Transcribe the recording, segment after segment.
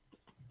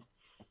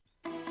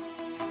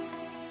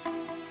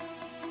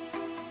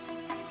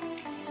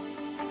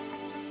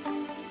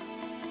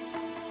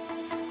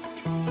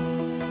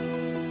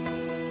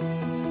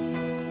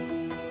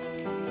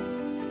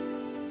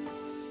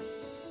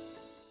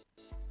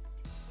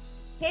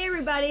Hey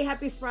everybody,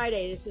 happy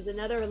Friday. This is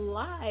another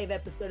live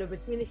episode of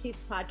Between the Sheets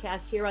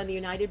podcast here on the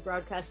United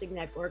Broadcasting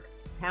Network,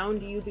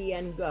 pound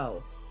UBN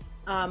Go.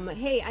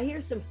 Hey, I hear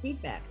some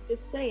feedback,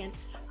 just saying.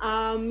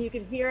 You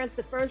can hear us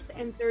the first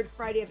and third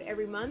Friday of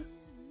every month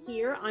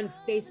here on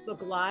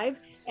Facebook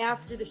Live.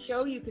 After the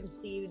show, you can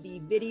see the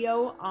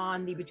video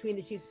on the Between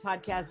the Sheets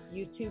podcast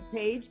YouTube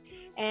page,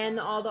 and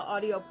all the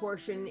audio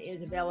portion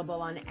is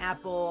available on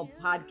Apple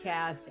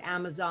Podcasts,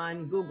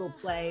 Amazon, Google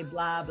Play,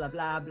 blah, blah,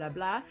 blah, blah,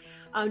 blah.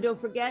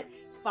 Don't forget,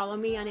 follow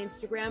me on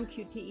Instagram,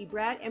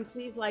 QTEBrat, and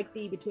please like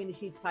the Between the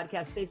Sheets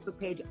podcast Facebook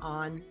page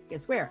on,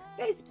 guess where?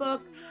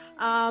 Facebook.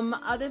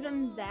 Other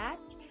than that,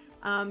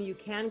 you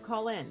can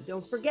call in.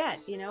 Don't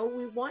forget, we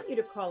want you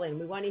to call in.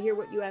 We want to hear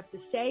what you have to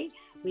say.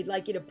 We'd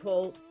like you to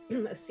pull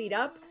a seat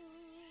up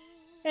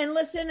and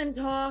listen and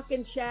talk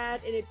and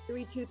chat. And it's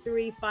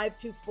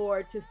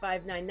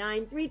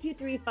 323-524-2599,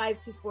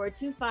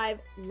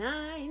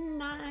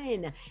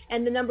 323-524-2599.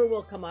 And the number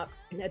will come up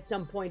at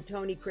some point.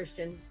 Tony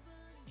Christian,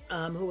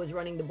 who is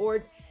running the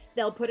boards,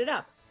 they'll put it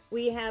up.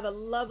 We have a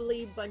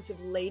lovely bunch of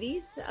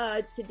ladies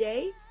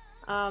today.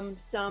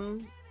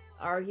 Some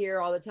are here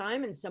all the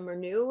time and some are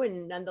new,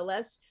 and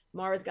nonetheless,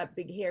 Mara's got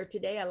big hair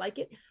today. I like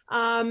it.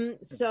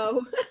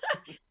 So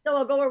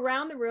I'll go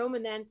around the room,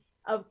 and then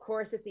of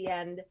course at the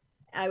end,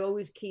 I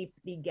always keep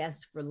the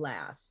guest for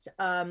last.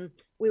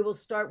 We will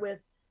start with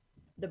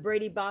the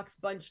Brady Box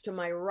bunch. To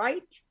my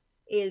right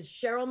is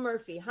Cheryl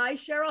Murphy. Hi,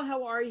 Cheryl.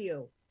 How are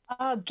you?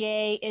 Oh,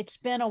 Gay, it's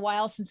been a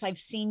while since I've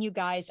seen you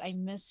guys. I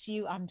miss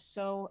you. I'm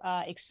so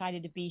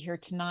excited to be here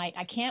tonight.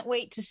 I can't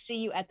wait to see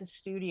you at the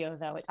studio,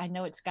 though. I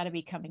know it's got to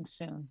be coming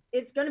soon.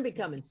 It's going to be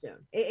coming soon.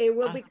 It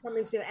will be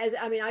coming soon.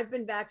 I've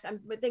been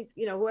vaccinated. I think,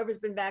 whoever's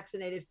been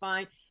vaccinated,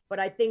 fine. But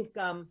I think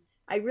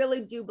I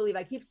really do believe,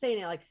 I keep saying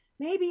it like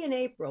maybe in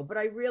April, but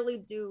I really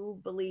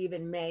do believe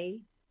in May,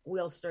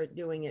 we'll start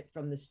doing it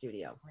from the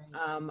studio.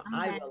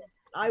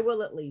 I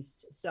will at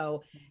least.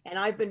 So, and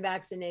I've been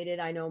vaccinated.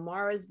 I know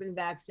Mara's been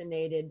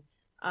vaccinated.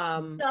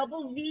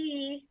 Double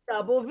V.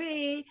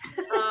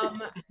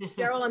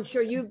 Cheryl, I'm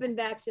sure you've been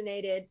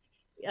vaccinated.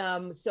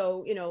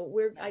 So,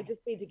 I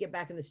just need to get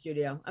back in the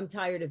studio. I'm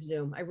tired of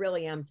Zoom. I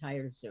really am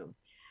tired of Zoom.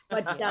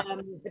 But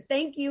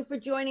thank you for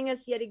joining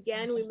us yet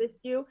again. We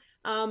missed you.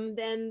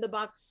 Then the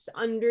box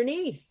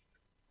underneath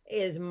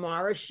is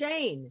Mara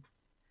Shane.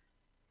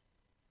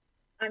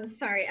 I'm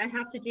sorry, I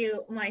have to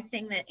do my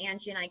thing that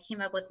Angie and I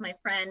came up with, my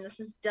friend. This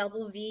is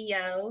Double V,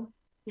 yo.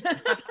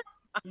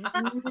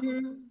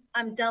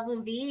 I'm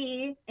Double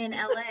V in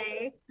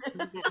LA.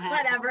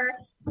 Whatever.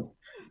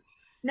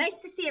 Nice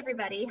to see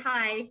everybody.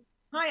 Hi.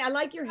 Hi, I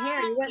like your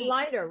hair. You went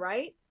lighter,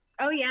 right?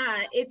 Oh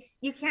yeah,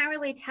 you can't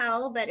really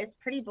tell, but it's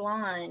pretty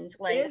blonde.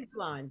 It is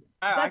blonde.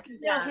 That's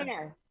your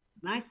hair.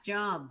 Nice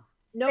job.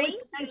 No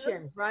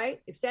extensions,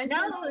 right? Extensions?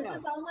 No, this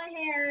is all my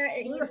hair.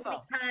 It needs to be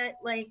cut.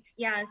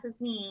 This is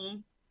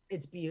me.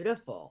 It's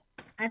beautiful.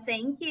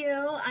 Thank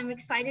you. I'm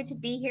excited to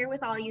be here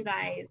with all you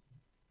guys.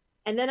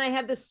 And then I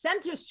have the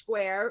center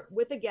square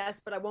with a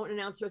guest, but I won't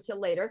announce her till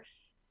later.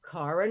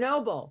 Cara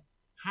Noble.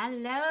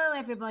 Hello,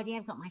 everybody.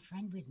 I've got my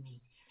friend with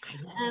me.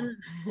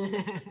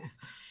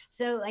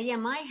 So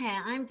my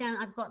hair, I'm down.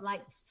 I've got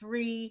like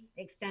 3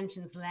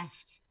 extensions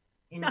left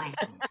in my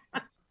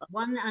hair.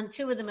 One and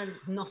 2 of them are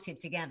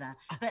knotted together.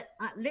 But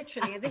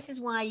literally, this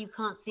is why you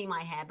can't see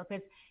my hair,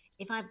 because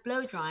if I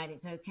blow dry it,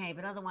 it's okay.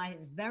 But otherwise,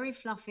 it's very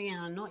fluffy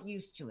and I'm not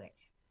used to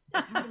it.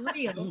 It's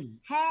real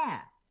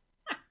hair.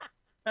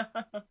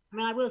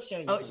 I will show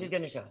you. Oh, she's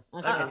going to show us.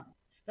 Okay.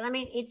 But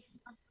it's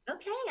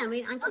okay.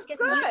 I'm just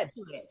getting used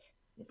to it.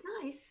 It's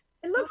nice.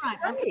 It looks right.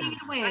 I'm putting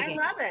it away again. I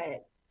love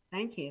it.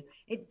 Thank you.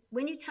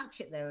 When you touch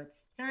it, though,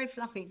 it's very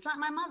fluffy. It's like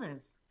my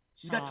mother's.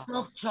 She's got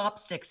 12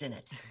 chopsticks in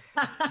it.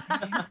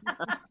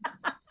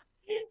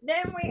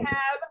 Then we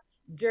have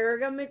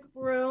Durga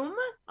McBroom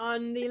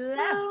on the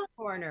left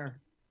corner.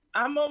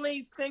 I'm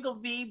only single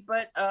V,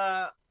 but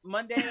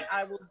Monday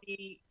I will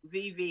be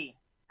VV.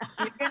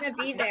 You're gonna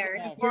be there.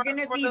 You're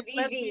gonna be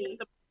VV.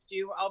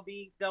 I'll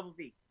be double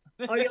V.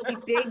 Or you'll be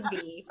big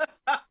V,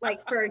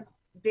 like for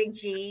big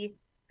G,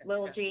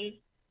 little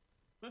G.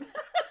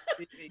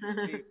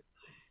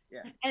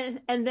 Yeah.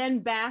 And then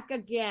back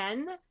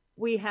again,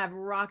 we have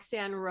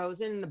Roxanne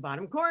Rosen in the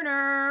bottom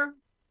corner.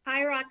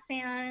 Hi,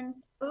 Roxanne.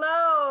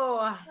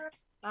 Hello.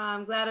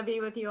 I'm glad to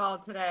be with you all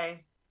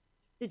today.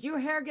 Did your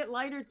hair get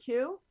lighter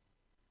too?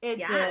 It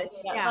Yes. did.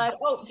 Yeah.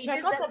 But, She check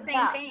did out the same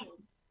back. thing.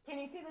 Can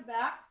you see the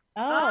back?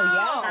 Oh,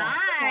 yeah.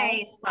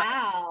 Nice.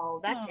 Wow.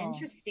 That's Oh.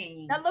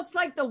 interesting. That looks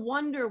like the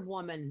Wonder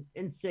Woman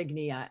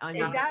insignia on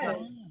your It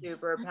does.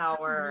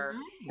 Superpower.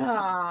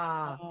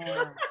 Ah.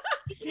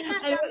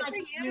 Good for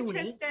you,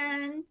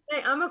 Tristan.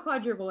 Hey, I'm a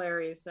quadruple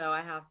Aries, so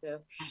I have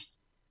to.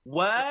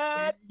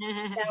 What?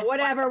 Yeah,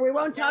 whatever. We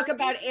won't talk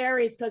about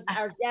Aries because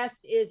our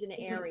guest is an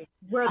Aries.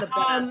 We're the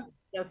best.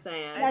 Just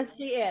saying. Yes,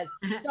 she is.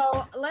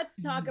 So let's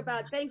talk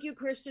about, thank you,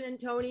 Christian and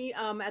Tony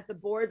at the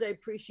boards. I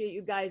appreciate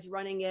you guys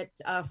running it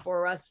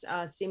for us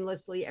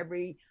seamlessly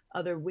every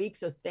other week.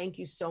 So thank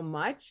you so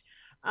much.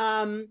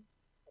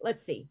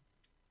 Let's see.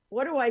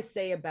 What do I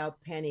say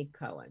about Penny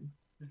Cohen?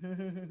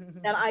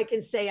 that I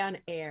can say on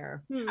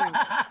air.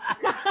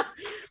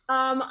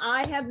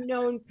 I have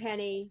known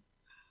Penny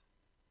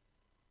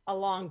a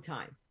long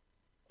time.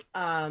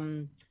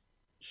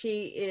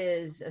 She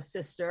is a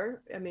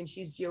sister. I mean,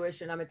 she's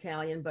Jewish and I'm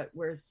Italian, but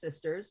we're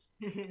sisters.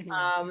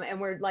 And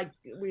we're like,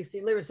 we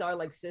see lyrics are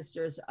like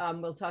sisters.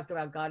 We'll talk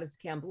about Goddess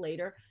Camp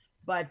later,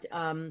 but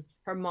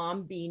her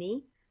mom,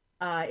 Beanie,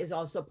 is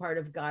also part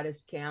of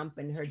Goddess Camp,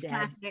 and her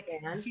dad.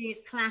 Classic.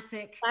 She's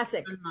classic.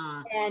 Classic.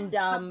 And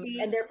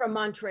they're from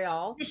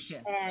Montreal.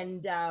 Delicious.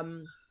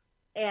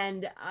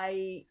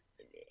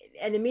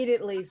 And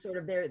immediately sort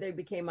of they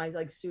became my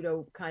like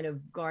pseudo kind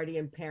of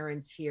guardian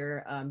parents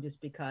here,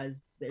 just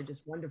because they're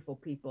just wonderful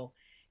people.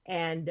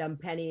 And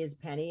Penny is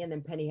Penny, and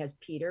then Penny has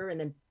Peter, and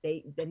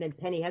then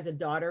Penny has a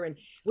daughter, and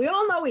we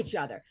all know each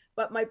other.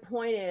 But my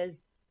point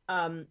is,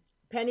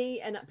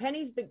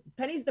 Penny's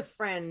the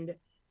friend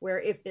where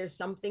if there's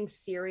something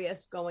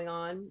serious going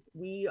on,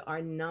 we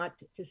are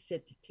not to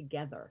sit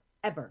together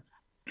ever.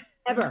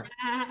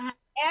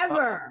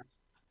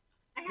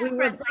 We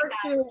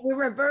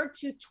revert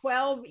to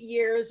 12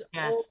 years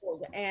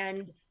old,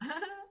 and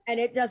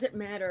it doesn't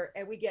matter,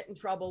 and we get in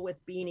trouble with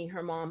Beanie,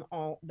 her mom,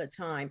 all the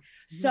time.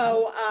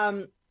 So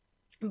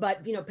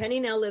but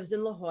Penny now lives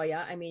in La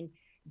Jolla. I mean,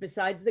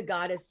 besides the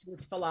goddess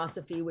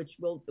philosophy, which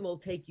will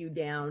take you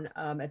down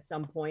at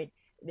some point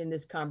in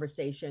this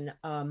conversation,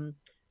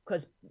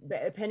 because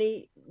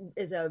Penny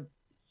is a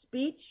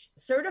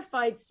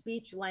certified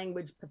speech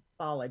language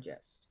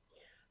pathologist.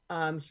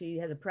 She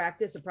has a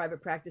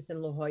private practice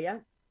in La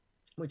Jolla,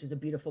 which is a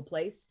beautiful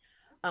place.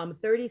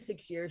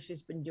 36 years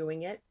she's been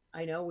doing it.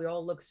 I know we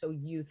all look so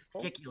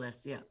youthful.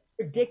 Ridiculous, yeah.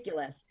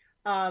 Ridiculous.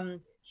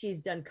 She's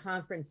done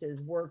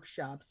conferences,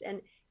 workshops,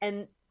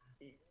 and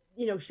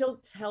she'll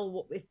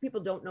tell, if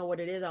people don't know what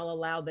it is, I'll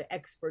allow the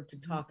expert to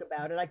talk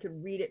about it. I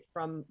could read it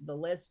from the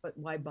list, but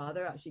why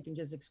bother? She can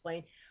just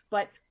explain.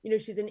 But,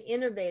 she's an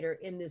innovator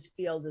in this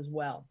field as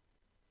well.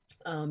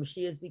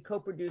 She is the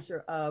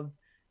co-producer of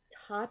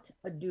Taught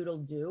a Doodle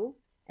Do,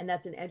 and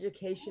that's an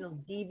educational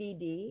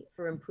DVD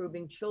for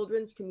improving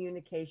children's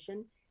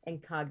communication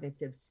and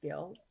cognitive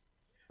skills.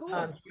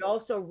 She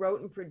also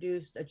wrote and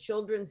produced a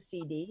children's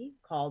CD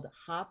called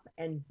Hop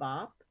and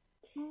Bop,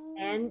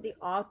 and the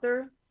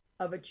author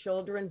of a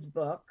children's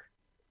book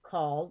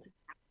called,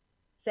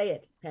 say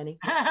it, Penny.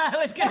 I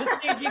was going to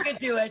see if you could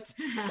do it.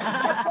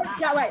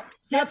 Yeah, right.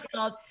 It's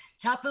called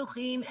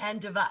Tapuchim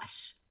and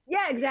Davash.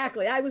 Yeah,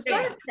 exactly. I was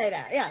going to say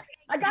that. Yeah,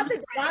 I got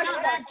the. I'm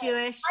not that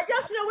Jewish. I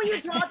just know when you're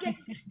talking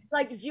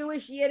like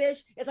Jewish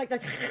Yiddish, it's like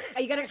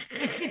you gotta.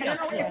 I don't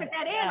know where to fit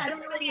that in. I don't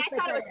know where I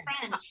thought it was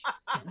French.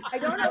 I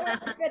don't know where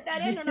to fit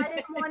that in, and I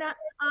didn't want to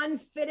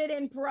unfit it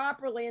in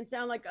properly and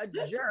sound like a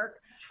jerk.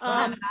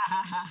 And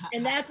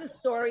that's a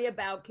story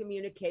about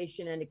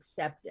communication and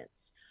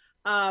acceptance.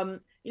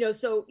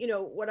 So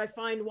what I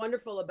find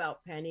wonderful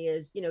about Penny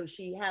is,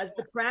 she has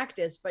the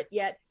practice, but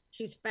yet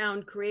she's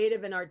found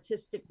creative and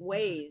artistic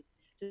ways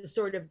to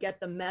sort of get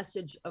the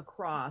message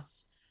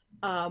across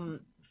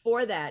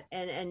for that.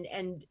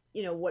 And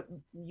what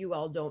you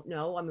all don't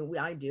know, I mean,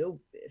 I do,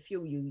 a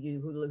few of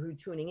you who are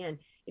tuning in,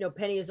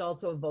 Penny is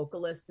also a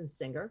vocalist and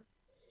singer.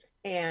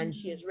 And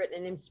she has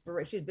written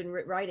she's been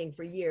writing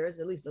for years,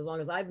 at least as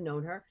long as I've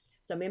known her,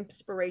 some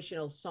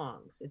inspirational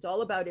songs. It's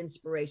all about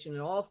inspiration.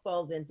 It all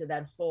falls into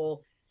that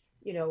whole,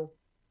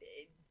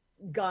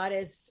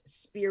 goddess,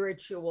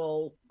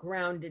 spiritual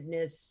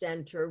groundedness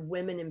center,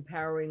 women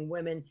empowering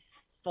women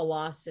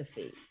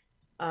philosophy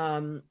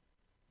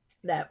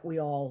that we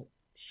all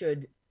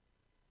should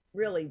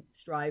really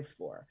strive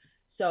for.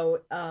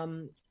 So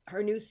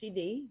her new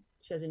CD,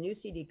 she has a new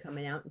CD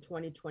coming out in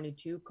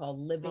 2022 called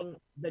Living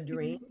the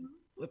Dream.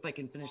 If I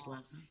can finish the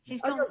last one.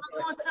 She's got one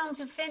more song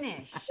to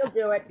finish. She'll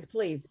do it,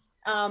 please.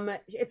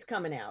 It's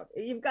coming out.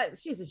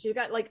 She's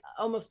got like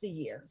almost a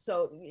year.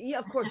 So yeah,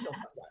 of course she'll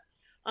come out.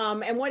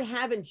 And what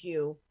haven't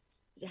you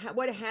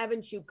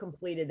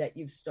completed that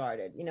you've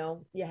started?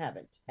 You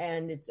haven't.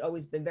 And it's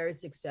always been very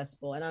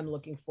successful, and I'm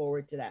looking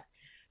forward to that.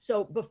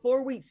 So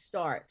before we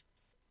start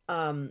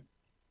her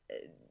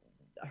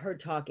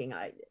talking,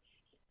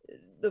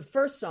 the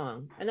first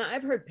song, and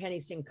I've heard Penny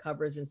sing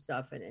covers and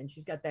stuff, and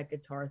she's got that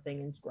guitar thing,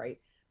 and it's great.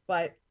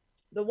 But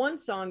the one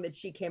song that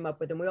she came up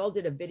with, and we all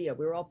did a video,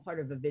 we were all part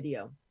of a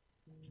video.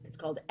 It's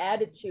called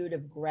Attitude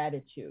of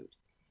Gratitude.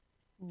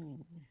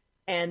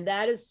 And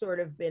that has sort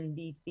of been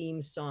the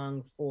theme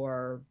song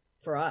for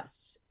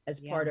us as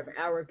part of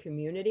our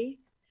community.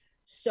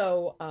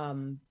 So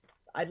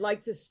I'd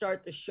like to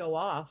start the show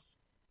off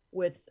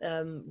with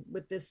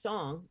this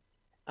song,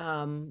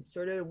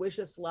 sort of wish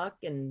us luck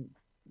and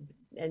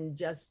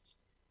just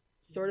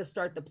sort of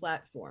start the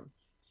platform.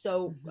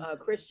 So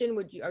Christian,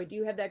 do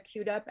you have that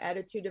queued up,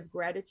 Attitude of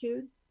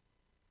Gratitude?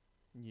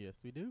 Yes,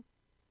 we do.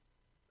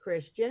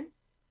 Christian?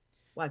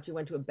 Watch, you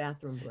went to a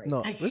bathroom break.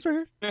 No, it's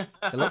right here.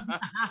 Hello?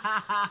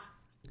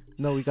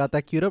 No, we got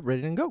that queued up,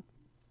 ready to go.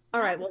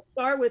 All right, we'll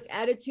start with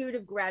Attitude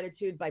of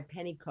Gratitude by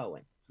Penny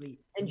Cohen. Sweet.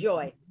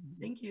 Enjoy.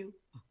 Thank you.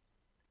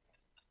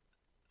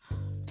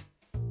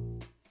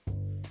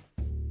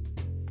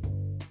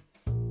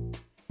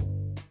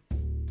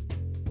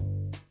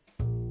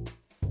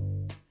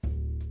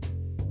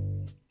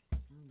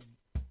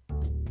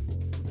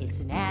 It's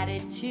an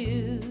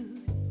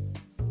attitude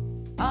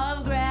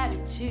of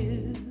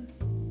gratitude.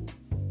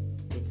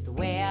 It's the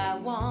way I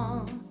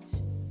want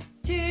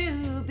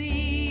to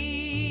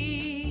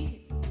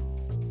be.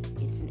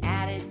 It's an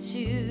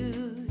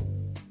attitude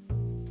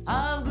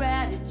of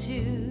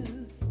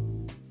gratitude,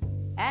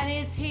 and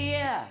it's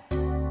here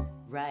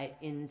right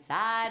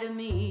inside of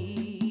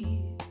me.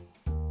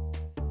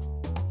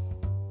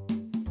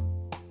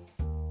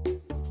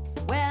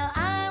 Well,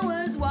 I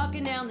was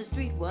walking down the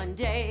street one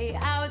day.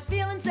 I was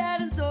feeling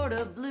sad and sort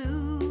of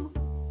blue.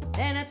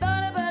 Then I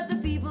thought about the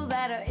people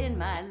that are in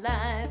my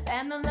life,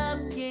 and the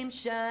love came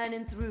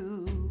shining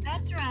through.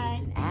 That's right.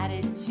 It's an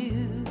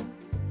attitude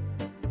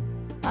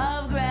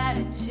of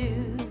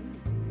gratitude.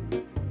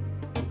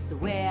 It's the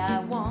way I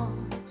want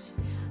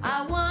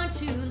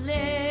to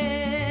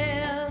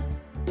live.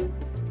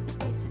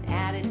 It's an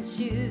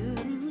attitude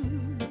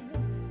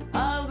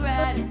of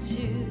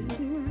gratitude.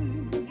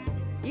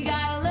 You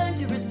gotta learn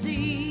to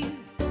receive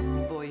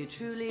before you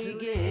truly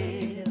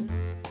give.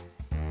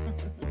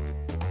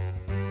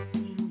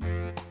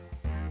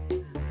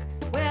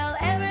 Well,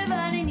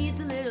 everybody needs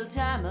a little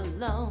time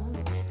alone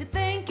to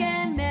think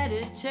and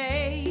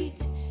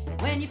meditate.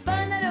 When you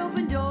find that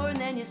open door and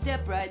then you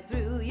step right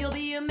through, you'll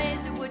be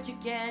amazed at what you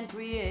can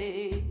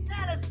create.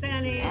 That is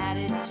Penny.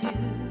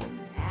 Attitude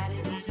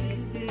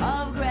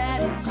of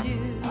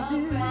gratitude.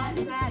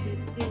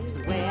 It's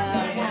the way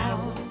I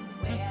want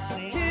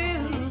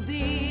to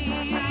be.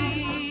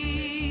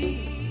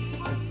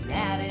 It's an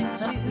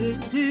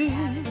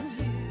attitude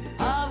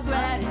of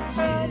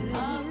gratitude.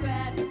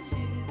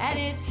 And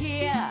it's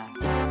here,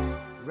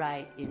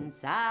 right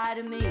inside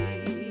of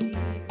me.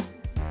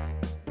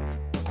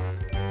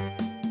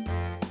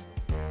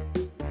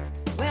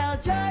 Well,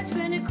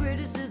 judgment and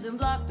criticism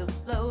block the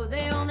flow.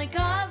 They only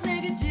cause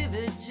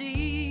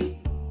negativity.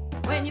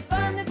 When you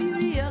find the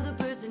beauty of the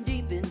person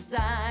deep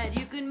inside,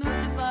 you can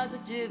move to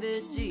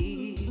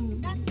positivity.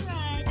 That's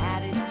right.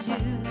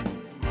 Attitude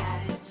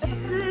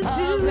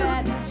of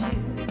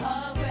gratitude.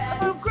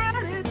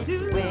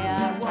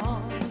 Where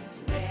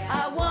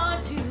I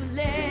want to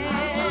live.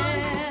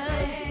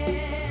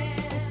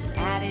 It's an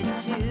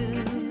attitude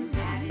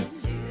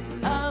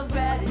of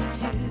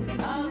gratitude.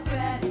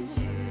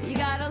 You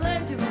gotta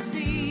learn to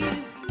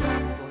receive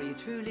before you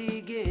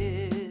truly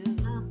give.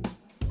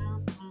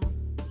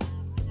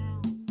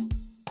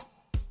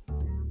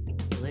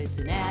 Well, it's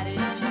an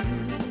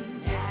attitude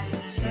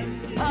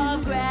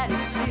of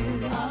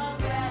gratitude.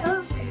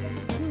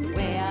 It's the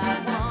way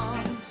I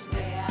want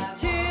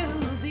to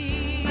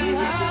be. It's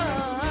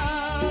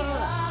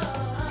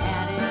an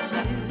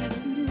attitude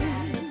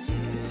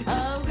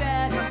of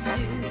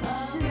gratitude.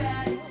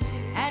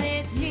 And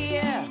it's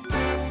here,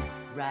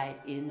 right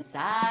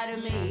inside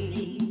of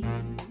me.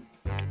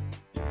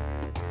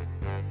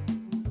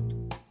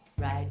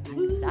 Right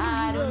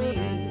inside of me.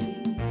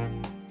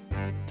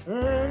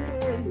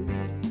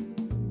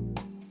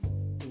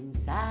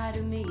 Inside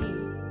of me.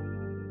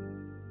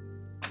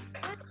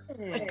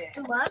 I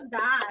love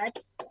that.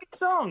 Good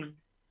song.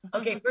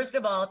 Okay, first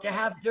of all, to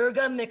have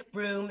Durga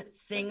McBroom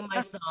sing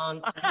my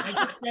song, can I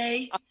just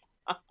say,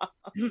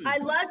 I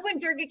loved when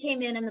Durga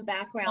came in the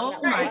background. oh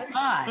That my was-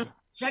 God,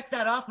 check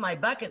that off my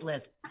bucket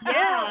list.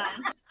 Yeah,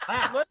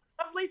 Wow. What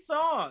a lovely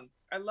song.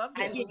 I love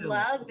I it.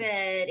 love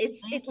it. It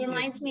Thank you.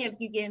 reminds me of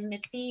You Give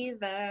Me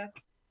Fever,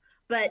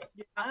 but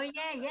Oh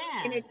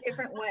yeah. in a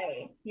different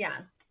way. Yeah.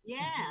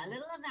 Yeah, a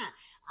little of that.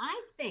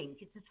 I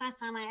think it's the first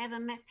time I ever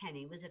met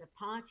Penny was at a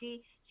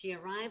party. She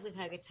arrived with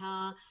her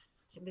guitar,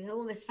 with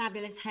all this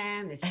fabulous hair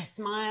and this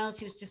smile.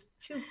 She was just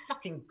too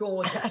fucking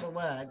gorgeous for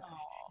words.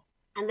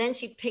 And then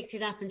she picked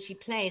it up and she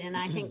played. And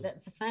I think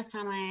that's the first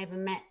time I ever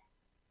met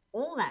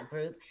all that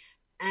group.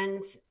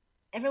 And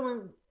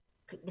everyone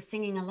was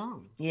singing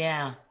along.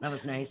 Yeah, that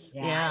was nice.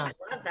 Yeah.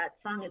 I love that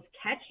song. It's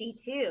catchy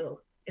too.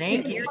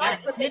 Thank It's you.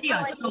 That's what they Video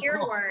call is an so cool.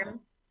 earworm.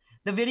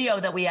 The video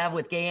that we have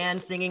with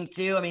Gayanne singing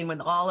too, I mean, with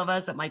all of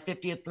us at my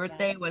 50th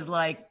birthday was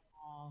like,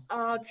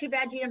 Oh, too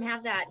bad you don't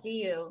have that, do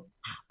you?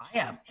 I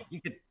have. You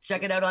could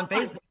check it out on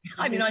Facebook.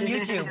 I mean, on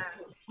YouTube. Yeah.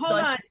 Hold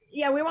So- on.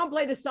 Yeah, we won't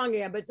play the song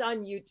again, but it's on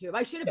YouTube.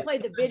 I should have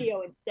played the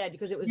video instead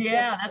because it was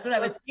Yeah, just- that's what I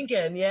was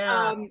thinking.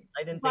 Yeah. Um,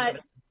 I didn't but-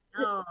 think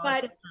of it. Oh,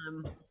 But-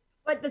 damn.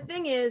 But the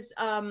thing is,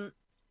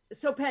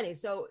 so Penny,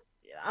 so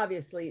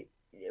obviously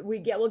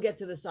we'll get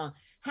to the song.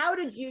 How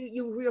did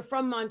you're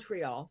from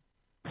Montreal?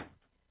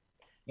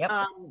 Yep.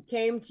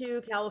 Came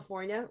to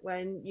California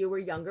when you were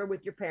younger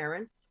with your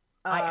parents.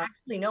 I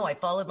actually know. I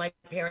followed my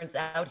parents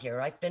out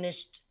here. I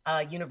finished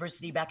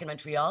university back in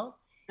Montreal,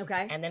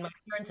 Okay, and then my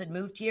parents had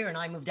moved here, and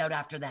I moved out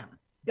after them.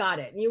 got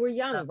it. You were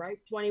young, right?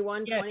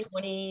 21, Yeah, 20?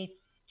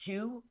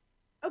 22.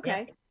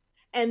 Okay.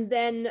 And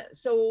then,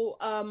 so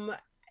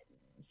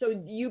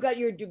you got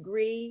your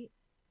degree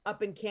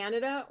up in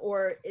Canada,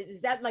 or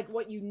is that like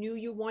what you knew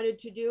you wanted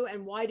to do?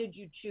 And why did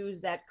you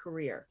choose that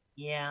career?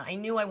 Yeah, I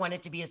knew I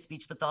wanted to be a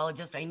speech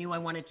pathologist. I knew I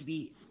wanted to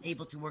be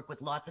able to work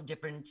with lots of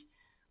different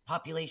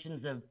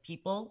populations of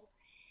people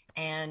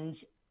and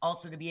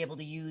also to be able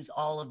to use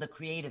all of the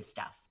creative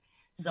stuff.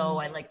 So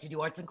I like to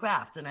do arts and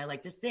crafts, and I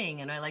like to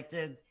sing, and I like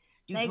to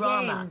do Play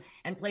drama games.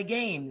 and play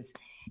games.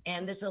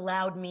 And this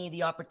allowed me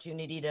the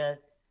opportunity to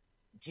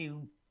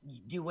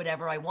do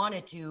whatever I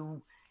wanted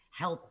to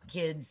help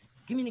kids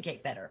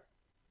communicate better,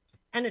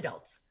 and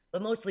adults,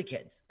 but mostly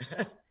kids.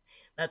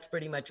 That's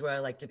pretty much where I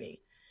like to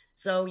be.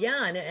 So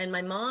yeah, and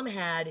my mom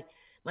had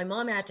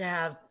to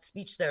have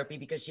speech therapy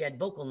because she had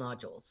vocal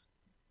nodules,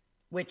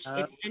 which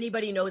if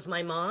anybody knows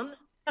my mom,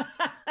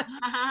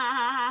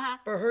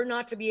 for her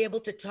not to be able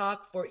to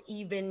talk for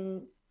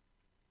even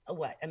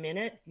a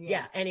minute?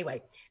 Yes. Yeah.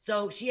 Anyway,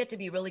 so she had to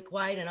be really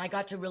quiet, and I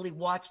got to really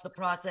watch the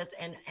process,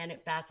 and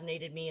it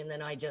fascinated me. And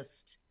then I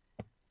just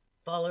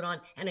followed on,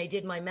 and I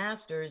did my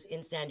master's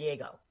in San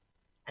Diego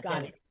at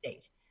San Diego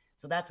State.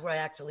 So that's where I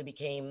actually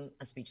became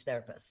a speech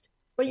therapist.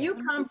 But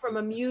you come from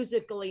a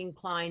musically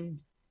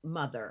inclined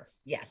mother.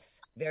 Yes,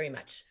 very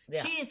much.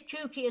 Yeah. She is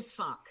kooky as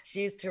fuck.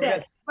 She's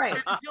terrific. Right.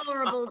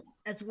 Adorable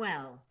as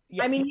well.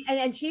 Yeah. I mean,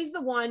 and she's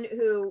the one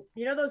who,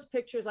 you know, those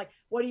pictures, like,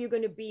 what are you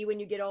going to be when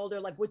you get older?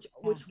 Like which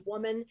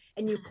woman,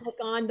 and you click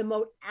on the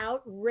most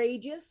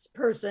outrageous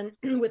person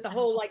with the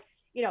whole, like,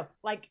 you know,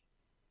 like,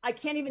 I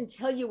can't even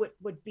tell you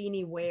what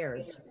Beanie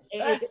wears.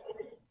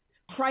 It's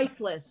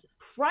priceless.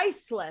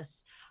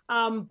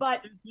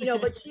 But, you know,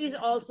 but she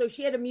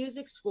had a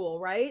music school,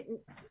 right?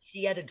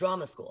 She had a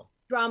drama school.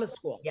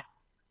 Yeah.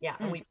 Yeah.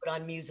 And we put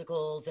on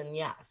musicals, and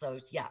so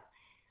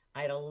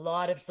I had a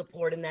lot of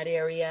support in that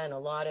area, and a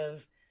lot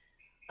of,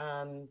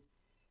 I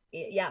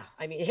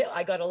mean,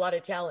 I got a lot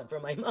of talent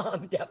from my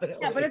mom, definitely.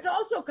 Yeah, but it's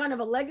also kind of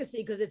a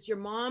legacy because it's your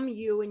mom,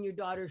 you, and your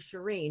daughter,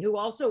 Shireen, who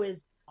also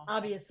is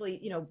obviously,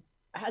 you know,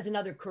 has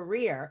another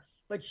career,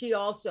 but she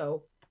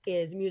also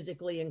is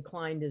musically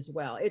inclined as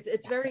well.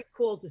 It's very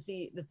cool to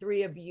see the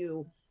three of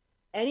you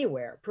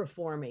anywhere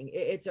performing.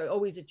 It's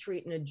always a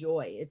treat and a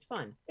joy. It's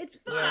fun. It's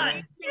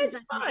fun. It's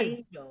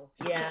fun.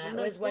 Yeah, it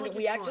was when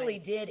we actually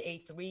did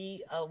a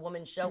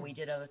three-woman show. We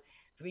did a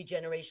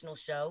 3-generational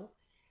show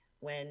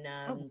when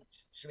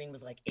Shireen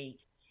was like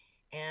 8,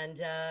 and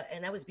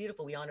that was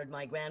beautiful. We honored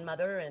my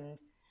grandmother, and it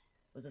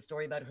was a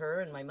story about her,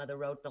 and my mother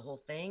wrote the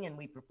whole thing, and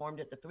we performed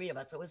it, the three of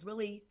us. So it was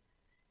really,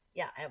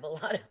 I have a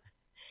lot of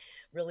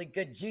really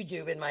good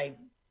juju in my,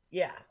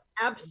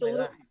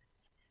 absolutely.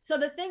 So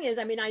the thing is,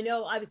 I mean, I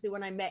know obviously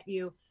when I met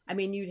you, I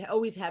mean, you'd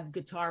always have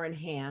guitar in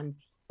hand,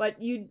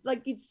 but you'd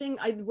sing.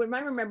 I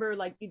remember,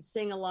 like, you'd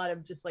sing a lot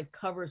of just like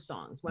cover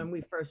songs when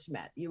we first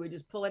met. You would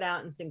just pull it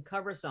out and sing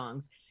cover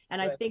songs.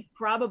 And I think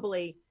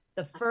probably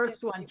the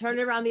first one, turn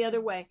it around the other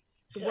way.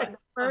 So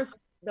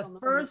the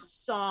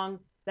first song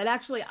that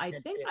actually I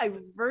think I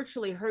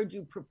virtually heard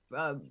you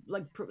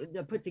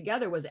put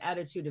together was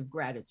 "Attitude of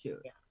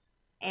Gratitude,"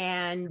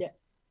 and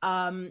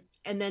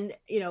then,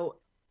 you know,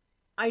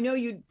 I know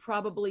you'd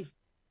probably,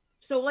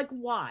 so like,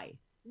 why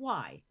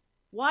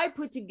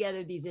put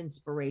together these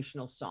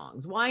inspirational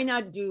songs? Why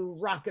not do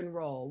rock and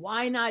roll?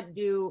 Why not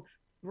do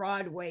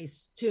Broadway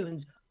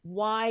tunes?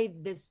 Why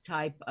this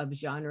type of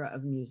genre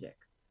of music?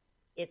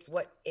 It's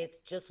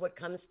just what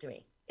comes to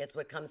me. It's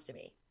what comes to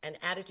me. And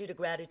Attitude of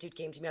Gratitude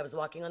came to me. I was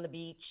walking on the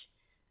beach.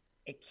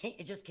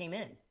 It just came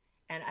in,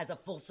 and as a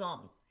full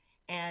song.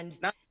 And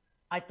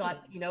I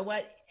thought, you know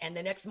what? And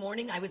the next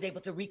morning I was able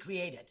to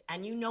recreate it.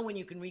 And you know, when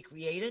you can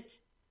recreate it,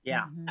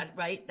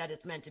 right, that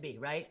it's meant to be,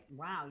 right?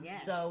 Wow,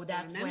 yes. So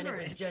that's when it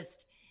was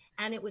just,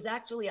 and it was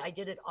actually, I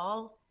did it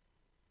all.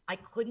 I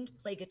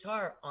couldn't play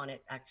guitar on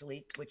it,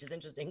 actually, which is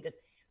interesting because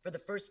for the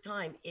first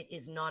time, it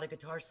is not a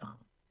guitar song.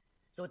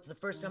 So it's the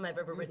first time I've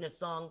ever written a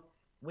song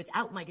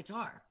without my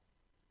guitar.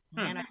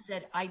 And I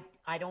said, I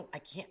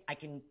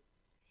can,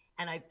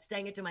 and I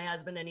sang it to my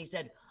husband, and he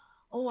said,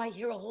 "Oh, I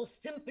hear a whole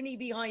symphony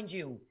behind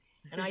you."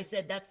 And I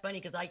said, "That's funny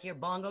because I hear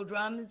bongo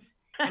drums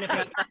and a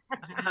bass."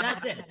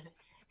 That's it.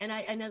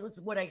 And that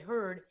was what I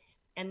heard.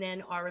 And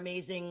then our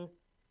amazing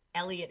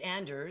Elliot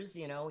Anders,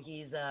 you know,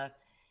 he's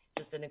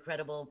just an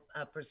incredible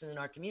person in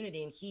our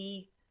community, and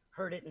he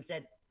heard it and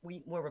said,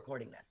 "We're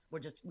recording this.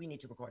 We need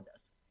to record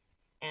this."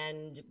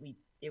 And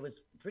it was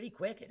pretty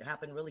quick. It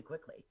happened really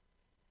quickly.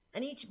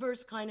 And each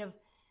verse kind of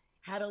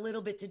had a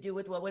little bit to do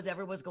with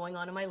whatever was going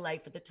on in my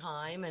life at the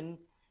time. And,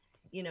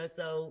 you know,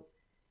 so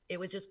it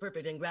was just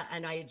perfect.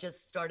 And I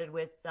just started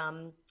with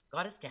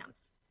Goddess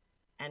Camps.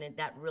 And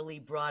that really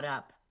brought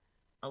up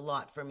a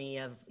lot for me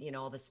of, you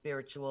know, all the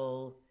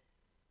spiritual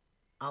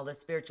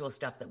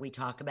stuff that we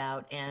talk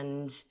about,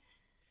 and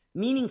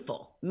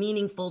meaningful,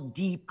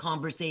 deep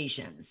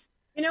conversations.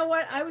 You know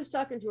what? I was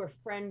talking to a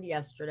friend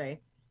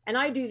yesterday, and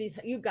I do these,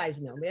 you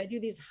guys know me, I do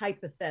these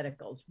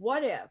hypotheticals.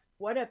 What if?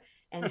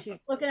 And she's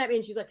looking at me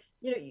and she's like,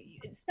 you know,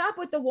 stop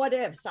with the what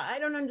ifs. I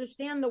don't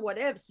understand the what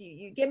ifs.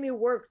 You get me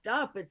worked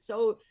up. It's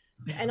so,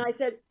 and I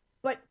said,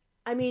 but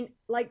I mean,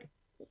 like,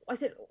 I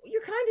said,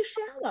 you're kind of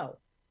shallow.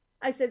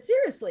 I said,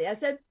 seriously, I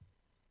said,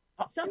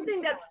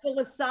 something that's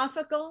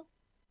philosophical,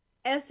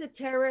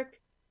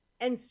 esoteric,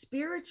 and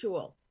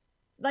spiritual.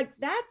 Like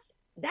that's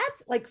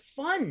like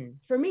fun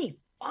for me,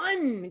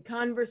 fun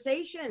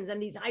conversations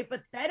and these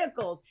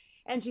hypotheticals.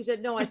 And she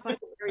said, no, I find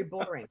it very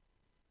boring.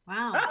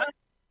 Wow.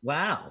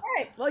 Wow. All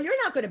right. Well,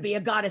 you're not going to be a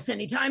goddess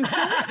anytime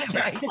soon.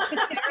 Right.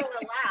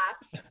 Marilyn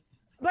laughs.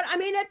 But I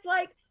mean, it's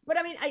like, but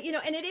I mean,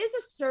 and it is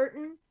a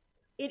certain,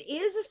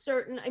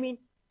 I mean,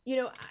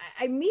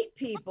 I meet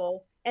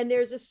people and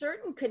there's a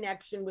certain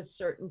connection with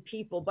certain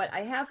people, but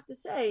I have to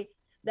say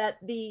that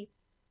the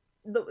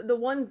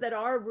ones that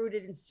are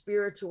rooted in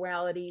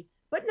spirituality,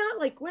 but not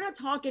like, we're not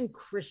talking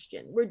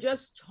Christian. We're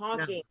just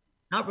talking.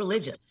 No, not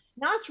religious.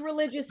 Not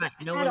religious Right,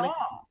 no at religion.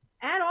 all.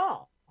 At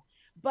all.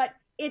 But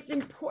it's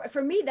important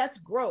for me. That's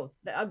growth,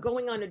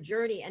 going on a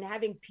journey and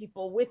having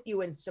people with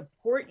you and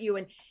support you.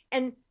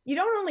 And you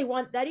don't only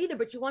want that either,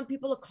 but you want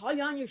people to call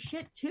you on your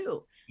shit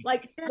too.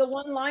 Like the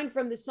one line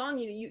from the song,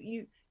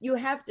 you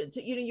have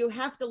you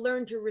have to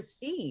learn to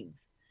receive,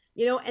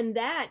 and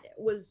that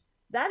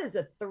is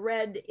a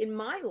thread in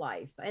my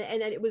life.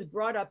 And it was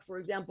brought up, for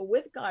example,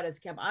 with Goddess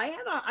Camp.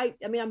 I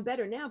mean, I'm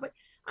better now, but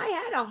I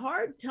had a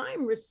hard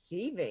time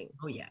receiving.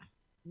 Oh yeah.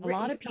 A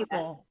lot of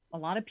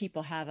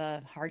people have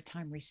a hard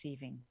time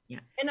receiving.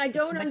 Yeah. And I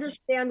don't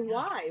understand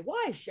why.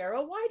 Why,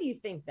 Cheryl? Why do you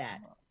think that?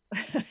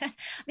 I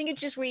think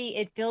it's just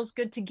it feels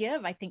good to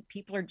give. I think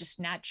people are just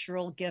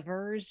natural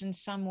givers in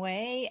some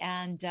way,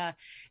 and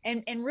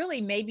really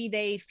maybe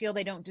they feel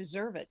they don't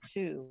deserve it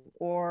too,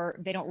 or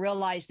they don't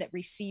realize that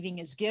receiving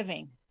is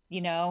giving.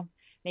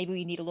 Maybe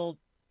we need a little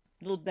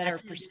better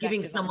perspective. It's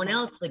giving someone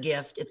else the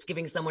gift. It's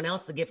giving someone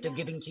else the gift of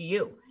giving to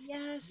you.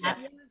 Yes.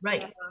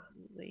 Right.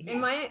 In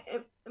my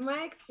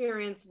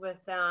experience with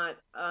that,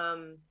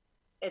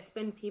 it's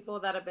been people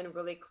that have been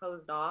really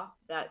closed off,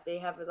 that they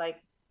have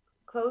like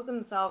closed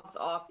themselves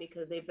off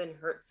because they've been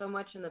hurt so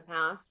much in the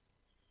past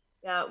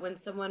that when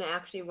someone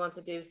actually wants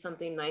to do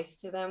something nice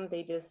to them,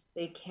 they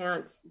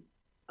can't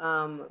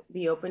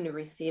be open to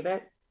receive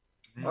it,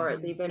 or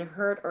they've been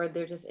hurt, or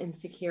they're just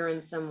insecure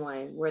in some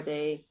way where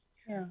they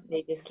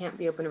just can't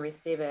be open to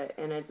receive it.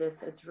 And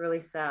it's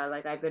really sad.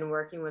 Like I've been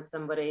working with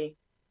somebody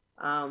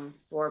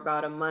for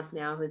about a month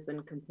now who's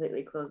been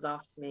completely closed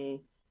off to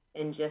me.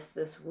 And just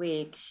this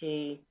week,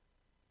 she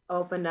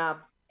opened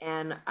up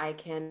and I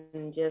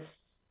can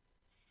just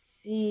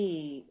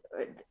see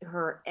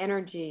her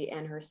energy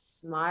and her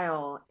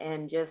smile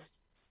and just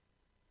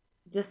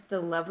the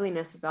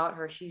loveliness about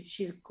her.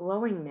 She's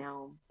glowing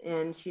now,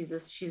 and she's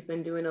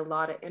been doing a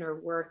lot of inner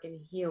work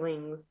and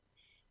healings.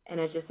 And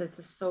it's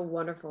just so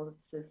wonderful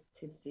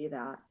to see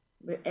that.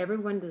 But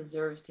everyone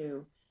deserves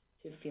to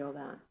feel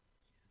that.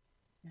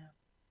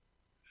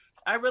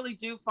 I really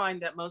do find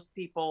that most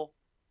people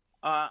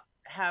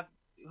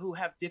who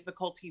have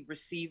difficulty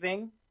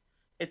receiving,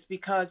 it's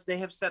because they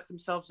have set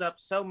themselves up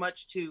so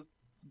much to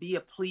be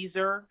a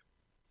pleaser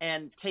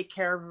and take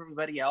care of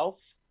everybody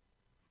else.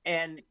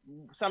 And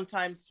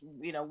sometimes,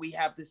 we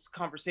have this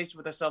conversation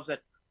with ourselves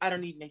that I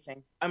don't need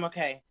anything. I'm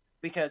okay.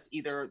 Because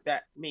either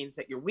that means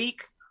that you're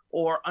weak,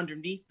 or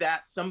underneath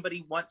that,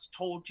 somebody once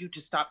told you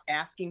to stop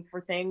asking for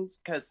things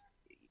because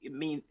it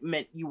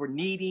meant you were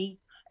needy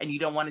and you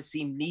don't want to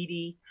seem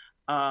needy.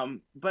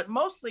 But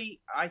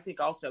mostly, I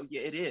think also,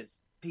 it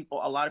is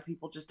a lot of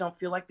people just don't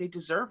feel like they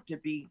deserve to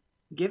be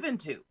given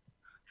to.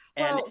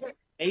 And it's an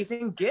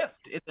amazing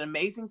gift. It's an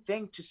amazing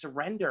thing to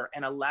surrender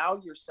and allow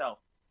yourself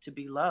to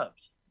be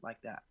loved like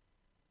that.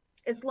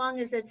 As long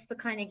as it's the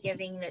kind of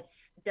giving that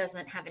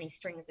doesn't have any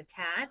strings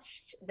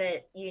attached,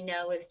 that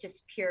is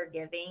just pure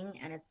giving,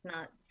 and it's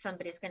not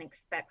somebody's going to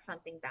expect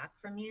something back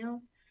from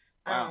you.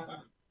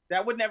 Wow.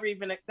 That never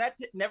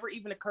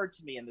even occurred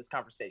to me in this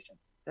conversation.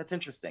 That's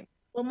interesting.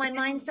 Well, my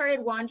mind started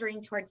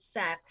wandering towards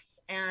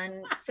sex,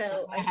 and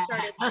so I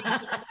started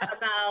thinking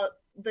about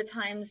the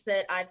times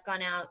that I've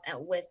gone out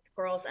with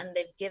girls and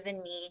they've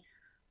given me,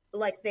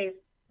 like, they've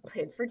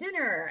paid for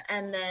dinner,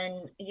 and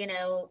then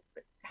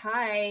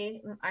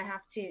I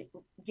have to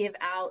give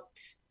out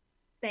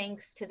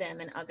thanks to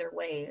them in other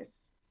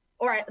ways,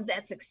 or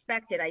that's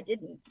expected. I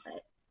didn't,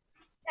 but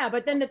yeah.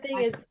 But then the thing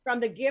is, from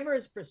the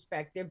giver's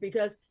perspective,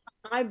 because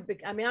I'm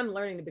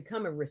learning to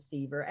become a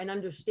receiver and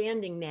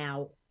understanding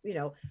now,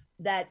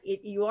 that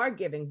you are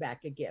giving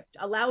back a gift.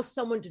 Allow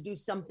someone to do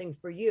something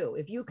for you.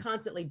 If you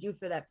constantly do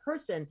for that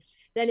person,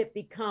 then it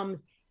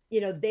becomes,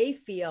 they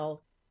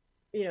feel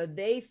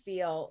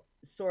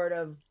sort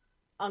of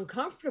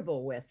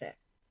uncomfortable with it.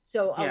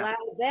 So allow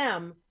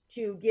them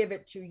to give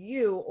it to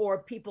you, or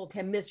people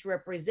can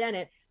misrepresent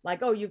it,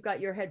 like, oh, you've got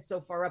your head so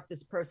far up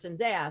this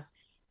person's ass,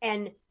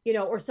 and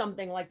or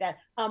something like that.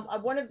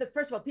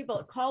 First of all,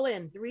 people call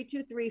in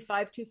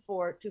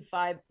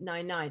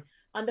 323-524-2599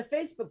 on the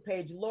Facebook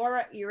page.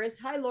 Laura Iris,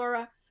 hi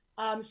Laura.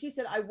 She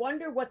said, I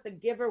wonder what the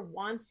giver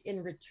wants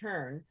in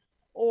return,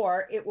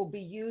 or it will be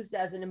used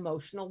as an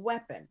emotional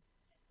weapon.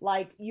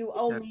 Like, you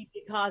owe me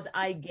because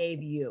I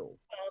gave you.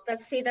 Well,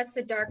 that's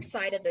the dark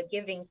side of the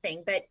giving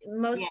thing. But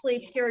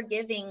mostly pure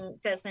giving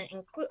doesn't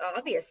include,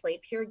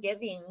 obviously, pure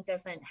giving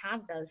doesn't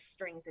have those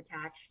strings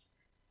attached.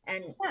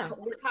 And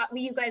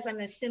you guys, I'm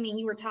assuming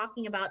you were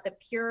talking about the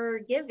pure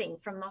giving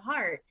from the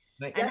heart,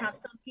 right, and how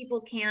some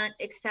people can't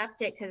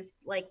accept it because,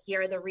 like,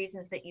 you're the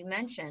reasons that you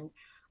mentioned.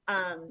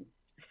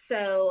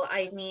 So,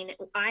 I mean,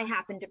 I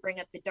happen to bring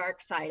up the dark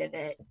side of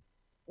it.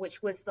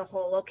 which was the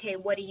whole, okay,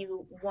 what are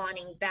you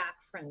wanting back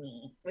from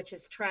me, which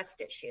is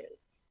trust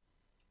issues.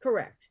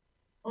 Correct.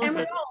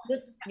 Also,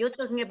 you're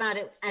talking about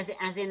it as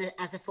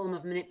a form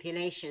of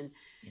manipulation,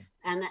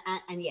 and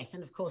yes,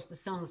 and of course the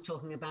song's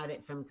talking about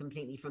it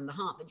completely from the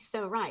heart. But you're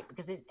so right,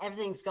 because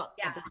everything's got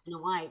a black and a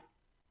white.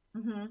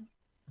 Mm-hmm.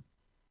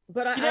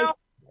 But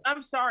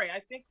I'm sorry. I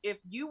think if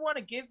you want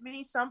to give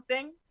me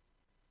something,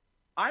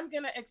 I'm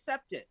gonna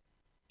accept it.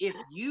 If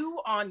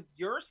you on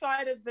your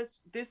side of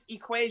this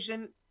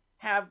equation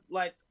have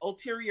like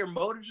ulterior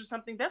motives or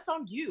something, that's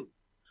on you.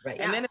 Right.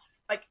 And then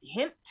like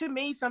hint to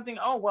me something,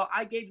 oh, well,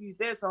 I gave you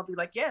this. I'll be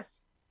like,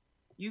 yes,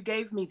 you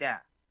gave me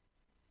that.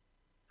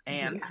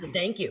 And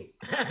thank you.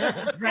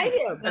 Thank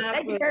you.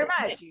 Thank you very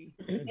much.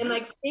 And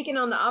like speaking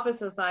on the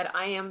opposite side,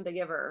 I am the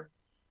giver.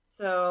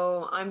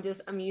 So I'm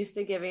used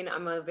to giving.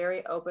 I'm a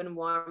very open,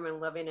 warm, and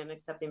loving and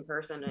accepting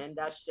person. And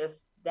that's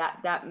just,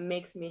 that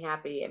makes me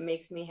happy. It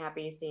makes me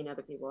happy seeing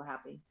other people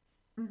happy.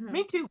 Mm-hmm.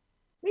 Me too.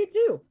 Me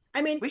too.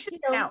 I mean, we should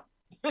count.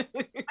 I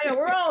know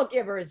we're all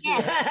givers.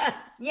 Yes.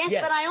 Yes,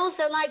 but I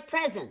also like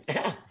presents.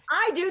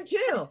 I do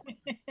too.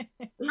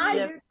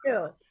 I do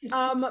too.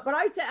 But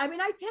I tend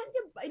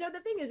to, the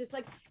thing is, it's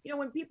like,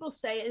 when people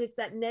say, and it's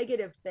that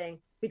negative thing,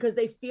 because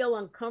they feel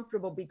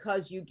uncomfortable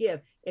because you give,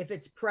 if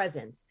it's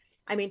presents.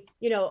 I mean,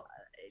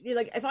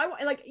 like if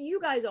like you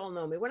guys all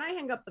know me, when I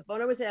hang up the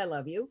phone, I would say, I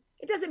love you.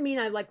 It doesn't mean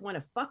I like want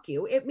to fuck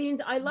you. It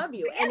means I love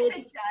you. Yes, and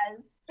it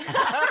does.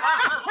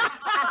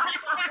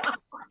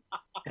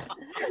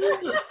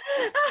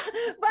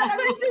 But I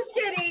was just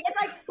kidding. It's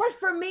like, but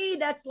for me,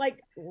 that's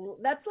like,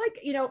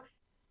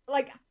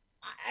 like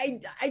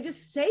I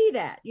just say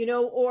that,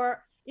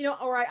 or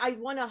I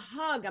want to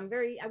hug.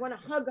 I want to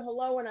hug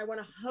hello, and I want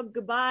to hug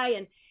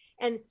goodbye,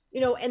 and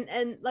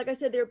like I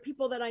said, there are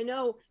people that I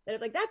know that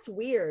it's like, that's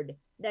weird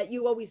that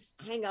you always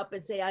hang up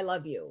and say I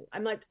love you.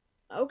 I'm like,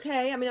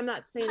 okay. I mean, I'm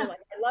not saying like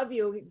I love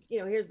you.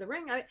 Here's the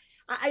ring.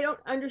 I don't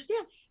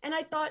understand. And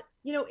I thought,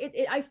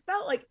 I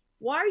felt like,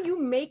 why are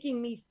you making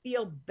me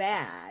feel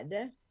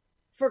bad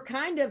for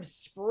kind of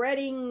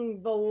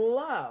spreading the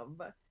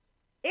love?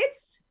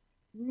 It's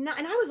not.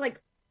 And I was like,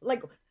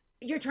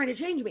 you're trying to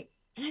change me.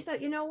 And I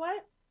thought, you know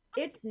what?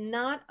 It's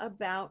not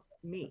about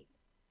me.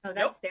 Oh,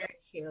 that's their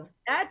issue.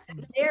 That's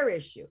their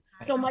issue.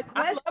 So my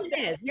question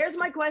is, here's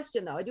my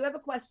question though. I do have a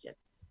question.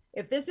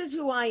 If this is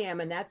who I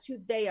am and that's who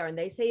they are, and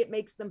they say it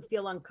makes them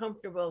feel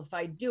uncomfortable if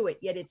I do it,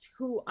 yet it's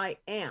who I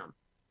am,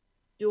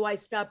 do I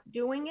stop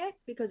doing it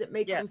because it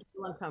makes them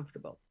feel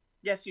uncomfortable?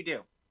 Yes, you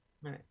do.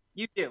 All right.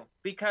 You do,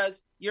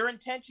 because your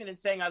intention in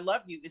saying I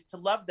love you is to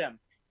love them.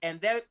 And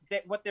that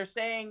what they're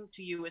saying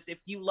to you is, if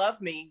you love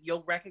me,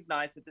 you'll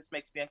recognize that this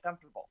makes me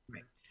uncomfortable.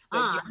 Right.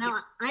 So now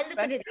I look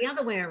at it the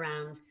other way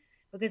around,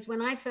 because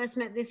when I first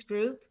met this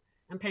group,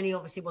 and Penny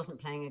obviously wasn't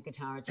playing a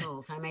guitar at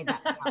all, so I made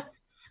that part.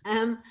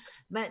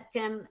 But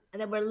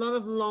there were a lot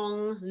of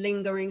long,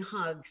 lingering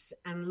hugs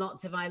and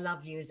lots of I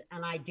love yous,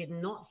 and I did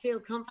not feel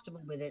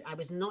comfortable with it. I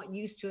was not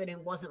used to it. It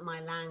wasn't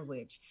my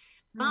language.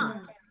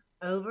 But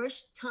over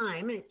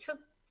time, and it took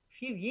a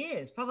few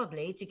years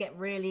probably to get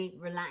really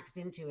relaxed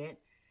into it,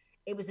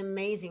 it was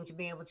amazing to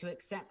be able to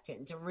accept it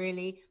and to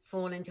really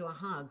fall into a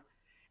hug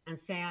and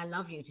say I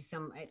love you to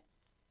someone.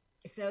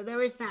 So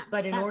there is that.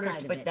 But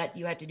that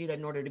you had to do that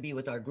in order to be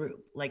with our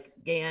group. Like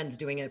Gayanne's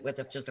doing it with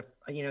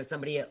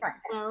somebody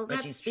that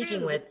she's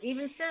speaking with.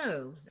 Even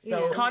so,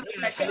 you're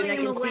showing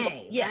them a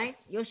way. Yes, right?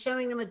 You're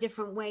showing them a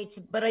different way to.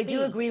 But I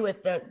do agree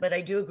with that. But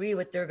I do agree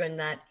with Durga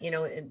that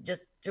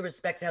just to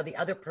respect how the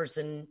other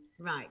person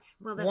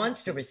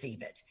wants to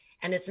receive it,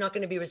 and it's not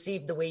going to be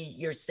received the way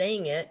you're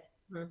saying it.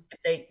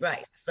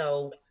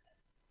 So.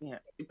 Yeah,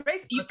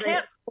 basically, you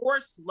can't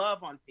force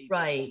love on people.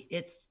 Right.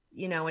 It's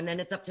and then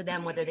it's up to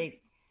them whether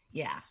they,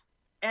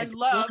 and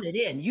like, love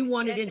you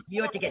want it in.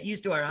 You have to get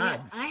used to our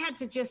hugs. I had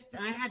to just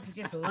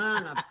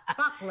learn a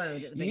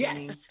fuckload at the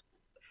beginning. Yes.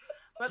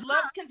 But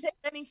love can take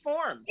many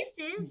forms. This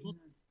is.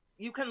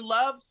 You can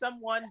love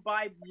someone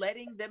by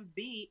letting them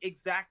be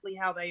exactly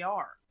how they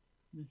are.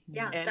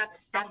 Yeah, and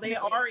that's how they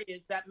are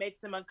is that makes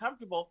them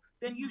uncomfortable.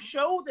 Then you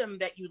show them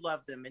that you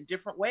love them in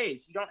different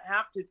ways. You don't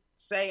have to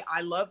say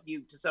I love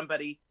you to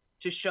somebody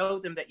to show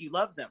them that you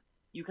love them.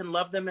 You can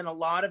love them in a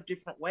lot of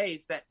different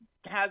ways that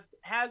has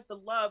the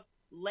love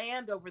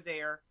land over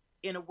there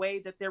in a way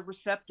that they're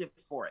receptive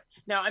for it.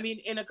 Now, I mean,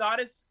 in a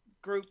goddess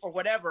group or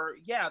whatever,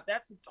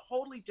 that's a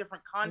totally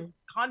different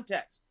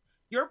context.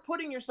 You're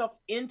putting yourself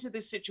into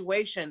this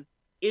situation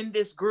in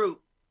this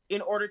group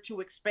in order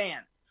to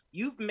expand.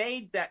 You've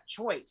made that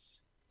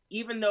choice,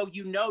 even though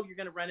you're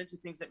going to run into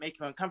things that make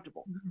you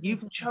uncomfortable.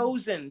 You've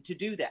chosen to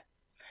do that.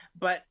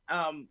 But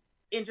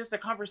in just a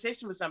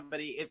conversation with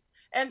somebody,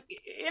 and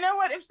you know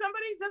what? If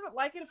somebody doesn't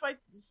like it, if I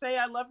say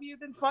I love you,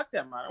 then fuck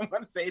them. I don't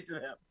want to say it to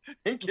them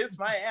and kiss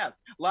my ass.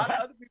 A lot of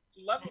other people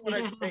love it when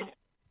I say it.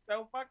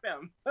 So fuck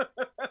them.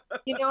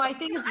 I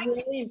think it's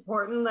really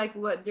important, like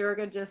what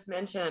Durga just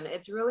mentioned.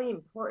 It's really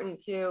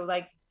important to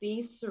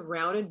be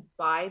surrounded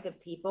by the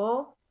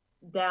people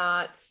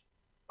that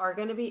are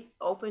going to be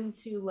open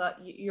to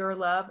your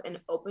love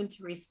and open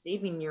to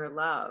receiving your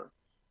love.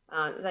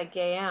 like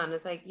Gayanne,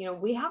 it's like,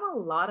 we have a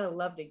lot of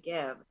love to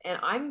give. And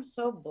I'm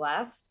so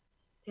blessed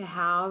to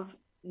have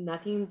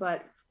nothing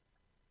but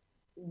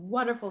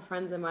wonderful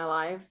friends in my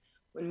life.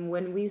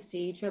 When we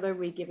see each other,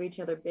 we give each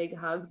other big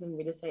hugs and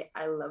we just say,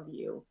 I love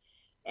you.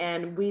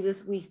 And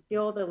we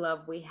feel the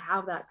love, we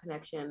have that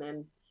connection.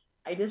 And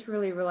I just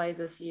really realized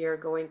this year,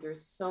 going through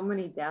so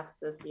many deaths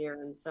this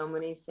year and so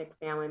many sick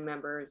family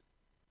members,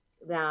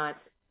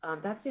 that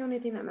that's the only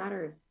thing that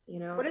matters.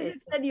 What is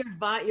it said?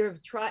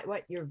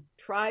 Your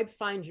tribe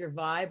finds your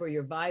vibe, or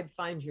your vibe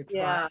finds your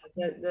tribe.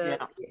 Yeah,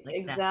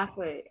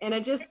 exactly. And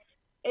it just,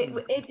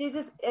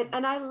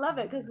 and I love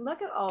it, because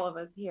look at all of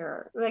us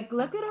here. Like,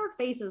 look at our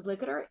faces,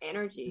 look at our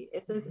energy.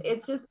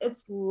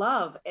 It's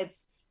love,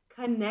 it's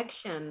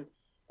connection,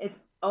 it's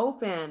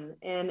open,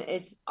 and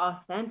it's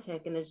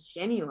authentic, and it's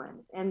genuine.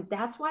 And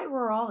that's why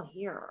we're all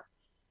here.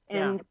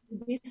 And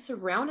be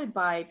surrounded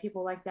by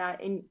people like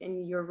that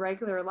in your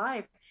regular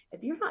life.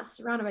 If you're not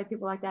surrounded by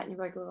people like that in your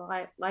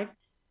regular life,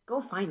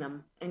 go find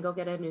them and go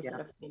get a new set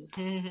of friends.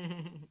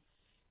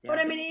 But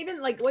I mean,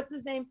 even like, what's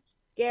his name?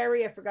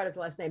 Gary, I forgot his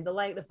last name.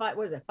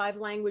 The five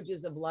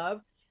languages of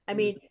love. I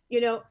mean,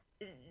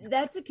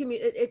 that's a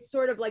community. It's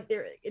sort of like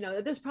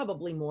there's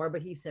probably more,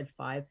 but he said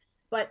 5.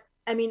 But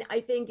I mean,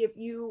 I think if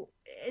you,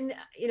 and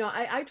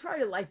I try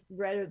to,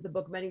 read the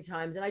book many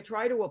times, and I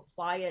try to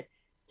apply it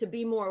to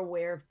be more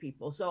aware of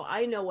people. So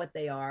I know what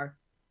they are.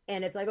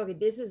 And it's like, okay,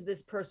 this is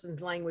this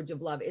person's language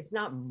of love. It's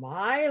not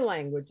my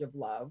language of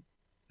love,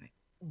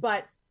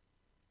 and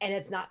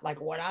it's not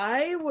like what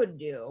I would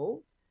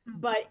do,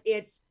 but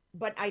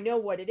I know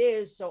what it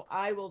is. So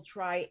I will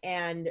try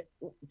and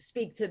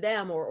speak to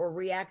them or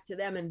react to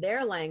them in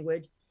their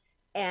language.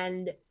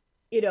 And,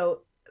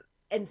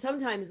 and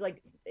sometimes,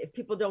 like, if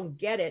people don't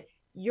get it,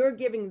 you're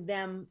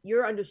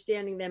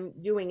understanding them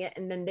doing it.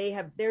 And then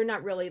they're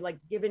not really like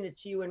giving it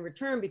to you in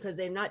return, because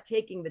they're not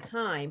taking the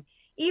time.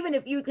 Even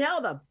if you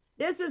tell them,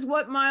 this is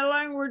what my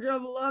language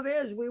of love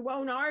is, we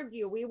won't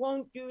argue, we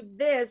won't do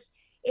this,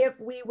 if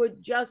we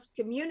would just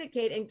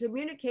communicate. And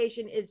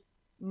communication is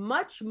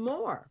much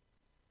more.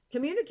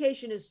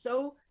 Communication is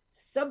so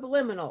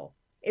subliminal.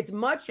 It's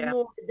much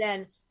more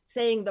than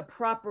saying the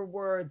proper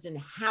words and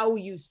how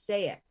you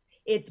say it.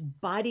 It's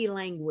body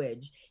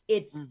language.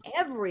 It's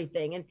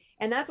everything.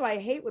 And that's why I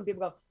hate when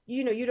people go,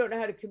 you don't know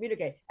how to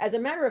communicate. As a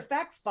matter of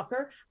fact,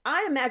 fucker,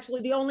 I am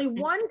actually the only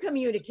one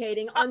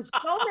communicating on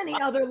so many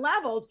other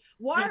levels.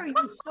 Why are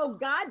you so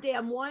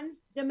goddamn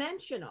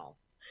one-dimensional?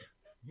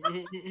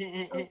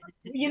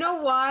 You know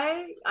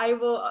why? I'm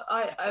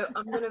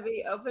going to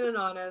be open and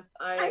honest.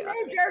 I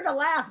made her to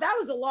laugh. That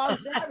was a long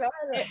time.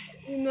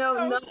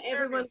 Not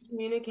everyone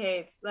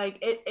communicates. Like,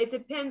 it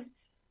depends.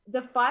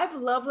 The 5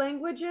 love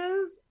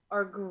languages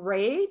are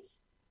great.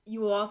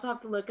 You also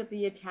have to look at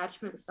the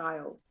attachment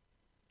styles.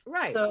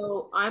 Right.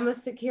 So I'm a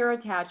secure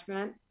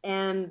attachment,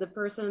 and the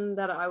person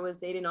that I was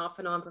dating off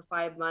and on for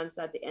 5 months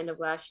at the end of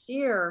last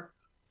year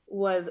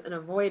was an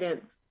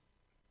avoidant.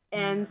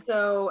 And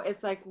so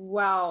it's like,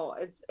 wow,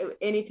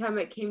 anytime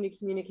it came to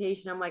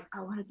communication, I'm like,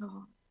 I want to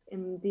talk.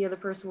 And the other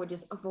person would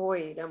just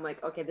avoid. I'm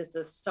like, okay, this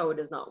does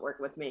not work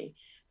with me.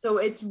 So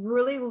it's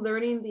really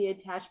learning the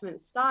attachment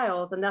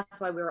styles. And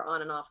that's why we were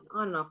on and off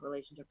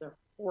relationships. They're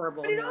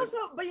horrible. But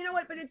you know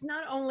what? But it's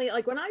not only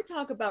like, when I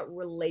talk about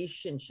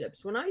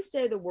relationships, when I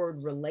say the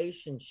word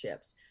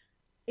relationships,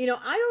 I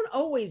don't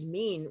always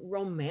mean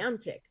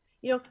romantic.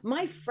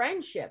 My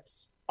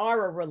friendships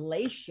are a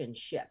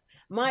relationship.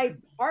 My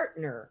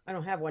partner, I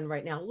don't have one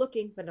right now,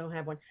 looking, but don't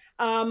have one.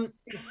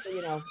 Just so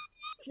you know,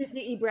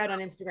 QTE Brad on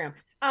Instagram.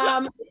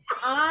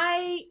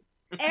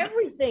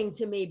 Everything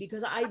to me,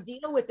 because I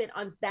deal with it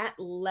on that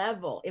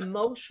level,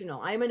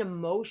 emotional. I'm an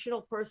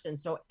emotional person.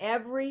 So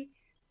every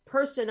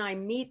person I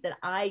meet that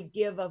I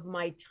give of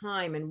my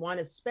time and want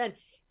to spend,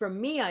 for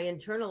me, I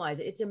internalize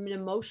it. It's an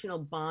emotional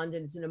bond,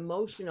 and it's an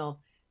emotional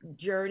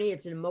journey.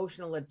 It's an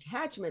emotional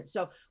attachment.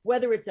 So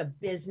whether it's a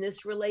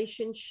business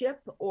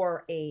relationship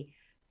or a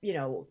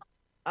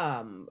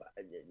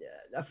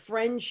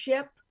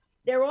friendship,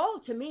 they're all,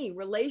 to me,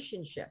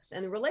 relationships.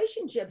 And the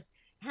relationships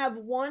have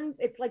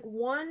it's like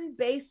one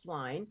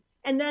baseline.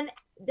 And then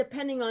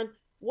depending on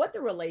what the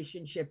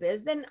relationship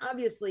is, then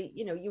obviously,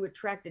 you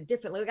attract it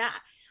differently.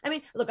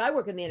 Look, I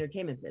work in the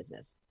entertainment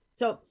business.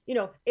 So,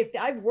 if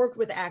I've worked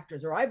with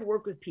actors or I've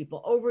worked with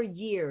people over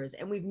years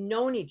and we've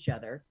known each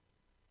other,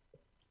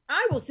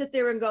 I will sit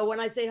there and go,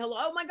 when I say hello,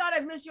 oh my God,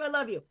 I've missed you, I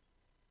love you.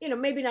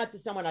 Maybe not to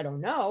someone I don't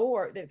know,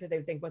 or because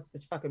they think, what's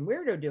this fucking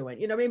weirdo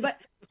doing? You know what I mean? But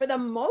for the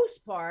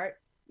most part,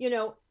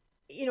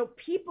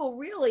 people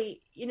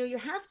really, you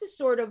have to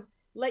sort of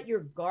let your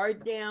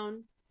guard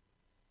down,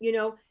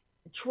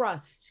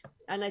 trust.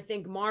 And I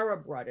think Mara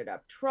brought it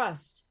up.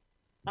 Trust.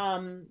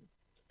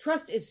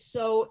 Trust is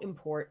so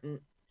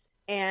important.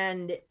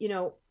 And,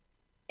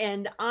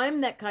 and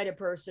I'm that kind of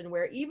person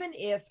where even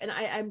if, and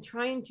I'm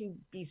trying to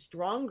be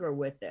stronger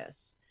with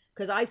this,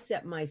 because I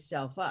set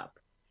myself up,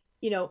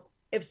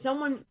 if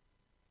someone,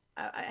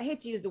 I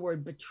hate to use the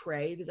word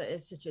betray because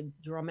it's such a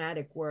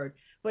dramatic word,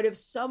 but if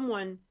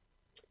someone,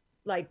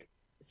 like,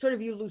 sort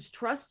of, you lose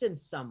trust in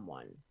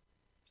someone,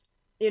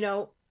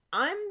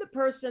 I'm the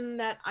person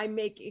that I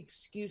make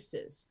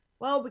excuses.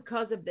 Well,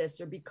 because of this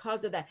or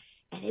because of that.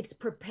 And it's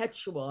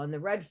perpetual and the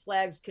red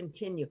flags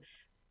continue.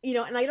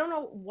 And I don't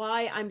know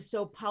why I'm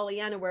so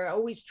Pollyanna, where I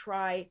always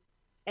try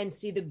and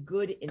see the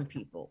good in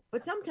people.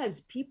 But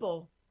sometimes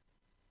people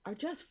are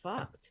just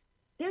fucked.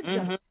 They're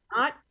just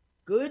not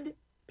good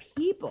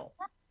people.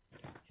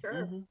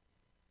 Sure.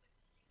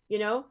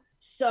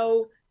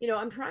 So,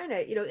 I'm trying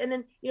to, and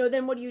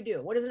then what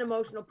do? What does an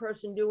emotional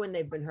person do when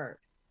they've been hurt?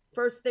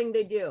 First thing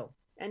they do.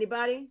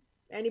 Anybody?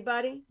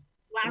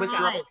 Lash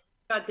out.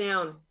 Shut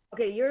down.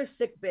 Okay, you're a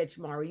sick bitch,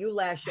 Mara. You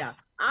lash out.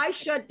 I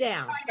shut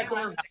down. I know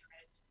I'm sick,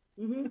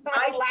 bitch.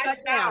 I shut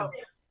down.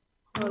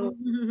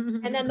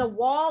 And then the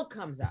wall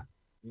comes up.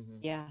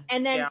 Yeah.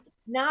 And then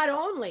not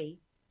only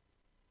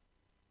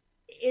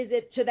is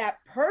it to that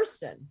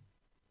person,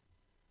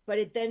 but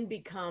it then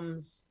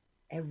becomes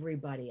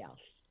everybody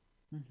else.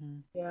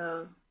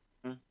 Yeah.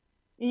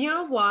 You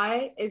know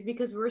why? Is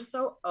because we're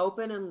so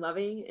open and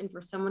loving, and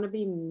for someone to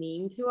be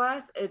mean to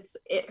us,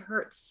 it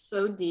hurts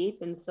so deep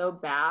and so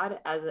bad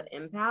as an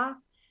empath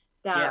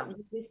that we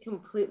just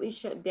completely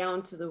shut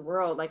down to the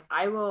world. Like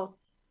I will,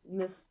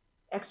 this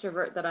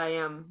extrovert that I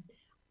am,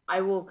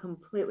 I will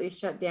completely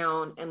shut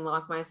down and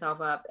lock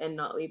myself up and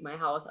not leave my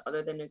house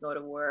other than to go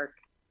to work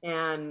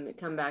and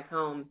come back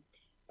home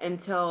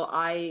until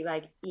I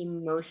like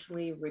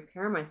emotionally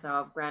repair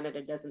myself. Granted,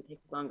 it doesn't take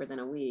longer than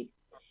a week.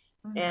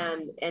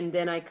 And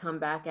then I come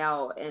back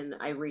out and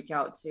I reach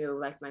out to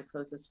like my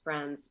closest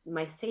friends,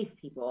 my safe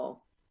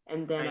people,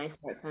 and then I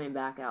start coming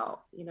back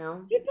out.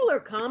 People are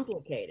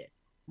complicated.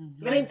 I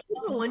mean,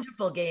 it's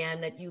wonderful,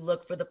 Gayanne, that you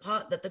look for the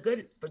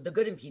the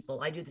good in people.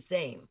 I do the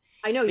same.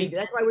 I know you do.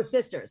 That's why we're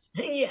sisters.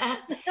 Yeah,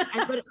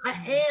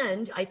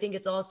 and I think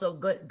it's also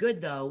good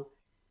though,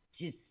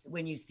 just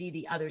when you see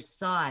the other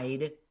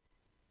side,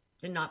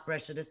 to not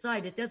brush it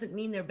aside. It doesn't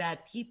mean they're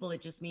bad people.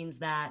 It just means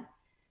that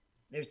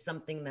there's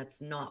something that's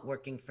not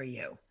working for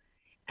you.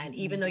 And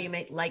even though you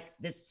may like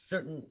this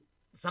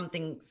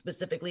something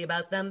specifically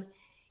about them,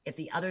 if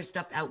the other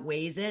stuff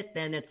outweighs it,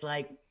 then it's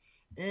like,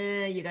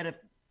 you got to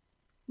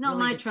not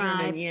really my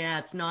tribe. Yeah,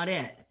 it's not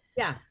it.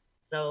 Yeah.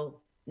 So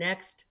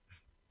next.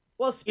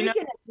 Well,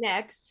 speaking of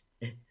next,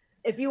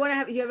 if you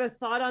want to you have a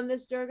thought on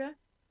this, Durga?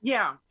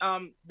 Yeah.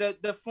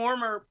 The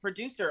former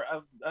producer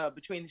of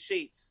Between the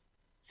Sheets,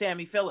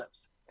 Sammy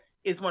Phillips,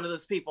 is one of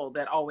those people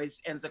that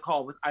always ends a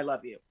call with "I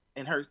love you."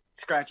 And her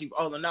scratchy,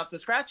 although not so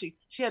scratchy,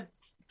 she had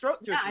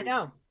throat surgery. Yeah, I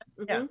know.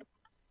 Yeah,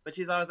 but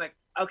she's always like,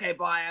 "Okay,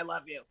 bye, I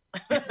love you."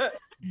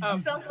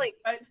 Sounds like.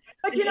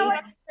 But you know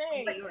what?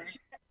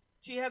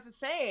 She has a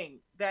saying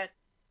that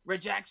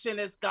rejection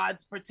is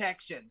God's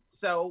protection.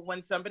 So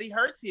when somebody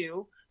hurts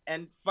you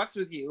and fucks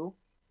with you,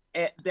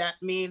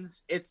 that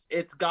means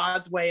it's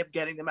God's way of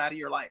getting them out of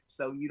your life,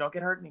 so you don't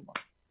get hurt anymore.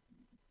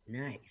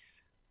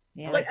 Nice.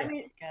 Yeah, but, I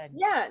mean, good.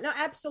 Yeah, no,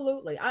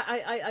 absolutely.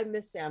 I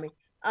miss Sammy.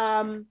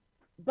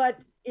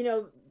 But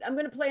I'm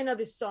going to play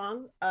another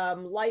song.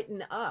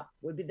 Lighten Up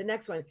would be the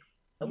next one.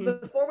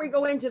 Before we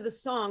go into the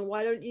song,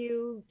 why don't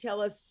you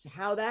tell us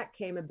how that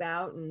came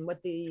about and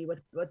what the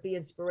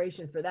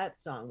inspiration for that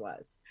song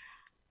was?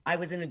 I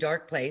was in a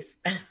dark place,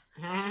 and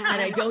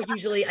I don't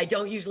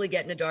usually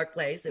get in a dark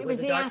place. It was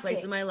a dark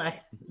place in my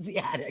life, the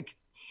attic.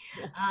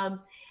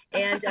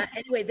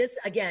 Anyway, this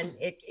again,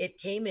 it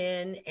came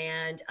in,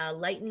 and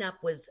 "Lighten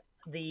Up" was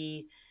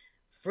the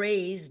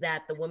phrase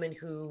that the woman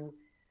who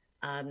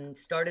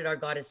started our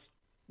goddess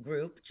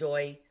group,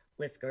 Joy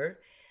Lisker,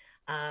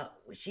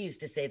 she used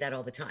to say that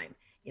all the time.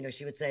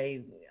 She would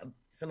say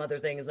some other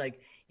things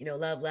like,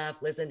 love,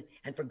 laugh, listen,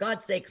 and for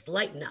God's sakes,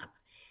 lighten up.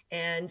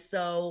 And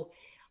so,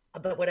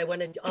 but what I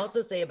wanted to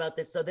also say about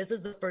this, so this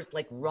is the first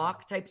like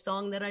rock type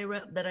song that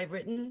I've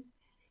written,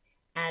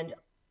 and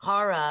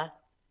Cara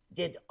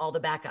did all the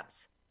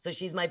backups. So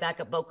she's my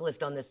backup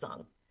vocalist on this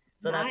song.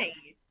 So nice.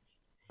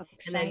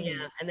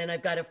 And then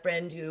I've got a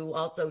friend who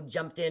also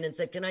jumped in and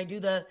said, "Can I do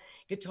the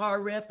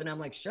guitar riff?" And I'm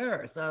like,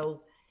 "Sure."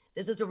 So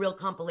this is a real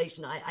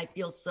compilation. I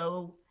feel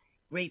so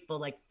grateful.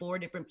 Like 4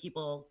 different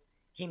people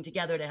came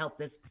together to help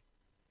this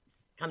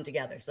come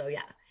together. So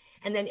yeah.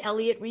 And then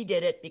Elliot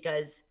redid it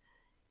because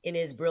in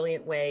his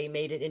brilliant way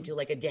made it into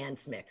like a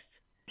dance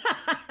mix.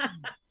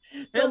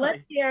 So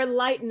let's hear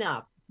 "Lighten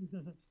Up"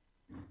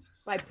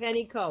 by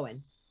Penny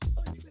Cohen.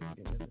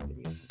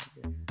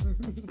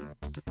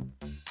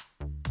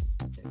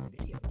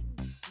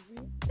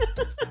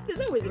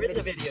 There's always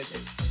a video.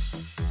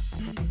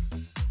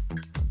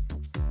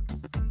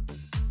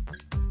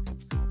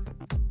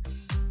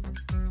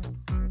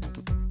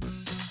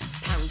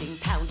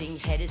 Pounding,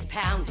 head is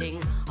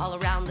pounding. All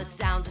around the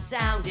sounds are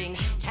sounding.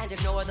 Can't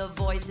ignore the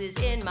voices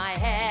in my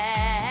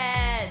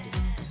head.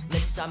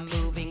 Lips are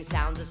moving,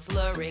 sounds are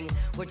slurring.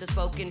 Words are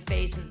spoken,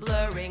 faces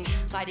blurring.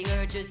 Fighting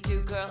urges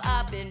to curl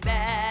up in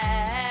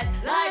bed.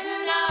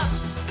 Lighten up,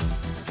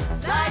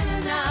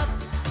 lighten up.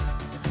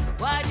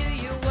 Why do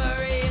you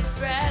worry and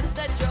stress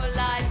that your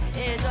life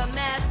is a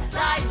mess?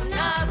 Lighten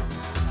up,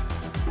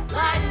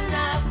 lighten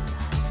up.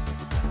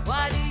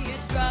 Why do you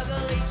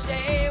struggle each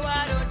day?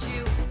 Why don't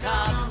you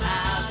come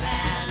out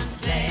and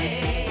play?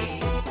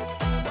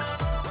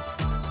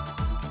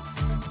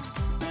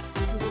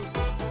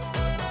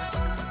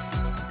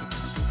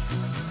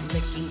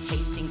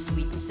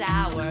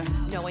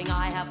 shower, knowing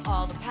I have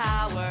all the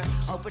power.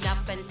 Open up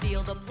and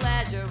feel the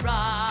pleasure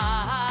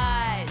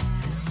rise.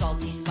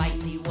 Salty,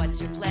 spicy,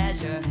 what's your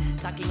pleasure?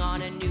 Sucking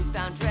on a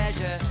newfound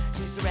treasure.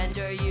 To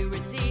surrender, you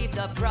receive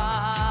the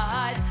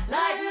prize.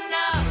 Lighten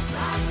up,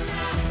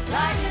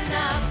 lighten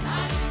up.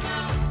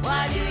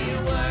 Why do you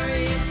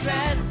worry and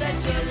stress that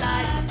your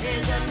life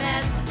is a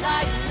mess?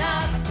 Lighten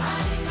up,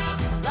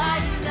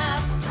 lighten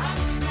up.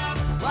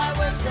 Why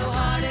work so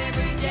hard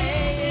every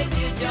day if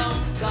you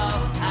don't go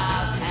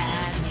out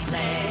and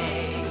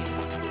play?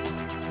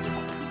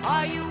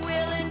 Are you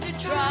willing to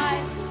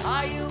try?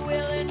 Are you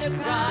willing to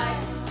cry?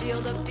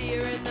 Feel the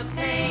fear and the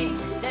pain,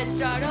 then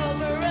start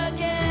over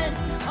again.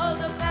 Oh,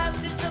 the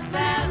past is the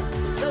past,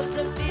 though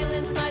some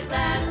feelings might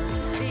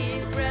last.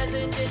 Being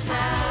present is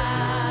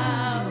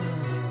now.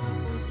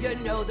 You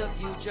know the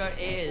future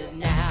is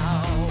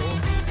now.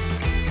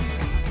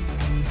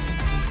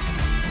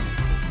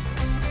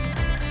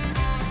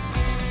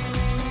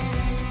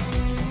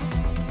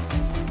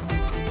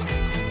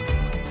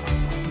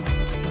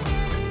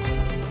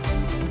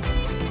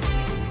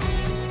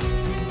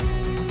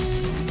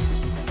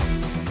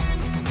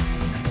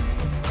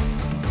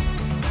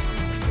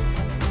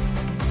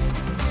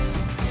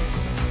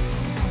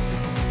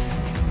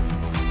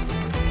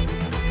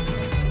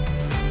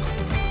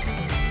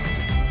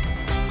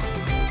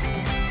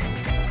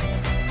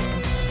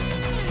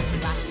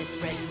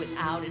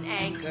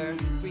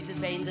 Freezes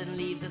veins and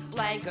leaves us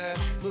blanker,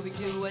 moving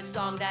to a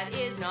song that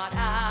is not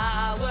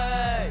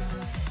ours.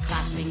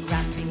 Clasping,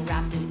 grasping,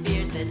 wrapped in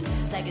fears, this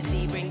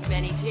legacy brings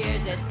many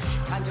tears. It's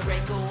time to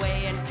break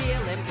away and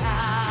feel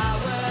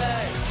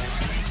empowered.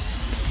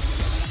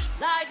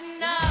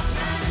 Lighten up,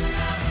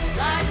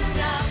 lighten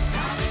up.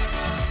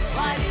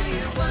 Why do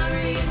you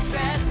worry and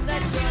stress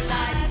that your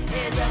life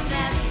is a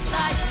mess?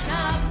 Lighten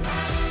up,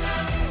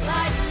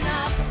 lighten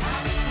up.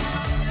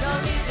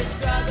 Don't need to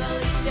struggle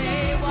each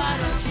day. Why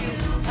don't you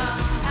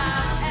come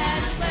out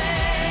and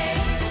play?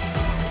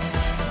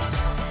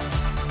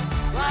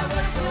 Why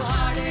work so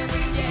hard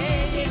every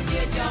day if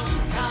you don't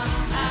come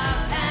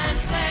out and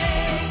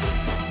play?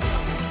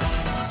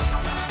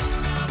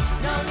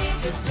 No need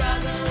to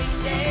struggle each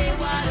day.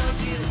 Why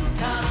don't you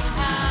come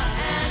out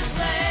and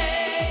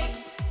play?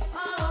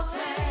 Oh,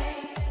 play.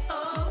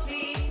 Oh,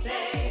 please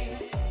play.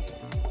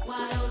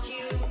 Why don't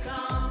you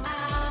come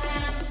out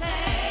and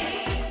play?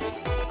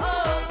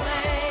 Oh,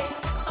 play.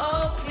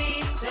 Oh,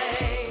 please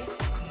play.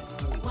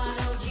 Why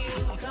don't you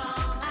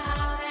come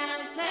out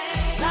and play?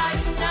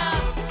 Lighten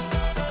up,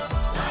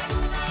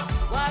 lighten up.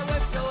 Why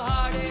work so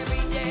hard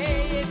every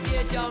day if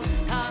you don't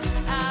come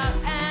out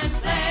and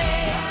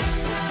play?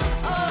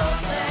 Oh,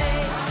 play.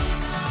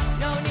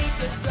 No need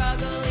to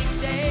struggle each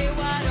day.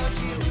 Why don't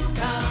you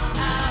come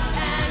out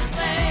and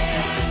play?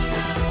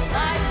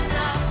 Lighten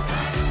up.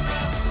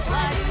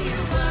 Why do you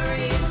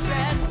worry and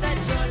stress that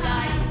your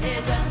life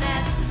is a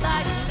mess?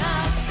 Lighten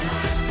up,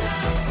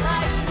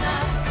 lighten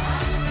up.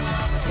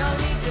 No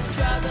need to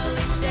struggle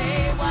each day.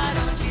 Why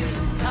don't you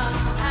come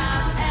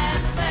out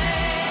and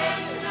play?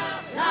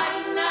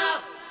 Lighten up.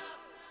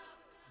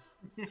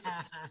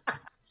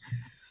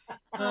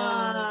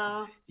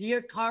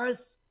 Your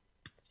chorus,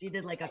 she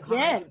did like a chorus.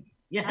 Again,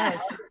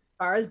 Yes.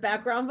 Cara's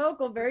background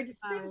vocal, very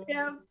distinctive.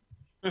 Yeah,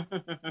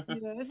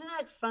 isn't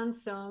that a fun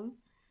song?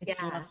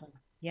 It's Yeah. lovely.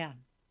 Yeah.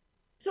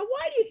 So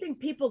why do you think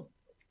people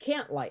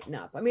can't lighten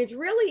up? I mean, it's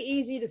really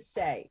easy to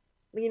say.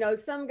 You know,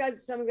 someone's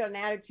got an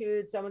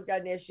attitude, someone's got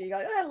an issue. You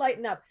go, oh,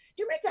 lighten up.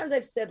 Do you know how many times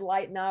I've said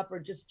lighten up or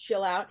just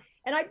chill out?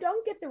 And I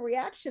don't get the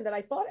reaction that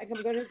I thought I'm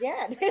going to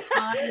get.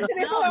 And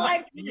people are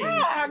like,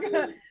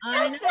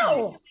 I know.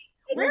 no.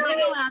 Well,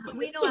 Really?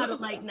 we know how to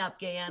lighten up,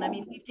 Gayanne. I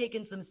mean, we've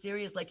taken some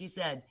serious, like you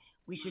said,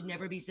 we should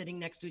never be sitting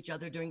next to each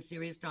other during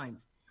serious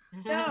times.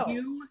 No.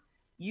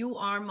 You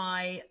are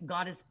my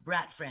goddess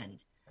brat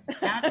friend.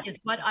 That is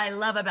what I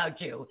love about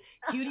you.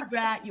 Cutie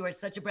brat, you are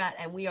such a brat,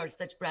 and we are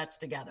such brats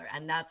together.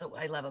 And that's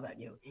what I love about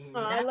you.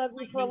 I love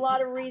you for a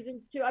lot of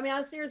reasons too. I mean,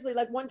 I seriously,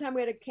 like one time we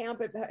had a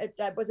camp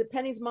at was it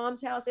Penny's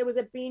mom's house? It was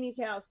at Beanie's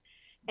house.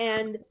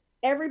 And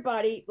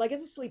everybody, like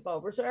it's a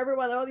sleepover. So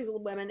everyone, all these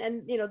little women,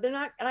 and you know, they're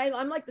not,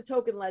 I'm like the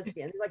token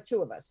lesbian, there's like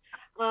two of us.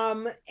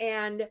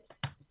 And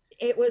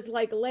it was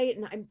like late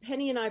and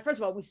Penny and I, first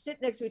of all, we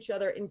sit next to each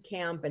other in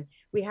camp and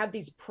we have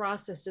these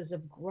processes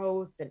of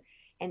growth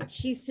and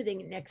she's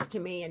sitting next to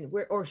me and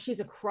she's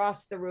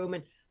across the room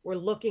and we're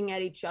looking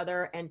at each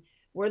other and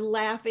we're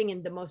laughing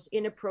in the most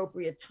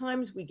inappropriate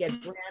times. We get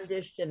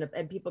brandished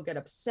and people get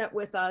upset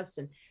with us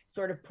and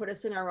sort of put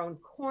us in our own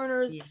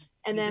corners. Yeah,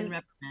 and then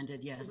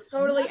reprimanded, yes.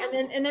 Totally.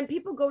 And then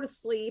people go to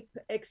sleep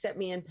except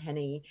me and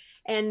Penny.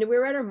 And we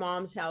were at her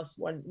mom's house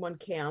one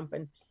camp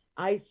and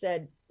I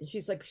said,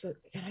 she's like,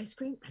 got ice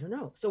cream? I don't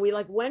know. So we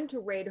like went to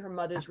raid her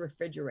mother's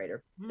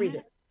refrigerator,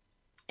 freezer,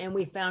 and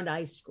we found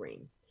ice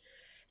cream.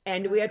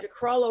 And we had to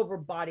crawl over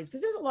bodies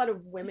because there's a lot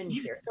of women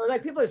here. So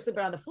like people are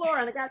sleeping on the floor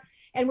on the ground,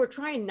 and we're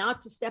trying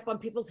not to step on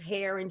people's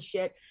hair and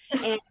shit.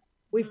 And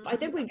I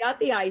think we got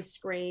the ice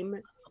cream,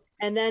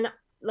 and then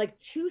like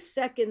 2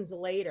 seconds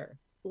later,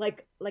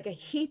 like a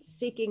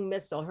heat-seeking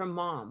missile, her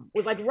mom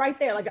was like right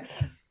there, like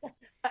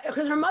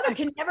because her mother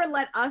can never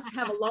let us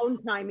have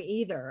alone time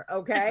either.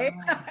 Okay,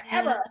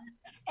 ever.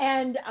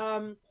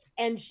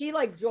 And she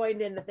like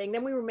joined in the thing.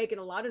 Then we were making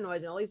a lot of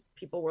noise, and all these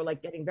people were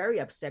like getting very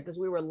upset because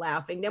we were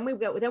laughing. Then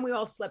we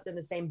all slept in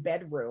the same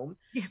bedroom.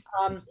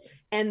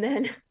 And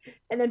then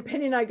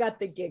Penny and I got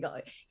the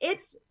giggle.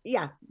 It's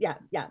yeah.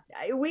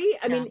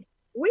 I mean,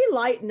 we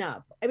lighten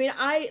up. I mean,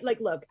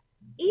 look,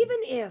 even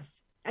if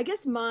I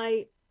guess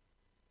my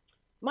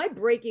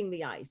breaking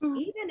the ice,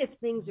 even if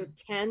things are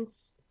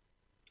tense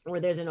or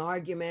there's an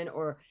argument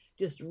or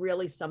just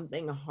really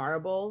something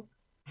horrible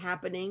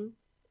happening,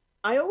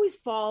 I always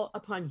fall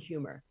upon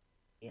humor.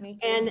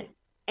 And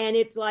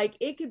it's like,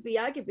 I could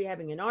be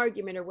having an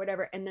argument or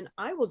whatever, and then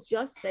I will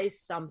just say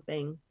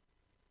something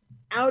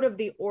out of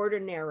the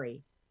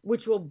ordinary,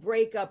 which will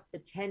break up the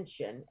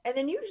tension. And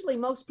then usually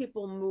most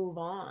people move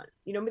on.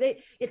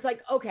 It's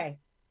like, okay,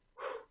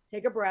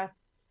 take a breath,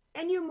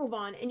 and you move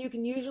on, and you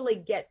can usually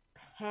get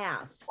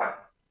past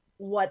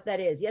what that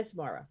is. Yes,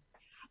 Mara.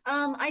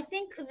 I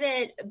think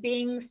that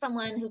being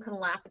someone who can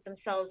laugh at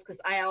themselves,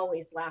 because I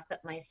always laugh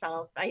at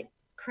myself. I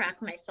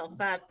crack myself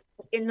up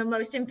in the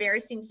most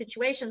embarrassing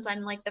situations.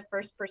 I'm like the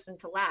first person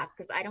to laugh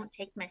because I don't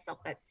take myself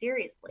that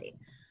seriously.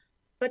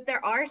 But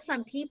there are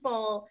some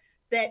people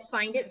that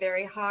find it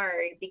very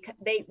hard because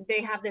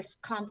they have this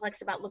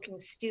complex about looking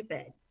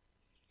stupid.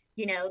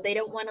 They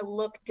don't want to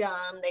look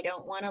dumb. They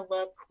don't want to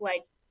look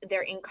like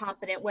they're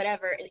incompetent,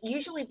 whatever.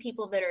 Usually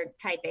people that are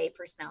type A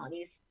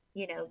personalities,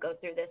 go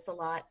through this a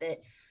lot.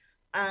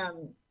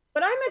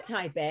 But I'm a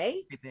type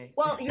A.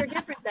 Well, you're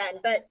different then.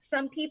 But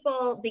some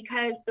people,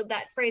 because of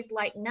that phrase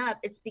lighten up,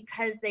 it's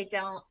because they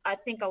don't, I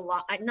think a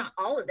lot, not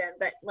all of them,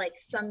 but like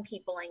some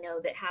people I know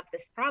that have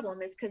this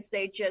problem is because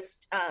they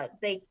just,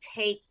 they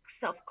take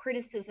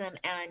self-criticism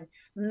and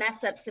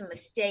mess ups and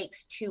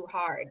mistakes too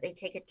hard. They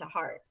take it to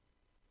heart.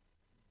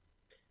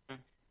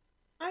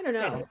 I don't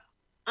know.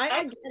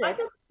 I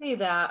could see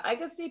that. I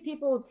could see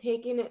people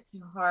taking it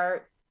to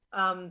heart,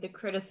 the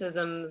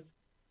criticisms,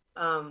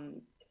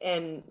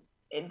 and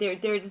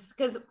they're just,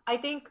 because I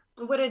think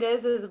what it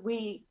is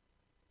we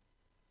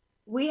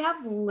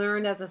have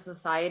learned as a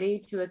society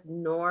to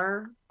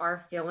ignore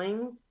our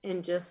feelings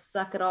and just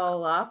suck it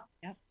all up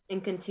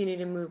and continue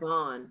to move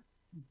on.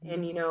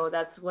 And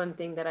that's one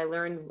thing that I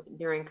learned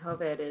during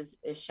COVID is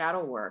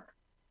shadow work.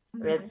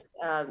 It's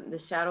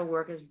the shadow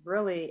work is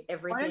really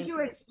everything. Why don't you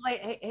explain?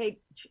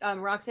 Hey,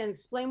 Roxanne,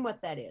 explain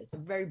what that is. A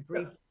very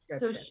brief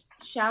description.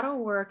 So shadow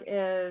work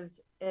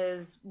is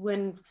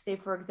when, say,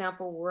 for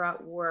example, we're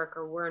at work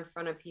or we're in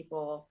front of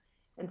people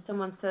and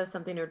someone says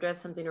something or does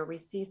something or we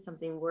see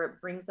something where it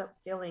brings up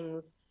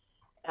feelings,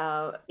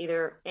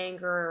 either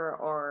anger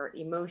or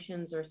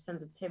emotions or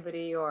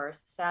sensitivity or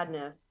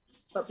sadness.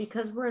 But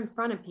because we're in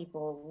front of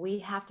people, we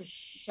have to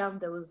shove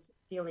those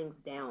feelings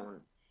down.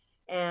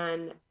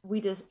 And we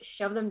just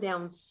shove them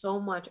down so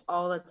much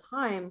all the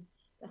time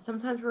that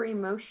sometimes we're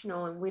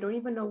emotional and we don't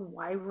even know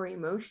why we're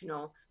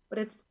emotional. But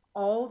it's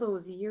all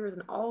those years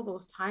and all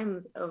those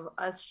times of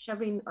us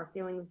shoving our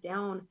feelings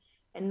down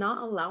and not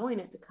allowing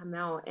it to come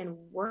out and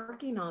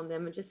working on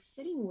them and just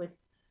sitting with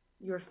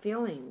your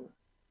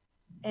feelings.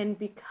 And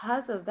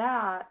because of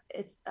that,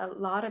 it's a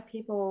lot of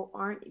people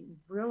aren't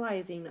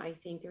realizing, I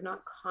think they're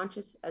not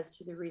conscious as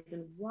to the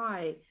reason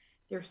why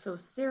they're so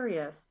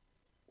serious.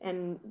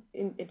 And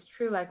it's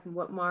true, like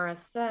what Mara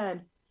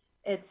said,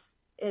 it's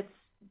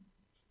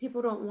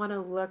people don't want to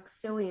look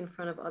silly in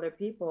front of other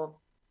people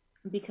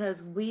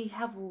because we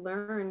have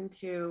learned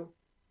to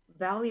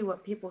value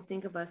what people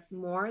think of us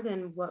more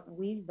than what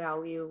we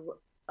value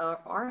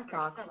our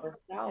thoughts of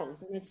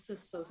ourselves. And it's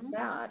just so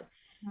sad.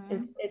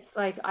 It's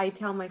like I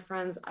tell my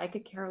friends, I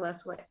could care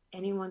less what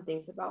anyone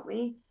thinks about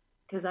me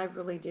because I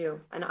really do.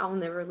 And I'll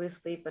never lose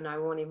sleep and I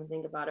won't even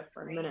think about it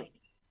for a minute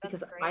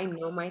because I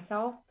know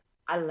myself.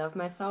 I love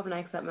myself and I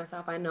accept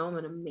myself. I know I'm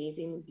an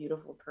amazing,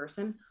 beautiful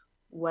person,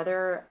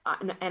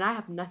 and I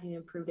have nothing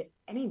to prove to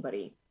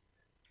anybody.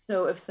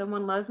 So if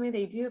someone loves me,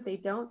 they do. If they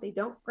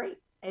don't, great.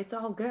 It's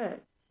all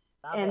good.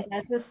 And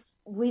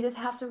we just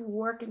have to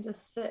work and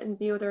just sit and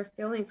be with our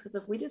feelings. Because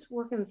if we just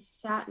work and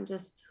sat and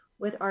just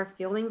with our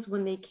feelings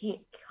when they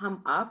can't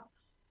come up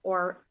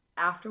or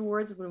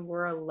afterwards when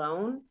we're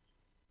alone,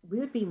 we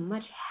would be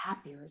much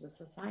happier as a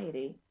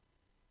society.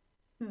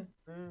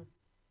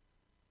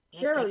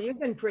 Cheryl, you've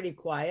been pretty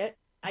quiet.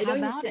 I know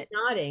you've been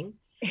nodding.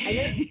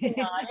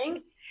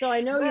 So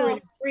I know you're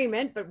in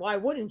agreement, but why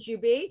wouldn't you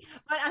be?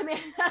 But I mean,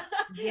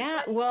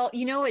 yeah, well,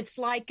 it's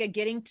like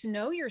getting to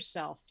know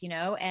yourself,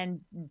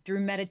 and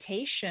through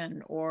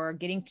meditation or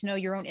getting to know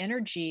your own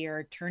energy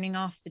or turning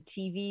off the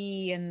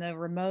TV and the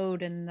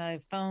remote and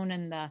the phone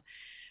and the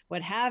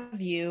what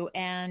have you.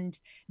 And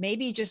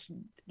maybe just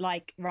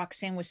like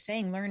Roxanne was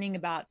saying, learning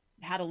about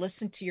how to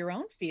listen to your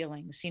own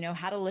feelings,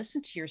 how to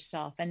listen to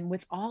yourself. And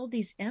with all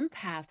these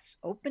empaths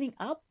opening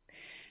up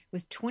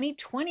with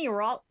 2020,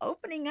 we're all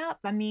opening up.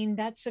 I mean,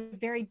 that's a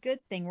very good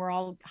thing. We're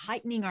all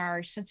heightening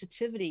our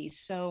sensitivities.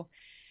 So,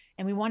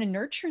 we want to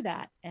nurture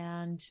that.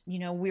 And, you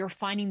know, we're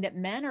finding that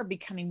men are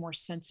becoming more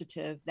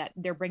sensitive, that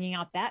they're bringing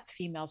out that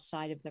female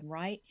side of them,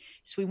 right?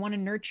 So we want to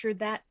nurture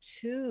that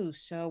too,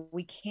 so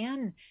we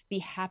can be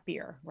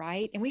happier,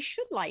 right? And we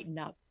should lighten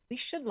up. We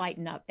should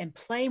lighten up and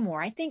play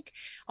more. I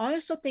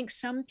also think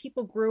some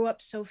people grew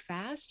up so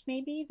fast,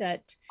 maybe,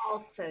 that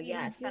Also,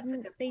 yes, that's a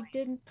good they point.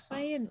 didn't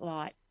play a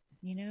lot,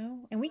 you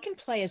know, and we can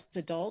play as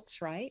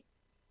adults, right?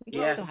 We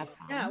can Yes. still have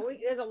fun. Yeah,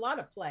 there's a lot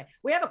of play.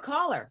 We have a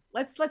caller.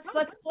 Let's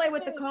play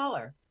with the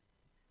caller.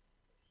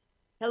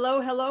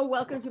 Hello.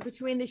 Welcome to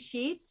Between the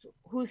Sheets.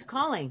 Who's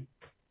calling?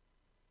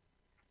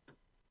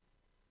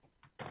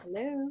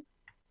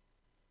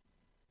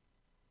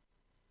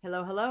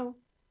 Hello.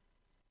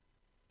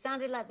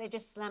 Sounded like they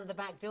just slammed the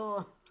back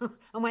door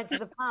and went to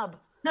the pub.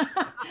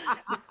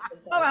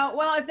 Oh,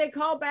 well, if they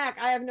call back,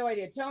 I have no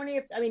idea.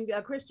 Tony,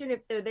 Christian,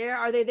 if they're there,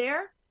 are they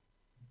there?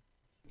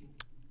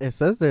 It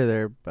says they're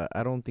there, but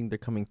I don't think they're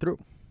coming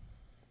through.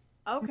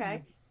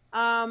 Okay.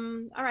 All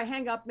right,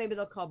 hang up. Maybe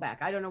they'll call back.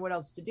 I don't know what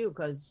else to do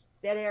because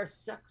dead air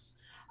sucks.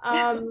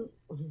 But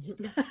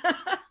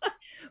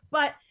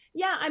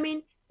yeah, I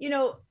mean, you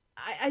know,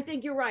 I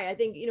think you're right. I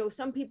think, you know,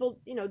 some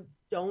people, you know,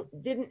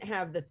 didn't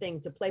have the thing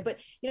to play, but,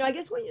 you know, I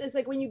guess it's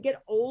like when you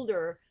get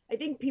older, I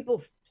think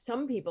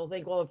some people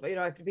think, well, if, you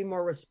know, I have to be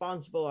more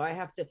responsible, or I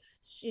have to,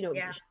 you know,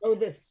 show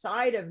this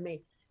side of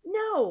me.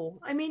 No,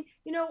 I mean,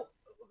 you know,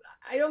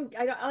 I don't,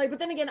 but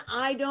then again,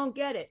 I don't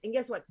get it. And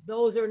guess what?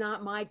 Those are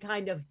not my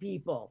kind of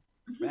people.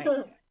 Right.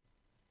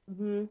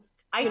 Mm-hmm.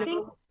 I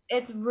think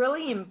it's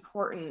really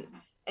important.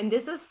 And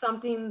this is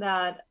something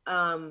that,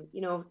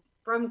 you know,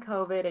 from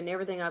COVID and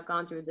everything I've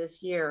gone through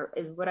this year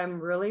is what I'm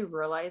really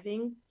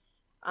realizing.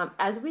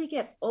 As we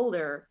get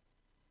older,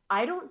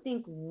 I don't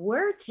think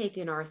we're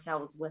taking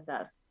ourselves with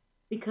us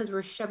because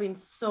we're shoving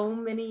so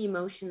many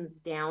emotions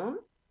down,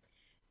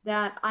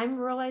 that I'm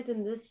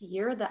realizing this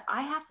year that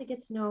I have to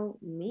get to know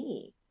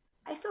me.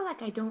 I feel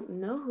like I don't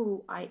know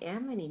who I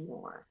am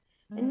anymore.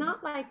 And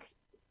not like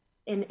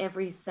in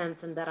every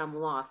sense and that I'm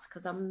lost,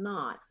 because I'm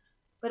not.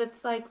 But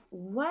it's like,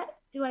 what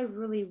do I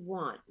really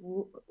want?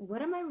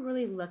 What am I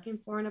really looking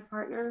for in a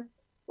partner?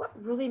 What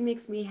really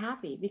makes me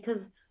happy?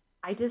 Because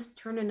I just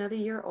turned another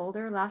year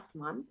older last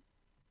month.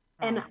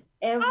 And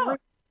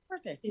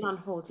she's on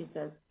hold, she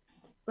says.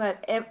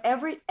 But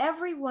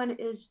everyone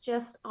is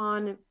just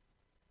on,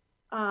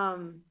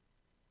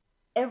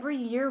 every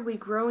year we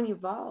grow and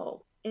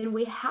evolve, and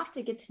we have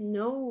to get to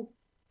know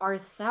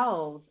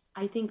ourselves,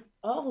 I think,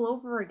 all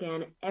over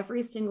again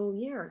every single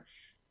year.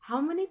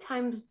 How many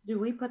times do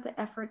we put the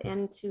effort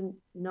in to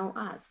know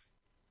us?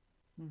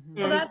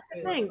 Well, that's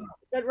the thing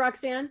that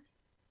Roxanne,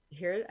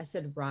 here I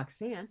said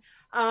Roxanne,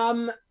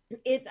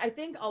 it's, I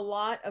think a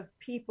lot of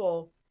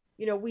people,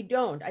 you know, we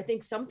don't. I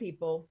think some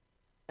people,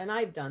 and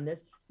I've done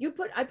this,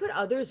 I put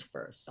others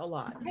first a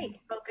lot. Right.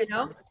 You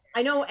know,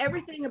 I know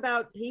everything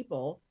about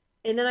people,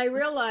 and then I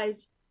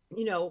realize,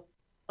 you know,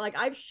 like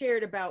I've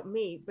shared about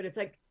me, but it's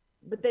like,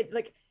 but they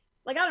like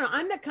I don't know,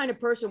 I'm that kind of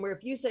person where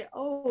if you say,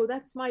 oh,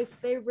 that's my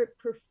favorite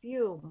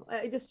perfume,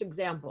 just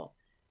example,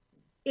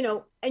 you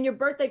know, and your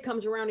birthday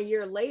comes around a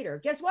year later,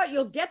 guess what?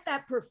 You'll get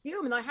that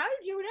perfume. And like, how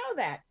did you know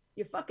that?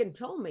 You fucking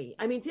told me.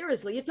 I mean,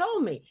 seriously, you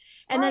told me.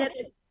 And then,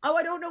 oh,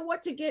 I don't know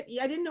what to get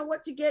you. I didn't know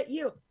what to get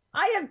you.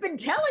 I have been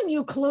telling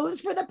you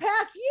clues for the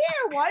past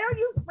year. Why don't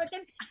you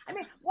freaking, I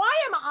mean, why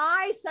am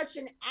I such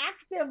an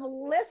active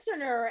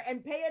listener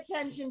and pay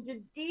attention to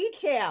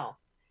detail?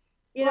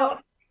 You know?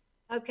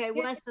 Okay,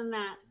 worse than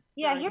that.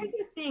 Yeah, here's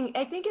the thing.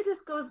 I think it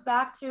just goes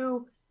back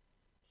to,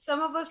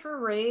 some of us were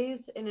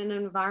raised in an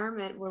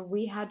environment where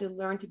we had to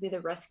learn to be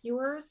the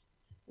rescuers.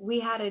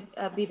 We had to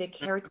be the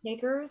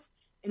caretakers,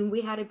 and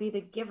we had to be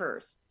the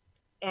givers.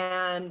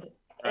 And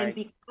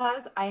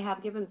because I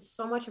have given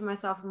so much of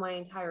myself in my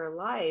entire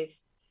life,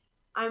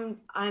 I'm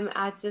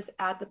at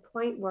the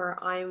point where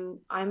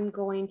I'm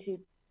going to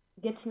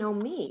get to know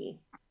me,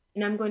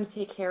 and I'm going to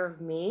take care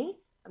of me.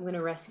 I'm going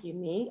to rescue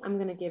me. I'm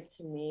going to give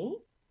to me.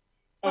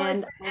 Well,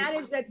 and an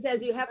adage that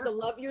says you have to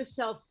love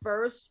yourself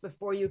first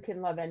before you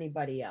can love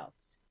anybody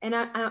else. And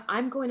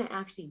I'm going to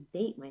actually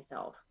date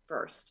myself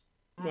first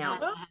now.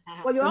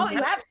 Well, you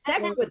have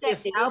sex with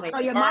yourself, so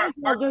you might as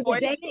well do the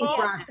dating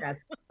process.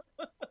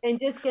 And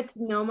just get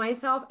to know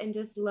myself and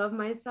just love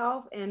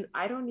myself. And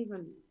I don't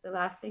even, the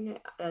last thing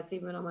that's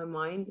even on my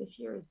mind this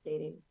year is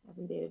dating. I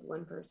haven't dated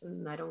one person,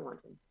 and I don't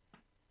want to.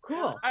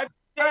 Cool. All right,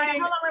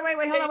 hold on,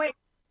 wait.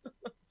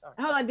 Sorry.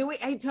 Hold on.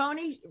 Hey,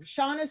 Tony,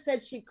 Shauna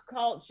said she's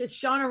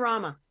Shauna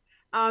Rama.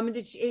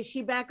 Is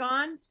she back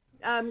on?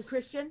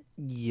 Christian?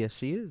 Yes,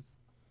 she is.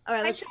 All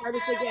right, let's try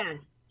this again.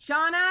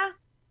 Shauna?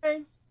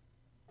 Hey.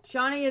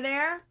 Shauna, you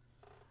there?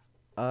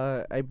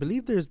 I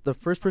believe there's the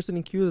first person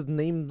in queue.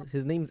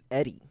 His name's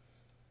Eddie.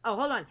 Oh,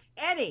 hold on.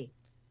 Eddie?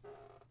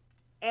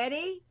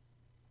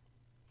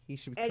 He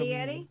should be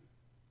Eddie?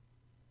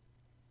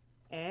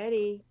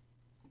 Eddie?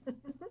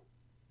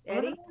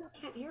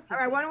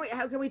 All right,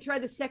 how can we try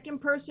the second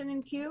person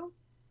in queue?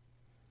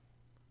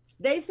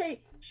 They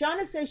say,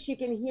 Shauna says she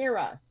can hear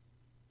us.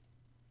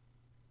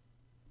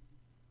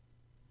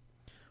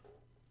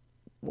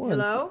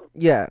 Hello?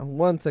 Yeah,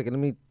 1 second. Let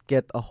me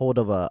get a hold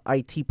of a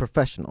IT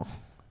professional.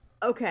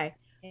 Okay.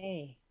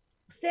 Hey.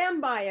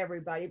 Stand by,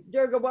 everybody.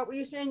 Durga, what were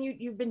you saying?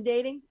 You've been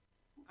dating?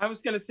 I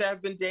was gonna say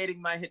I've been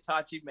dating my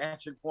Hitachi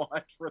Magic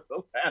Wand for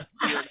the last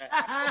year and a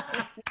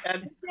half.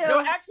 And no,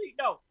 actually,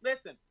 no.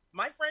 Listen,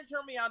 my friend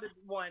turned me on to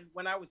one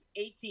when I was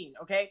 18.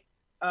 Okay,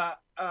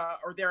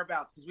 or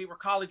thereabouts, because we were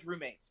college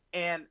roommates,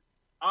 and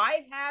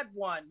I had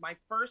one, my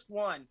first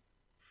one.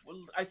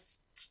 I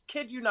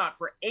kid you not,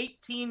 for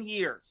 18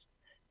 years.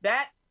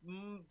 That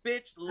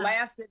bitch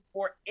lasted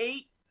for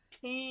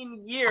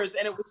 18 years,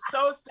 and it was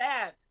so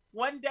sad.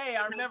 One day,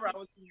 I remember I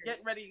was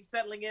getting ready,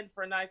 settling in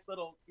for a nice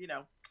little,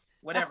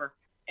 whatever.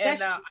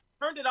 And I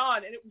turned it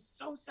on, and it was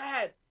so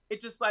sad.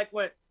 It just like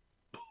went,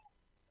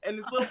 and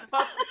this little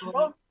puff of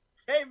smoke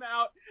came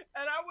out,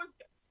 and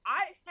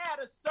I had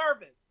a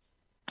service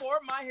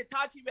for my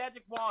Hitachi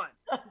Magic Wand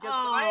because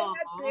I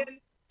had been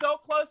so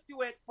close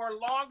to it for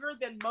longer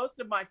than most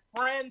of my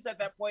friends at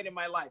that point in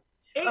my life.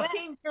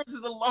 18 years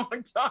is a long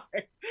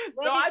time.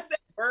 So I said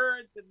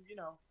birds and,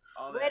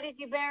 all that. Where did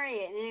you bury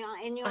it?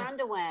 In your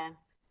underwear?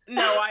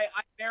 No, I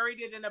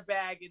buried it in a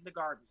bag in the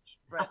garbage,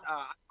 but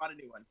I bought a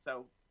new one.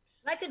 So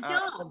like a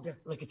dog.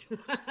 Look at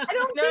I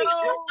don't think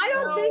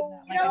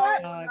you know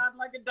what? Not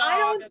like a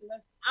dog.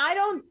 I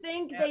don't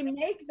think they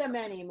make them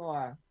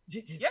anymore.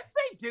 Yes,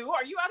 they do.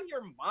 Are you out of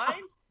your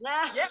mind?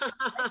 Yeah.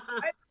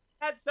 I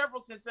had several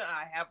since then.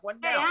 I have one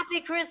now. Hey,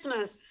 happy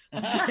Christmas.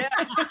 Dan,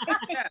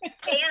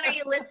 are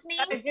you listening?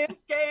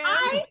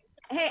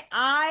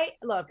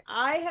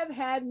 I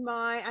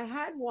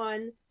had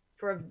one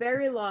for a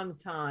very long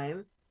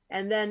time,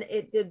 and then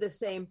it did the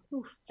same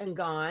poof and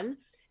gone.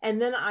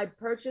 And then I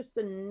purchased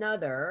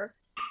another,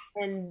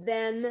 and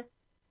then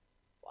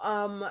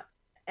I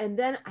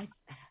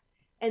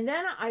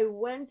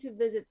went to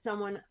visit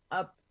someone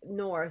up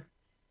north,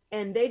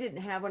 and they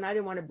didn't have one. I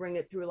didn't want to bring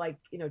it through,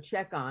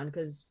 check on,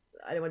 because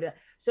I didn't want to do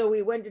that. So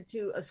we went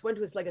to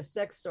like a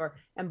sex store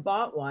and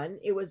bought one.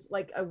 It was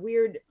like a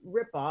weird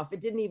ripoff.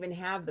 It didn't even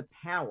have the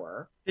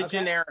power. The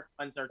generic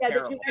ones are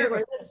terrible. The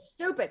generic ones are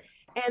stupid.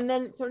 And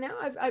then, so now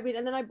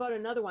and then I bought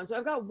another one. So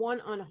I've got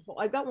one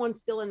I've got one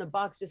still in the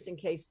box just in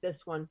case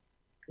this one,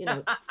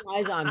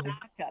 tries on me.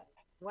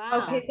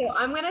 Wow. Okay, so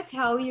I'm gonna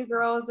tell you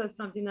girls that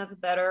something that's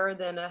better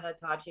than a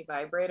Hitachi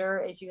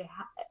vibrator is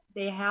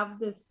they have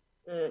this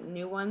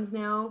new ones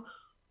now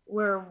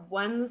where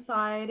one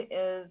side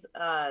is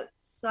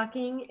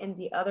sucking and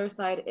the other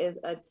side is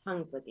a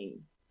tongue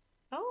flicking.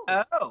 Oh.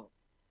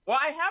 Well,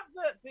 I have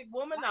the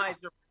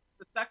womanizer,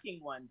 the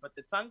sucking one, but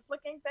the tongue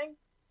flicking thing?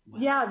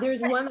 Yeah,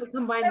 there's one that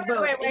combines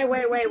both.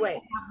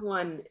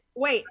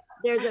 Wait,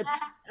 there's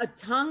a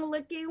tongue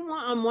licking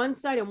one on one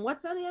side, and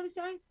what's on the other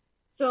side?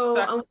 So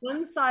on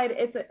one side,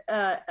 it's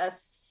a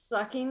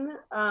sucking,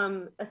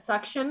 a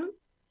suction,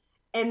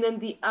 and then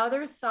the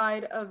other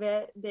side of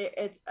it,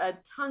 it's a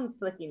tongue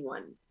flicking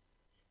one.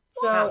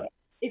 So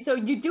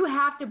you do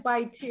have to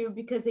buy two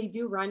because they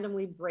do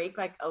randomly break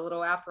like a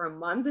little after a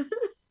month.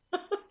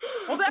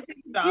 Well, that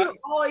you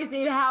always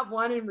need to have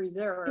one in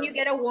reserve. You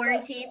get a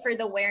warranty for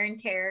the wear and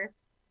tear.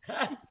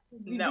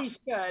 No. You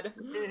should.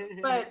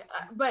 But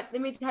let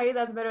me tell you,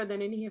 that's better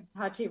than any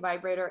Hitachi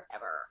vibrator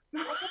ever.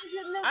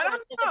 I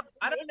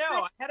don't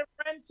know. I had a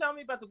friend tell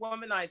me about the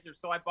womanizer,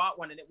 so I bought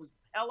one, and it was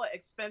hella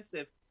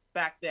expensive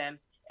back then.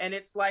 And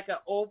it's like an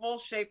oval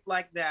shaped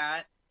like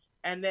that,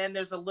 and then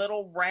there's a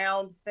little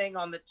round thing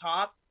on the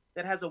top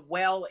that has a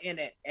well in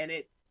it, and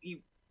you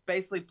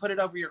basically put it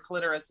over your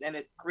clitoris, and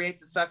it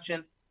creates a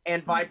suction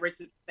and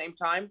vibrates at the same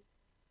time.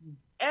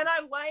 And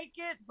I like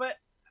it, but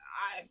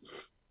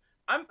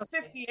I'm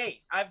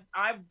 58.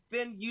 I've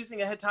been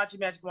using a Hitachi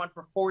Magic Wand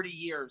for 40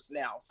 years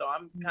now, so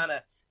I'm kind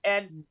of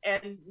and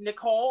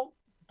Nicole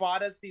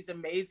bought us these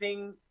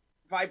amazing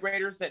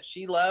vibrators that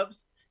she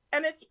loves,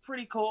 and it's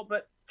pretty cool.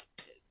 But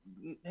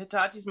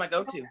Hitachi's my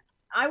go-to.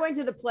 I went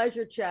to the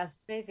Pleasure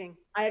Chest. Amazing.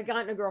 I had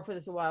gotten a girlfriend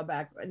this a while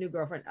back, a new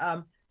girlfriend.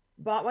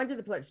 Went to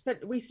the Pleasure.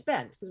 We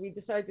spent because we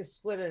decided to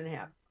split it in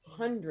half.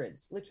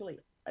 Hundreds, literally,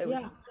 it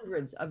was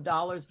hundreds of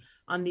dollars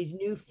on these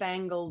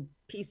newfangled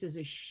pieces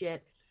of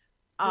shit.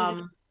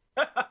 No,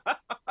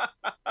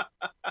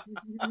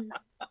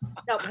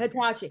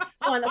 Hitachi.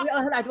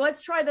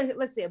 Let's try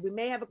let's see. We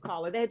may have a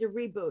caller. They had to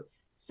reboot.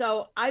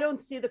 So I don't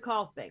see the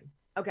call thing.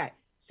 Okay.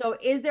 So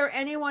is there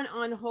anyone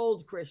on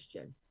hold,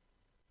 Christian?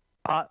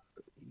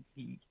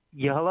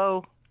 Yeah,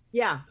 hello?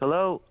 Yeah.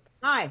 Hello?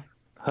 Hi.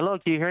 Hello,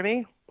 can you hear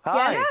me?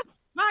 Hi.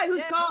 Yes. Hi,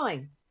 who's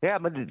calling? Yeah,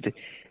 but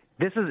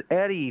this is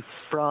Eddie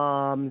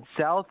from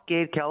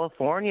Southgate,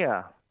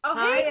 California. Oh,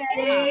 hi,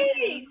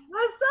 Eddie.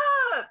 What's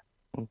up?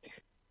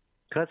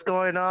 What's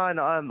going on?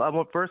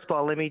 Well, first of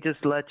all, let me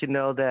just let you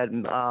know that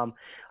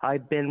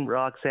I've been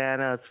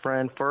Roxana's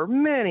friend for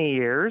many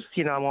years.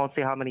 I won't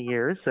say how many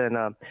years. And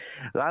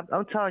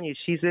I'm telling you,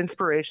 she's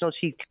inspirational.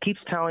 She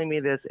keeps telling me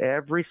this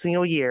every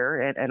single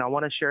year. And I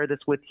want to share this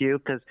with you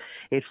because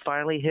it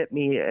finally hit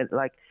me,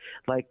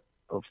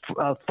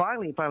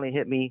 finally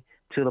hit me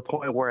to the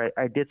point where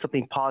I did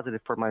something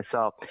positive for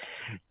myself.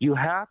 You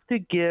have to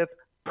give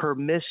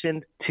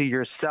permission to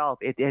yourself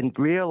and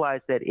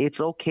realize that it's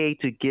okay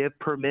to give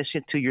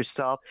permission to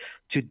yourself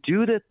to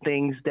do the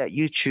things that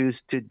you choose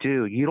to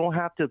do. You don't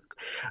have to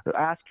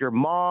ask your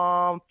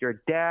mom,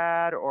 your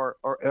dad, or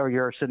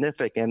your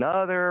significant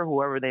other,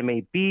 whoever they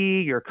may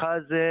be, your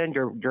cousin,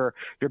 your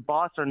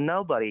boss, or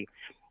nobody.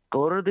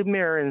 Go to the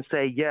mirror and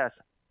say, yes,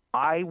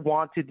 I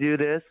want to do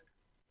this.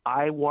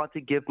 I want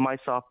to give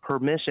myself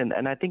permission.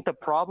 And I think the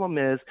problem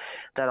is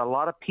that a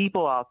lot of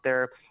people out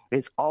there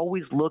is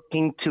always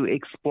looking to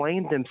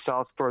explain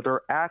themselves for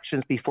their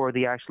actions before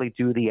they actually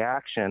do the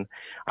action.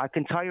 I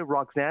can tell you,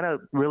 Roxana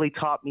really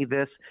taught me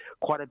this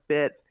quite a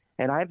bit.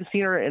 And I haven't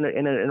seen her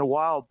in a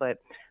while, but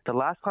the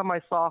last time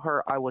I saw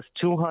her, I was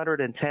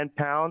 210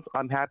 pounds.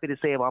 I'm happy to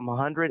say I'm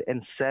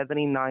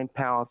 179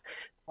 pounds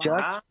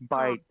just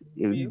by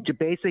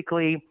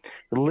basically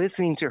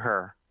listening to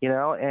her. You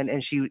know,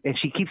 and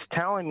she keeps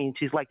telling me, and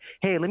she's like,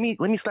 hey, let me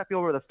slap you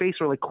over the face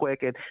really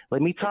quick, and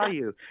let me tell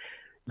you,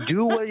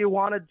 do what you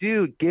want to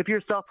do. Give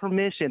yourself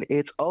permission.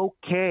 It's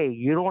okay.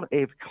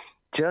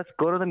 Just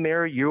go to the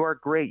mirror. You are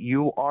great.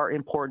 You are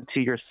important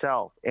to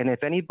yourself. And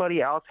if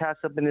anybody else has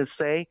something to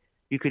say,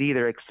 you could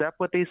either accept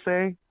what they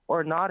say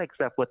or not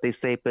accept what they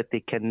say, but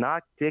they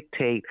cannot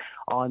dictate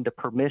on the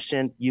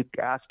permission you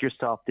ask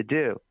yourself to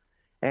do.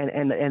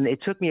 And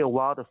it took me a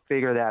while to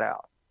figure that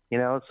out, you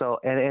know. So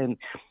and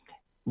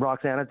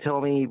Roxana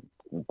told me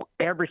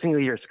every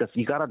single year, she goes,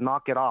 you got to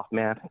knock it off,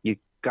 man. You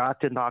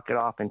got to knock it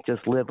off and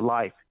just live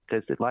life,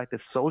 because life is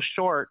so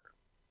short,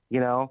 you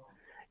know.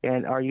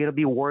 And are you going to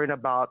be worried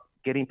about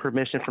getting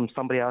permission from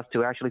somebody else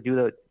to actually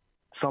do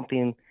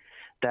something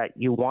that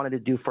you wanted to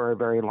do for a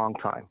very long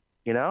time,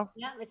 you know?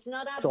 Yeah, it's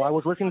not our So I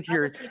was listening to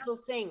your people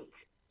think.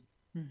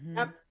 Mm-hmm.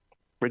 Yep.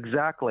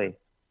 Exactly.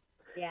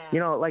 Yeah. You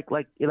know, like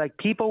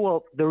people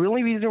will. The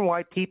only reason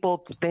why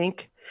people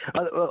think,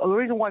 the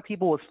reason why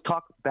people will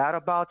talk bad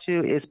about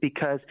you is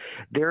because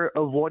they're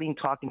avoiding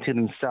talking to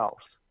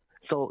themselves.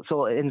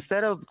 So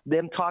instead of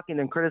them talking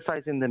and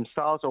criticizing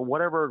themselves or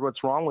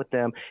what's wrong with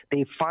them,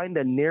 they find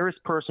the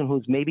nearest person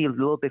who's maybe a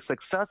little bit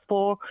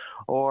successful,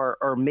 or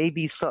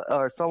maybe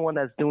someone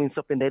that's doing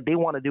something that they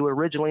want to do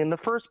originally in the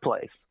first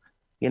place.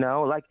 You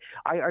know, like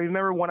I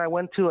remember when I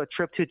went to a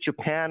trip to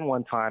Japan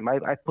one time,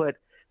 I put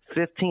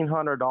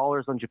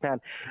 $1,500 on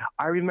Japan.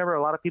 I remember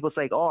a lot of people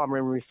saying, oh, I'm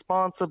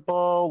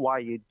irresponsible. Why are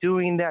you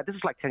doing that? This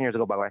is like 10 years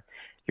ago, by the way.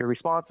 You're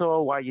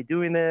responsible. Why are you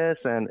doing this?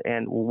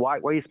 And why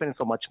are you spending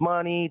so much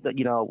money?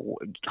 You know,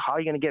 how are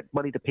you going to get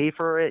money to pay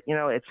for it? You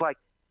know, it's like,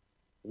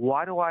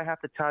 why do I have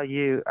to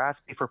ask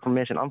you for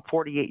permission? I'm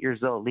 48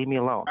 years old. Leave me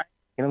alone.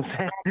 You know what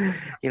I'm saying?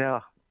 You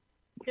know.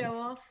 Show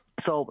off.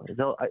 So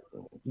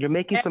you're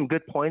making some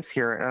good points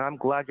here, and I'm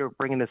glad you're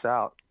bringing this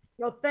out.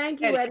 Well, thank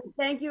you, Eddie.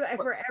 Thank you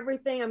for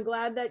everything. I'm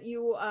glad that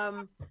you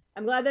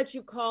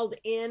called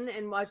in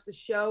and watched the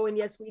show. And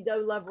yes, we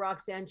do love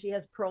Roxanne. She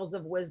has pearls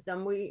of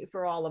wisdom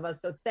for all of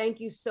us. So thank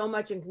you so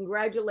much, and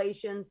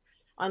congratulations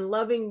on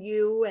loving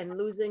you and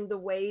losing the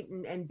weight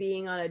and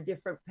being on a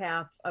different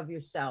path of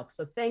yourself.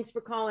 So thanks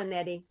for calling,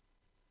 Eddie.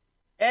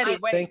 Eddie,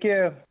 wait. Thank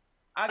you.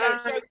 I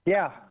gotta show you.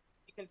 Yeah.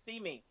 You can see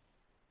me.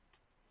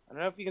 I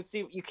don't know if you can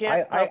see. You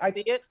can't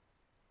see it.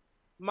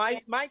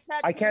 My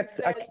tattoo. I can't.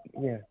 Says,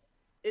 yeah.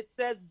 It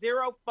says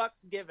 0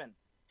 fucks given.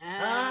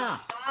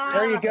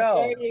 There you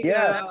go.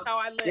 Yeah. That's how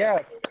I live. Yeah.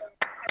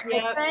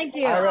 Yeah, thank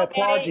you. I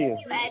applaud you.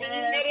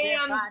 Eddie,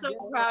 I'm so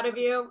proud of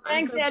you.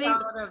 Thanks, I'm so Eddie.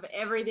 proud of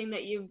everything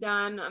that you've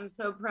done. I'm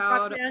so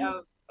proud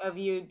of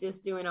you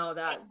just doing all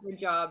that. Good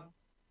job.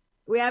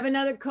 We have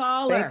another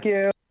caller. Thank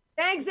you.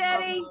 Thanks,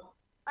 Eddie.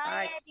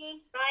 Bye,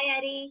 Eddie. Bye,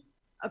 Eddie.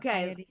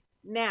 Okay,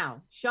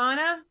 now,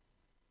 Shauna,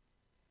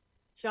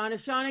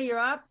 you're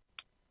up.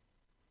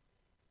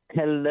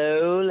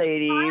 Hello,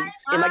 ladies.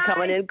 Am I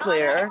coming in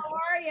clear? How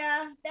are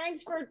you?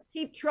 Thanks for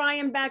keep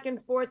trying back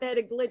and forth. They had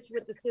a glitch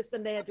with the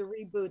system. They had to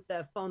reboot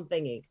the phone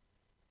thingy.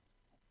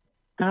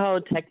 Oh,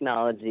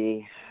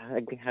 technology.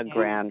 How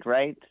grand,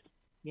 right?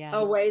 Yeah.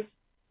 Always.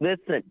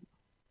 Listen,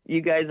 you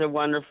guys are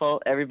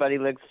wonderful. Everybody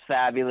looks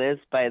fabulous,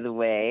 by the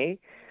way.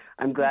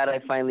 I'm glad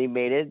I finally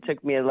made it. It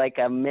took me like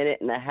a minute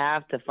and a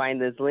half to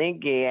find this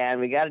link, and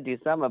we got to do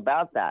something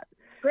about that.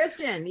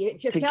 Christian,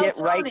 to get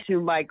right to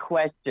my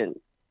question.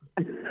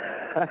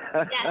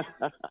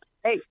 Yes.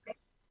 Hey,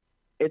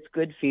 it's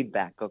good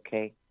feedback,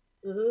 okay?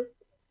 Mm-hmm.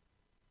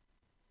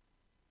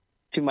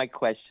 To my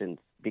questions,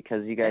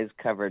 because you guys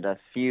covered a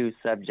few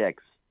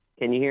subjects.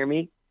 Can you hear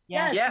me?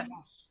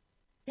 Yes.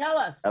 Tell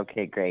us.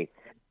 Okay, great.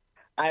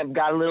 I've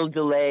got a little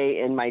delay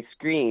in my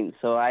screen,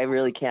 so I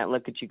really can't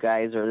look at you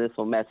guys or this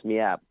will mess me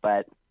up.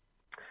 But,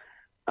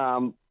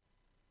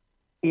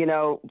 you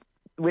know,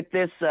 with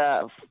this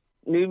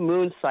new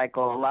moon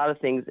cycle, a lot of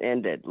things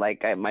ended.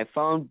 Like my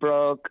phone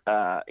broke.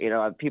 You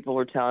know, people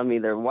were telling me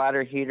their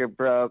water heater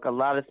broke. A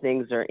lot of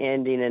things are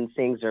ending and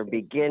things are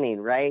beginning,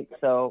 right?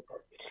 So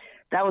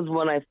that was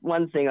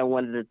one thing I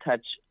wanted to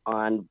touch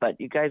on.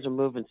 But you guys are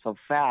moving so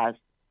fast.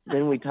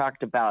 Then we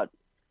talked about,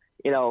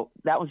 you know,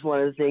 that was one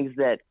of the things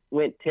that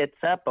went tits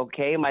up.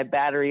 Okay, my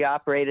battery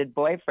operated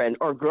boyfriend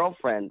or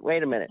girlfriend.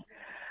 Wait a minute.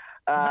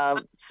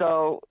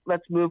 So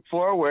let's move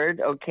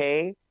forward,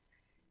 okay?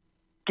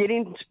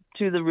 Getting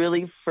to the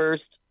really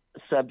first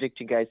subject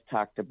you guys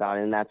talked about,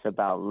 and that's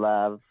about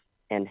love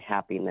and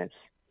happiness.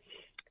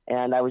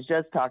 And I was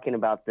just talking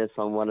about this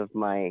on one of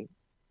my,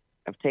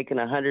 I've taken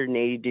a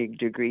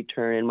 180-degree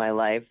turn in my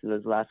life in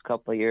those last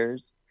couple of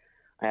years.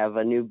 I have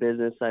a new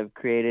business I've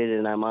created,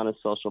 and I'm on a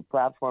social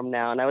platform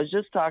now. And I was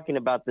just talking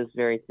about this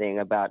very thing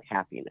about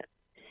happiness.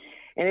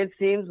 And it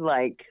seems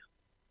like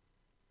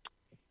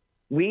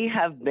we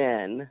have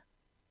been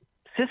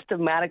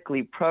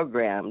systematically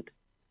programmed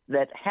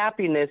that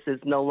happiness is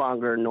no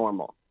longer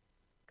normal.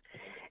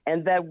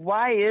 And that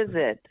why is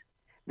it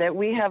that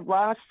we have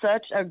lost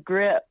such a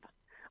grip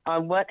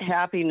on what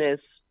happiness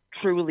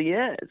truly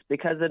is?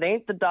 Because it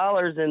ain't the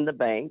dollars in the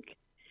bank.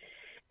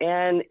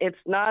 And it's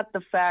not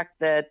the fact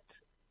that,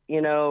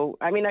 you know,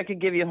 I mean, I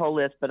could give you a whole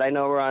list, but I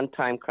know we're on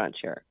time crunch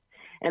here.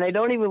 And I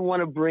don't even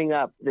want to bring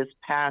up this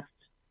past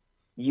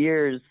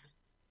year's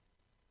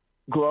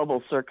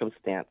global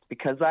circumstance,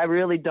 because I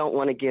really don't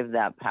want to give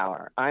that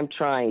power. I'm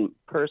trying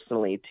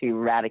personally to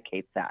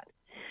eradicate that,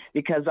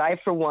 because I,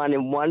 for one,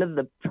 am one of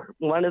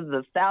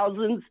the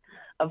thousands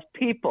of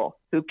people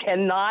who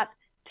cannot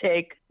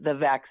take the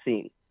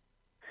vaccine.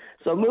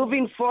 So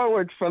moving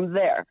forward from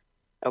there,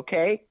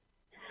 okay,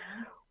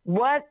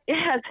 what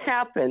has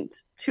happened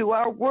to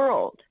our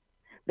world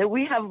that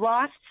we have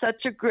lost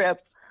such a grip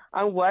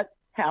on what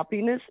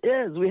happiness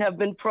is? We have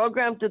been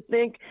programmed to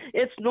think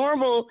it's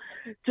normal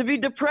to be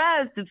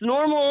depressed. It's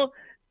normal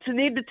to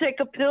need to take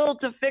a pill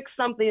to fix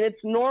something.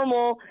 It's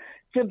normal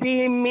to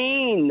be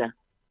mean.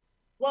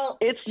 Well,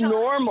 it's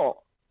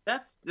normal.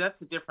 That's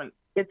a different.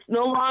 It's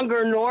no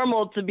longer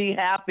normal to be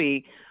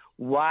happy.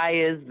 Why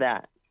is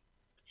that?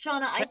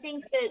 Shauna, I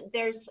think that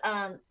there's,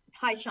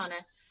 hi, Shauna.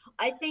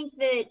 I think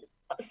that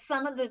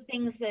some of the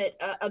things that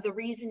of the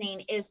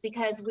reasoning is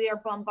because we are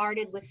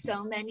bombarded with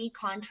so many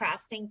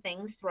contrasting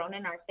things thrown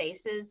in our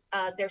faces.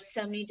 There's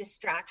so many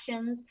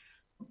distractions.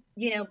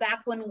 You know,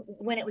 back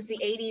when it was the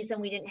 80s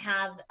and we didn't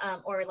have,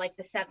 or like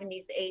the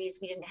 70s, the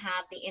 80s, we didn't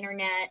have the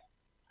internet.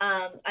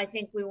 I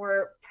think we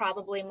were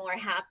probably more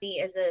happy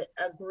as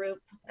a group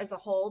as a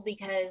whole,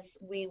 because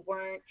we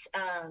weren't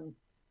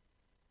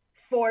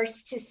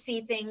forced to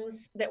see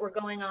things that were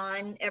going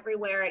on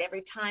everywhere at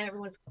every time.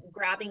 Everyone's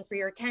grabbing for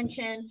your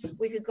attention.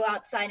 We could go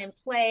outside and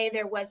play.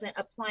 There wasn't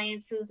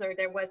appliances, or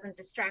there wasn't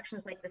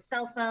distractions like the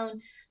cell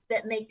phone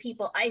that make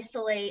people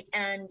isolate.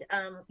 And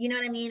you know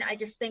what I mean? I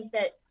just think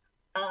that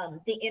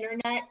the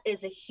internet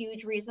is a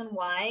huge reason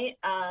why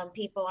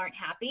people aren't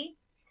happy.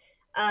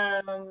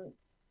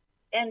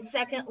 And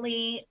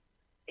secondly,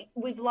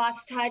 we've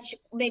lost touch.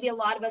 Maybe a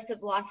lot of us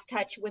have lost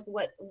touch with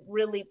what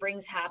really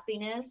brings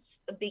happiness,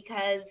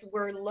 because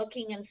we're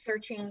looking and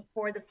searching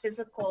for the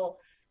physical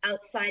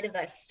outside of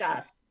us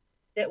stuff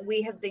that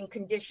we have been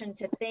conditioned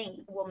to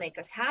think will make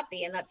us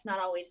happy. And that's not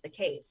always the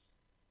case.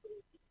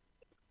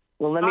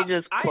 Well, let me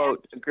just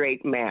quote a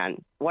great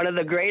man. One of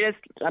the greatest,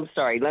 I'm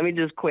sorry, let me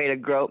just quote a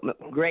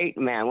great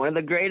man. One of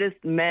the greatest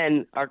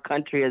men our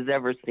country has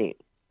ever seen,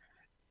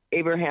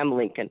 Abraham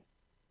Lincoln.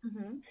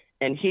 Mm-hmm.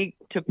 And he,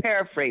 to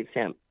paraphrase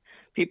him,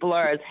 people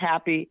are as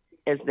happy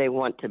as they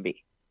want to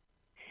be.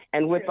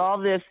 And with all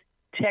this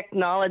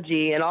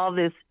technology and all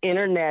this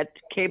internet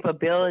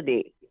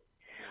capability,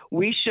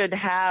 we should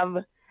have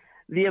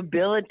the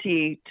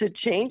ability to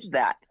change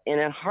that in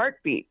a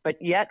heartbeat.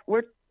 But yet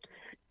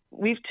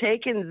we've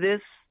taken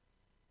this,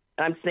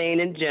 I'm saying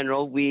in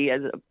general, we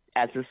as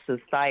a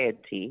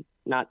society,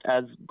 not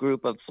as a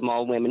group of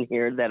small women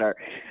here that are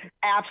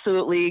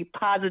absolutely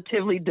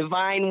positively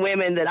divine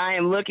women that I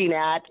am looking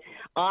at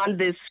on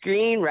this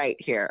screen right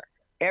here.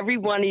 Every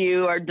one of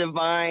you are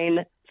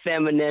divine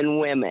feminine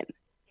women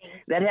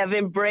that have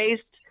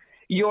embraced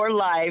your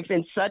life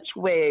in such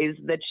ways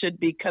that should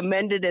be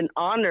commended and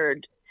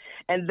honored,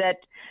 and that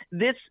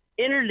this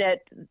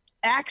internet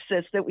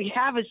access that we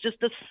have is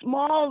just a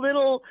small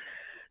little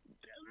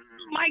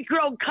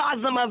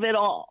microcosm of it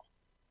all.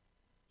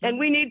 And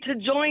we need to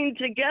join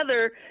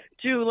together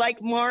to,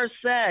 like Mars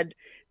said,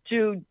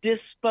 to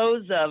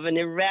dispose of and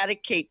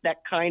eradicate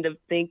that kind of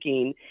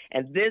thinking.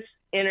 And this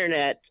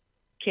internet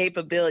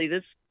capability,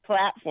 this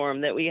platform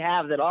that we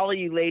have, that all of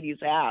you ladies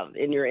have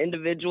in your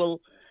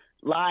individual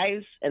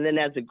lives, and then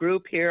as a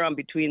group here on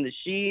Between the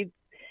Sheets,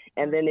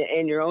 and then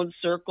in your own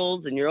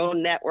circles and your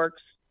own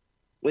networks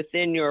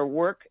within your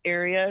work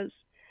areas,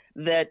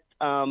 that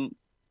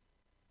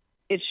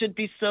it should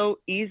be so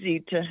easy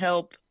to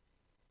help.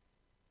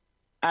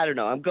 I don't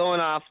know. I'm going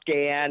off,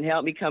 Gayanne.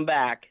 Help me come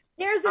back.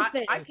 Here's the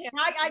thing.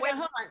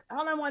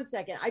 Hold on 1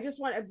 second. I just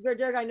want,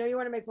 Dirk, I know you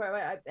want to make,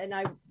 and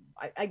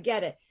I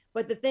get it.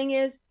 But the thing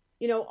is,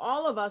 you know,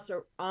 all of us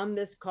are on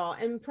this call,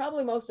 and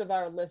probably most of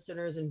our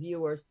listeners and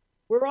viewers,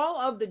 we're all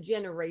of the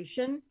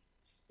generation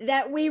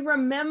that we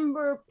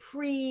remember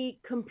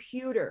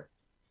pre-computer.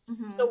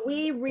 Mm-hmm. So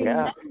we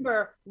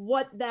remember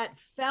what that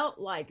felt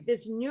like.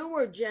 This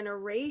newer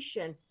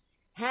generation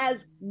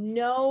has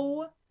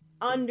no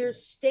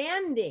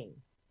understanding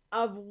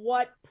of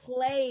what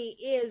play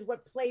is,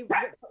 what play,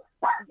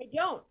 they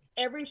don't.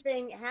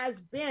 everything has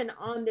been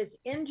on this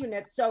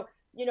internet. So,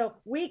 you know,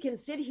 we can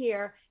sit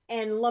here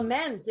and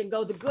lament and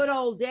go, the good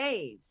old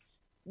days,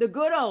 the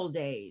good old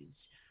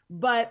days.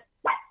 But,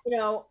 you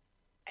know,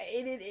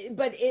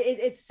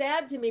 it's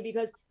sad to me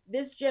because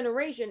this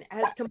generation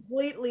has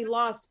completely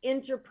lost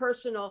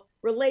interpersonal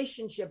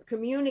relationship,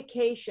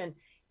 communication,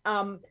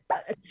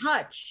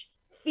 touch,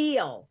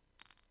 feel.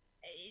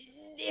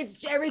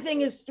 It's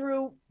everything is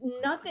through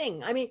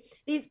nothing. I mean,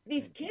 these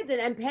kids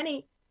and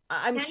Penny,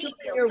 I'm Penny sure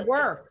feels in your it.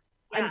 work,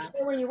 Yeah. I'm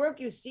sure when you work,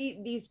 you see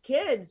these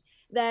kids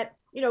that,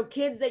 you know,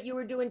 kids that you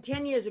were doing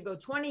 10 years ago,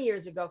 20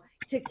 years ago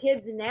to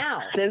kids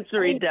now.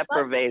 Sensory I mean,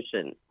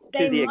 deprivation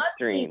they to the must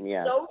extreme. be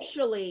Yeah.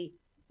 socially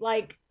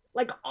like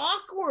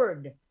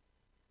awkward,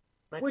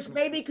 which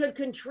maybe could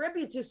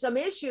contribute to some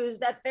issues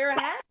that they're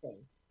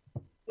having.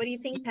 What do you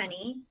think,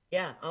 Penny?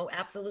 Yeah. Oh,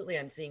 absolutely.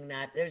 I'm seeing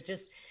that.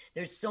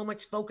 There's so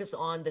much focus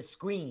on the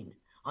screen,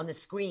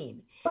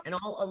 and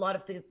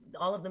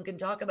all of them can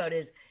talk about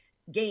is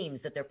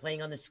games that they're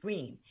playing on the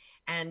screen,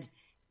 and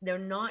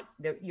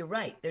you're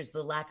right. There's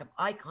the lack of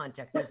eye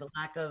contact. There's a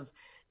lack of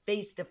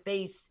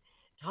face-to-face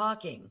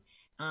talking,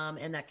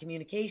 and that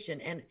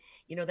communication. And,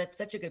 you know, that's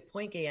such a good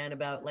point, Gayanne,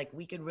 about like,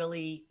 we could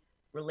really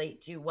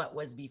relate to what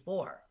was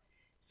before.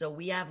 So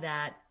we have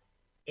that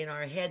in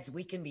our heads.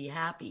 We can be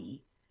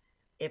happy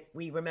if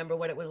we remember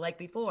what it was like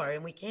before,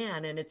 and we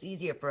can, and it's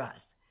easier for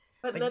us.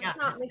 But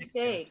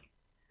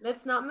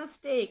let's not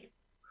mistake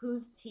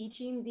who's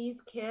teaching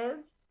these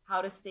kids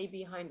how to stay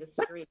behind the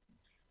screen.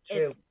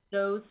 True. It's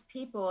those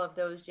people of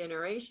those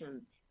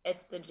generations.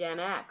 It's the Gen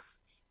X.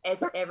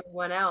 It's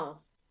everyone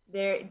else.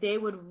 They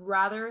would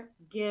rather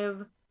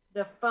give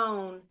the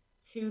phone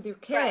to their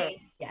kid Right.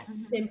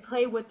 Yes. than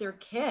play with their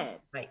kid.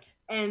 Right.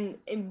 And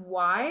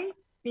why?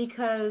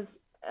 Because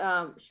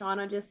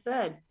Shauna just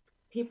said,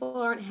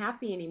 people aren't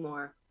happy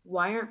anymore.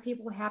 Why aren't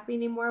people happy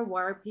anymore?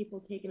 Why are people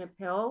taking a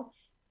pill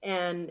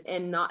and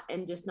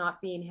just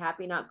not being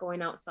happy, not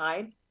going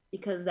outside?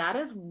 Because that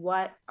is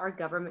what our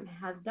government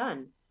has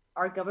done.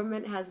 Our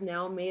government has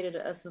now made it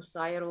a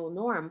societal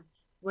norm.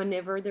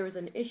 Whenever there's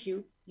an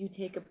issue, you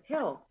take a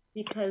pill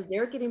because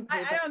they're getting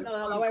paid. I don't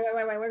know. Wait.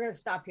 We're going to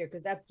stop here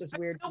because that's just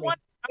weird to me.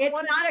 It's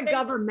not a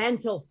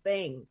governmental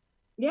thing.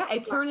 Yeah,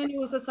 it turned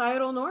into a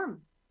societal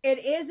norm.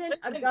 It isn't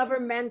a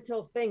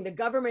governmental thing. The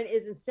government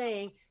isn't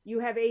saying you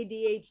have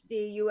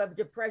ADHD, you have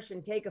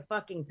depression, take a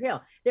fucking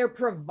pill. They're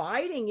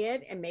providing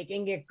it and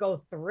making it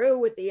go through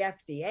with the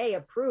FDA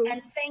approved.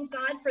 And thank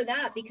God for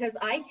that, because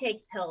I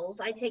take pills,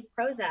 I take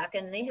Prozac,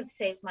 and they have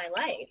saved my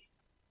life.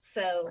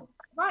 So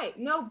right,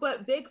 no,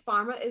 but big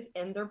pharma is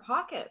in their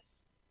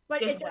pockets.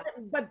 But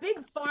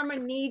big pharma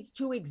needs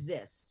to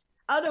exist.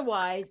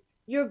 Otherwise,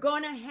 you're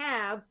going to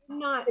have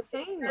not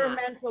saying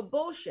experimental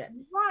bullshit.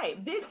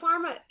 Right. Big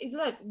pharma,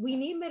 look, we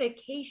need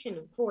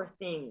medication for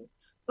things,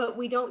 but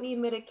we don't need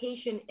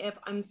medication if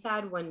I'm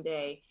sad one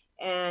day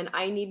and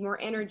I need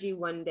more energy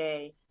one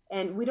day.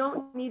 And we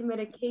don't need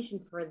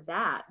medication for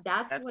that.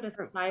 That's what a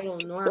societal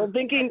norm Well,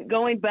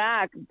 going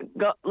back,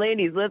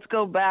 ladies, let's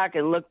go back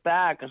and look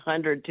back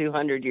 100,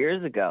 200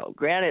 years ago.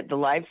 Granted, the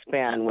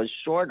lifespan was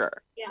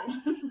shorter. Yeah.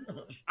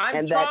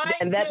 and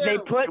that they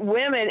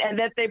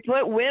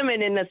put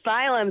women in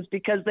asylums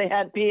because they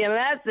had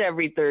PMS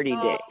every 30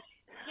 days.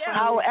 Yeah.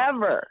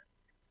 However,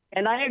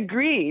 and I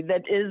agree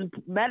that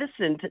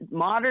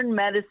modern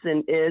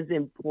medicine is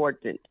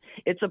important.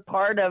 It's a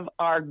part of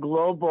our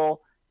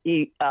global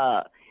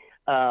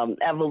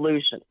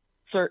evolution,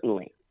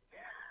 certainly.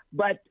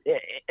 But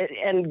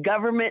and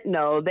government,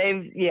 no,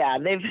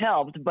 they've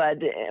helped. But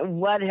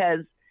what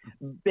has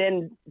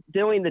been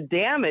doing the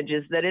damage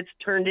is that it's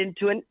turned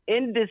into an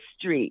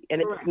industry,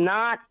 and it's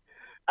not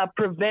a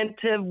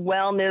preventive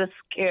wellness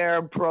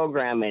care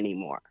program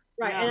anymore.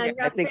 Right, Yeah.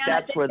 and I think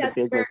that's where the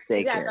bigger stake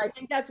exactly. is. I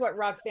think that's what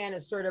Roxanne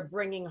is sort of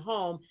bringing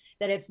home,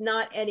 that it's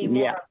not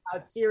anymore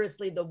about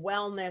seriously the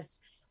wellness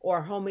or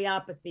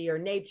homeopathy or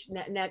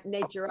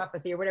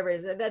naturopathy or whatever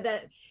it is.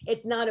 That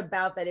it's not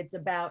about that. It's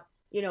about,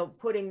 you know,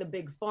 putting the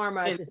big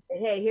pharma to say,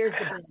 hey, here's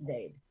the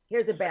Band-Aid.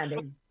 Here's a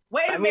Band-Aid.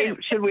 Wait a minute.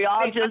 Should we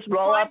all just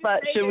roll up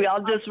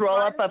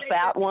a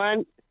fat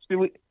one? Should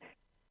we?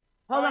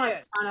 Hold on,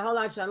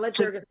 Shauna. Let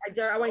Durga.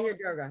 I want to hear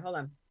Durga.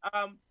 Hold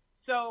on.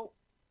 So,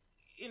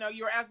 you know,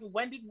 you were asking,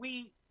 when did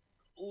we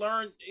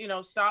learn,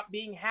 stop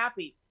being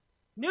happy?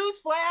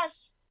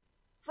 Newsflash,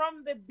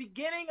 from the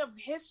beginning of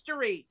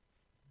history,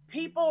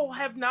 people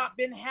have not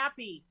been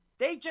happy.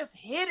 They just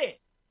hid it.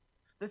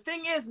 The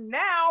thing is,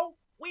 now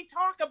we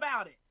talk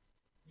about it.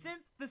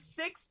 Since the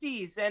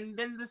 60s and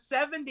then the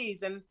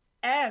 70s and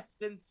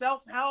EST and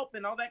self-help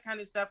and all that kind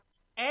of stuff.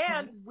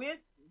 And with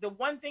the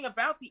one thing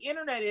about the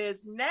internet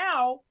is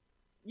now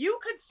you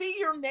could see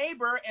your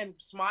neighbor and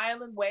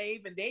smile and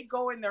wave, and they'd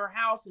go in their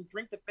house and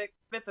drink the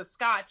fifth of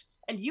scotch,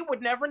 and you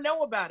would never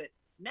know about it.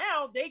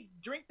 Now they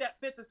drink that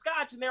fifth of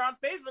scotch and they're on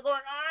Facebook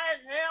going, I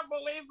can't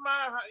believe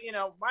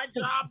my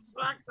job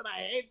sucks and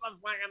I hate my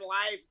fucking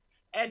life.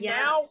 And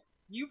now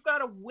you've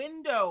got a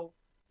window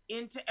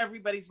into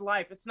everybody's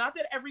life. It's not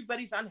that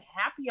everybody's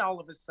unhappy all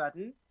of a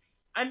sudden.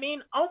 I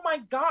mean, oh my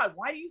God,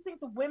 why do you think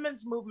the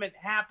women's movement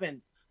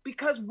happened?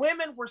 Because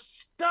women were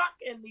stuck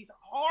in these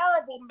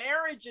horrible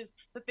marriages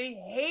that they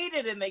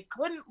hated, and they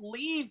couldn't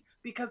leave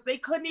because they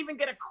couldn't even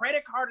get a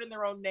credit card in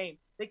their own name.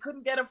 They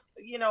couldn't get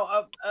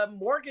a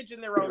mortgage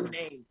in their own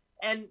name,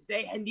 and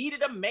they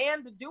needed a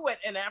man to do it.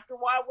 And after a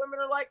while, women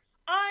are like,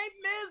 I'm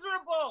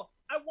miserable.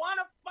 I want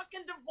a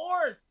fucking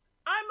divorce.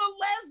 I'm a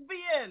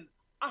lesbian.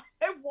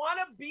 I want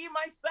to be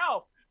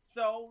myself.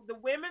 So the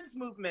women's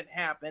movement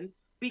happened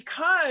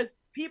because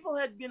people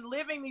had been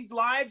living these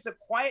lives of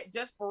quiet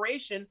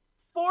desperation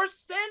for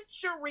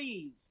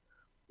centuries.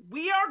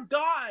 We are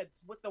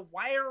gods with the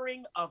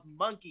wiring of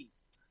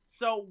monkeys.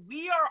 So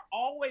we are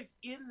always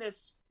in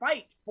this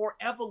fight for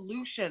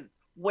evolution,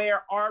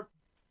 where our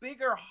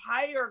bigger,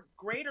 higher,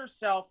 greater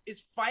self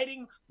is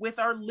fighting with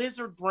our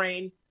lizard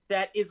brain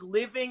that is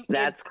living.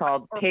 That's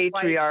called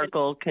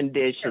patriarchal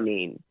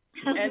conditioning.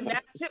 And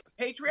that too,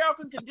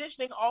 patriarchal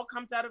conditioning all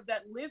comes out of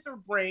that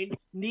lizard brain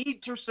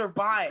need to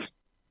survive.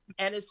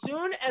 And as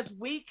soon as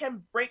we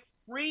can break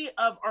free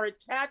of our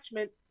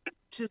attachment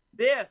to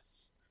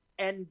this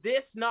and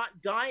this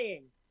not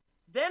dying,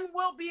 then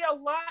we'll be a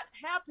lot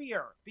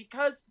happier,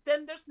 because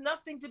then there's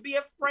nothing to be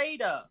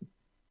afraid of.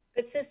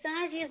 But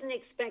society isn't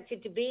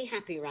expected to be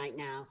happy right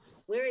now.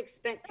 We're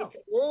expected to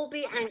all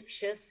be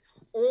anxious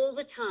all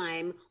the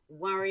time,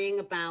 worrying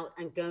about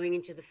and going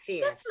into the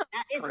fear.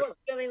 That is what's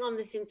going on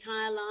this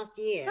entire last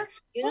year.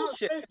 You're not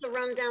supposed to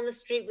run down the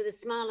street with a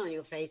smile on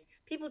your face.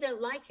 People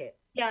don't like it.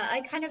 Yeah,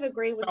 I kind of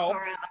agree with Cara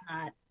on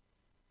that.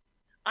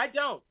 I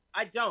don't.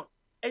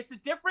 It's a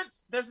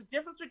difference. There's a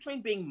difference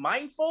between being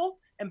mindful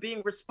and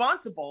being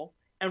responsible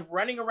and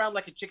running around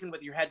like a chicken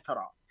with your head cut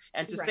off.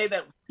 And to say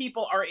that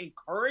people are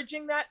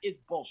encouraging that is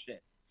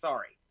bullshit.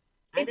 Sorry.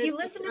 If you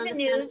listen to the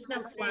news,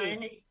 number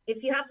one,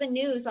 if you have the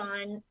news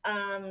on,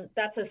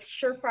 that's a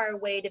surefire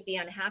way to be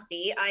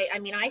unhappy. I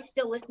mean, I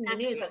still listen to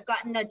the news. I've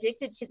gotten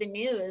addicted to the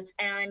news,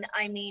 and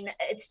I mean,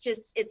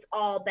 it's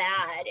all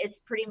bad. It's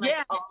pretty much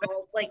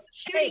all like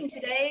shooting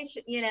today,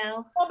 you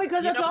know. Well,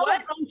 because it's all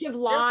a bunch of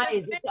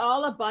lies. It's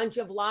all a bunch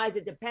of lies.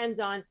 It depends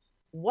on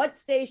what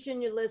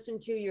station you listen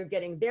to. You're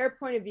getting their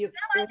point of view.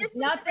 No, there's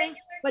nothing,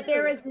 but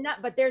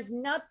there's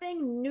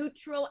nothing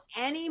neutral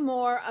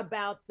anymore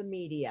about the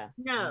media.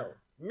 No,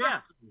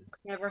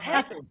 never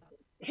happened.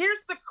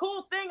 Here's the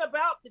cool thing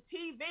about the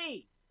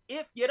TV.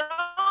 If you don't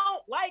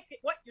like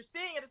what you're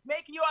seeing and it's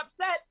making you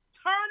upset,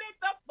 turn it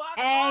the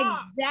fuck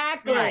off.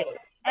 Exactly. Right.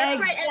 That's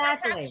exactly. right. And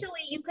that's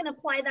actually, you can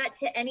apply that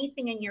to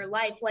anything in your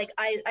life. Like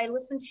I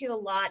listen to a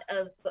lot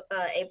of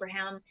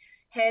Abraham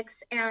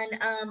Hicks, and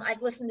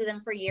I've listened to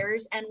them for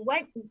years. And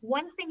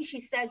one thing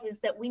she says is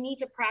that we need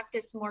to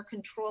practice more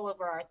control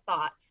over our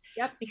thoughts.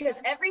 Yep.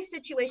 Because every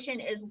situation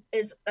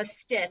is a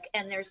stick,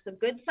 and there's the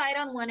good side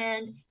on one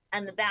end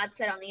and the bad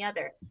side on the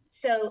other.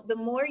 So the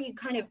more you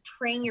kind of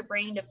train your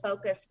brain to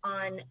focus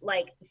on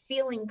like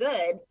feeling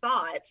good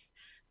thoughts,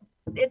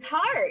 it's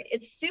hard.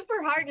 It's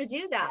super hard to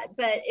do that.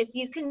 But if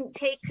you can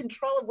take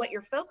control of what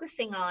you're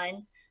focusing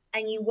on,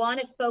 and you want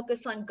to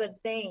focus on good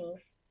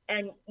things,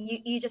 and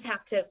you just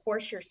have to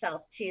force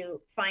yourself to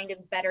find a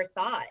better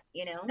thought,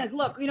 you know? Because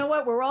look, you know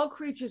what? We're all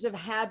creatures of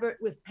habit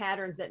with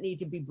patterns that need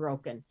to be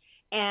broken.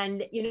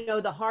 And, you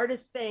know, the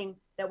hardest thing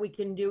that we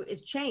can do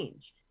is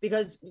change.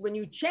 Because when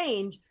you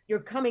change, you're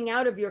coming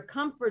out of your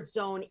comfort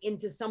zone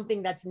into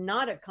something that's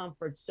not a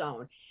comfort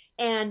zone.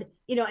 And,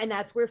 you know, and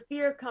that's where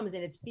fear comes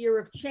in. It's fear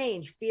of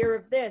change, fear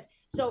of this.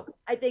 So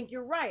I think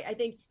you're right. I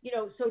think, you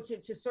know, so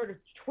to sort of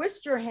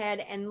twist your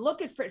head and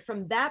look at it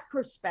from that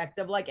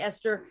perspective, like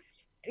Esther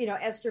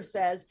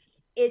says,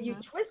 if you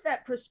twist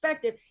that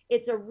perspective,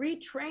 it's a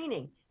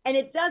retraining, and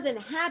it doesn't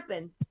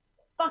happen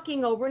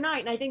fucking overnight.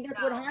 And I think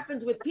that's what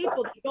happens with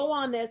people. They go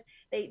on this,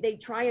 they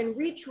try and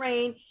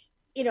retrain,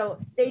 you know,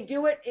 they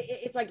do it.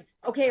 It's like,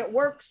 okay, it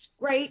works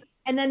great.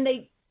 And then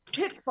they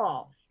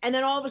pitfall. And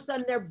then all of a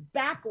sudden they're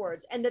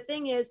backwards. And the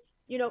thing is,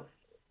 you know,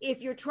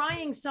 if you're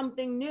trying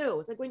something new,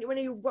 it's like when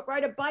you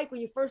ride a bike,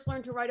 when you first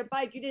learned to ride a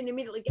bike, you didn't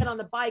immediately get on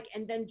the bike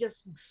and then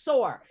just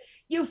soar.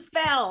 You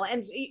fell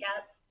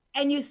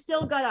and you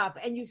still got up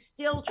and you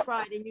still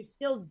tried and you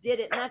still did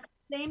it. And that's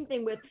the same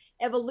thing with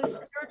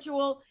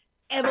spiritual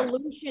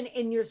evolution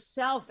in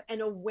yourself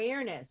and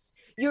awareness.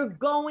 You're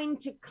going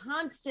to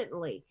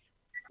constantly,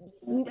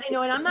 you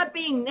know, and I'm not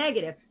being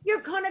negative,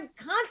 you're going to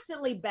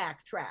constantly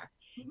backtrack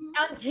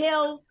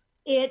until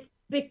it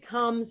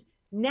becomes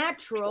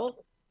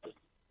natural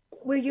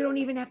where you don't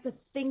even have to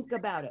think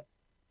about it.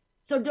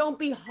 So don't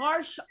be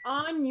harsh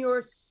on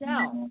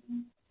yourself.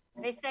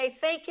 They say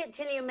fake it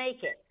till you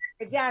make it.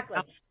 Exactly.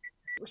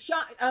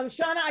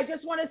 Shauna, I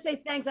just want to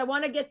say thanks. I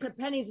want to get to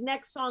Penny's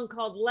next song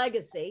called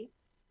Legacy.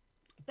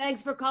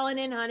 Thanks for calling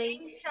in, honey.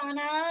 Thanks,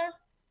 Shauna.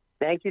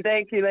 Thank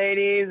you,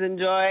 ladies.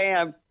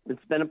 Enjoy.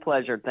 It's been a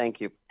pleasure.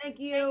 Thank you. Thank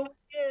you.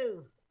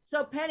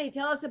 So, Penny,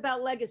 tell us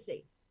about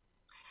Legacy.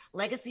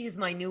 Legacy is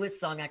my newest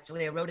song,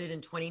 actually. I wrote it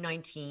in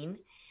 2019.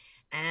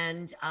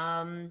 And,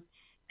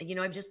 you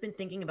know, I've just been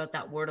thinking about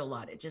that word a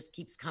lot. It just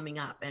keeps coming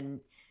up. And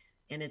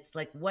it's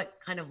like, what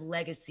kind of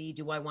legacy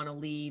do I want to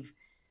leave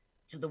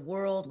to the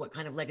world? What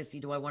kind of legacy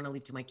do I want to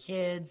leave to my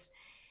kids?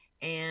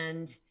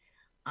 And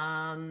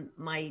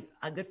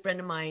a good friend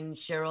of mine,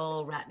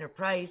 Cheryl Ratner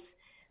Price,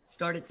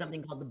 started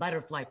something called the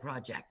Butterfly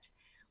Project,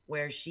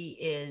 where she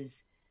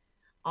is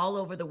all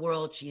over the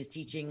world. She is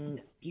teaching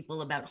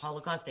people about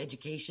Holocaust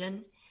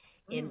education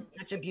in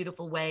such a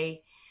beautiful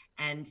way.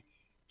 And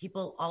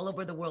people all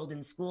over the world,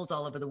 in schools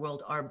all over the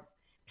world, are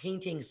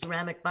painting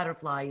ceramic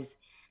butterflies,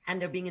 and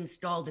they're being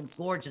installed in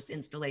gorgeous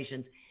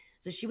installations.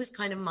 So she was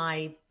kind of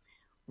my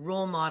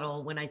role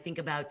model when I think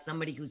about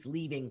somebody who's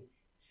leaving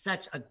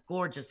such a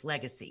gorgeous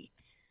legacy.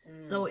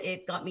 So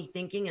it got me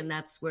thinking, and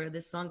that's where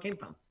this song came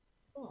from.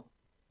 Cool.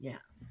 Yeah.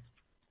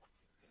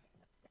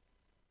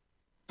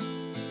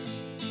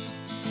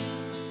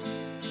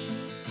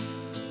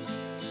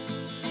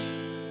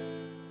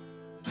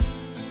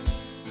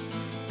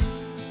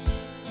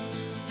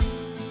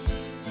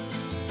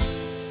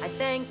 I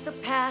thank the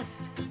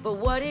past for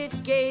what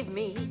it gave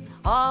me,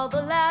 all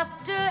the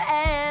laughter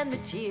and the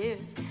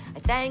tears. I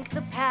thank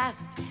the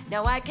past,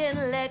 now I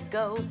can let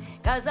go,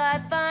 'cause I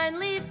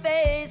finally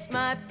faced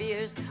my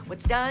fears.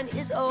 What's done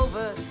is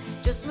over,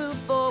 just move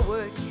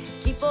forward.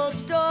 Keep old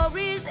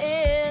stories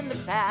in the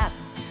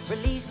past.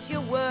 Release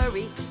your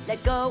worry,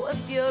 let go of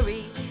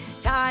fury.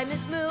 Time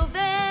is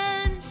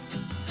moving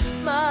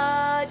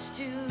much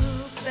too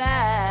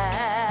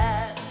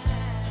fast.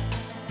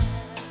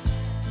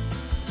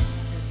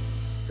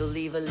 So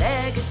leave a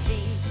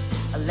legacy,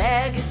 a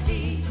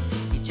legacy.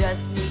 You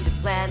just need to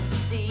plant the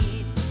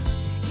seed.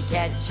 You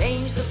can't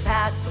change the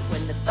past, but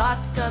when the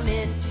thoughts come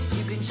in,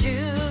 you can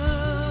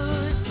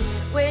choose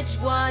which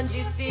ones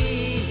you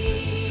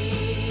feed.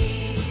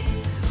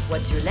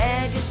 What's your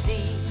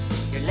legacy?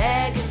 Your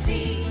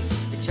legacy.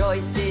 The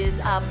choice is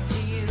up to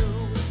you.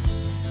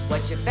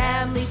 What your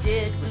family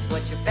did was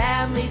what your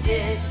family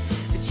did,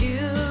 but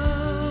you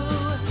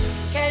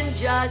can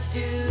just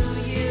do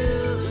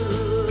you.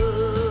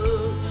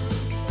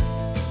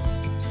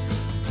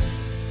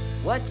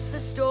 What's the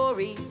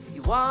story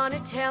you want to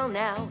tell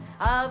now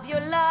of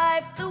your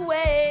life the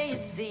way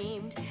it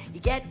seemed? You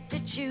get to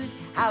choose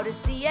how to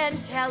see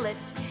and tell it.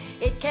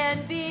 It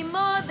can be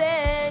more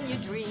than you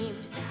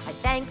dreamed. I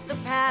thank the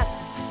past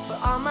for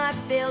all my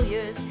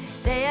failures.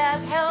 They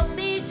have helped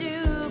me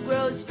to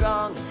grow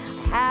strong.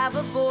 I have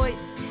a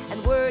voice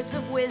and words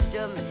of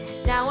wisdom.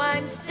 Now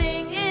I'm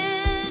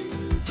singing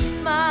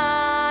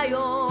my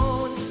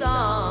own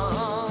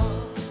song.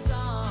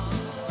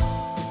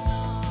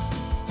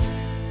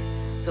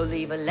 So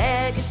leave a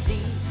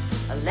legacy,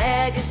 a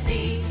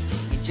legacy.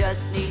 You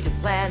just need to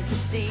plant the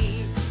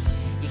seed.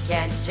 You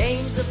can't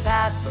change the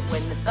past, but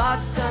when the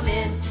thoughts come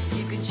in,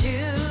 you can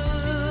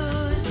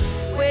choose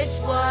which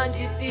ones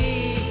you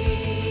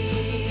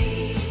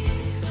feed.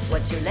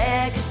 What's your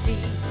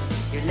legacy?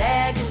 Your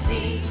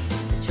legacy.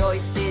 The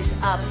choice is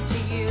up to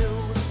you.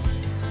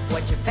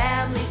 What your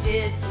family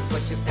did is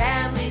what your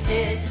family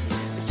did,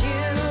 but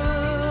you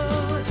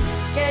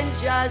can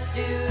just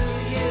do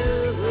you.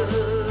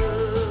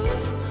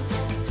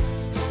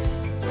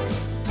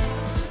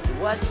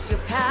 What's your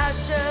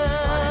passion?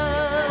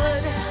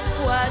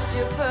 What's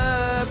your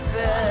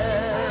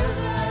purpose?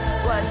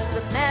 What's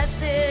the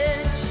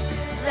message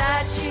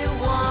that you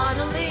want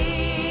to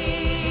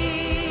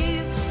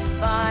leave?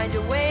 Find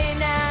a way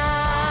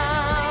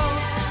now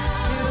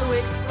to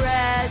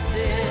express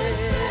it.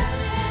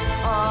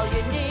 All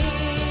you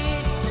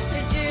need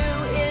to do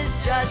is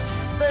just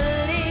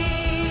believe.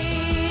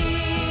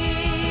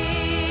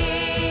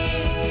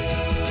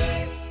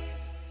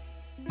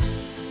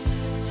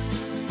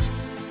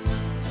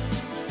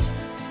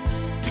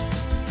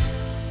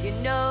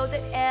 Know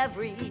that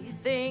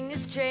everything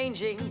is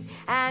changing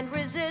and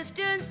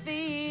resistance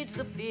feeds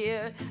the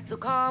fear. So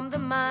calm the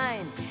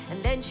mind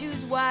and then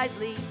choose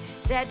wisely.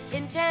 Set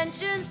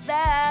intentions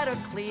that are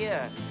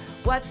clear.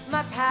 What's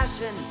my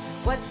passion?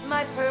 What's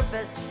my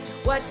purpose?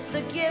 What's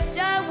the gift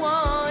I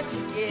want to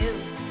give?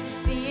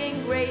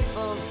 Being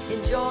grateful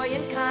in joy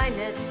and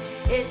kindness,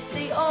 it's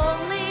the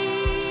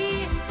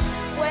only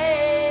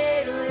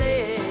way to live.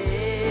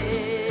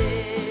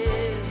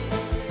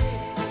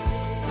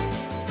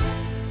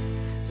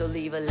 So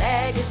leave a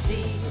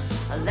legacy,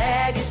 a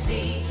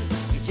legacy.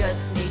 You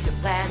just need to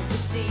plant the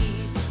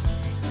seed.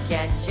 You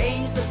can't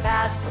change the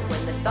past, but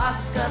when the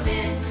thoughts come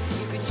in,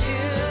 you can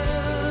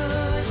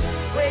choose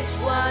which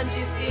ones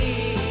you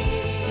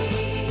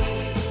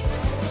feed.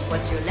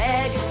 What's your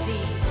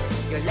legacy?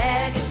 Your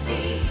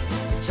legacy.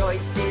 The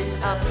choice is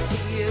up to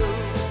you.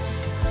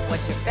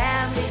 What your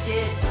family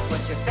did is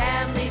what your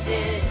family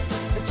did,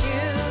 but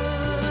you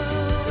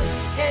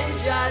can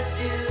just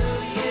do you.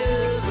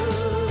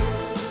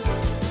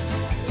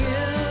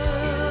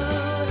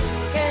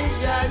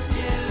 Just do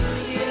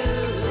you.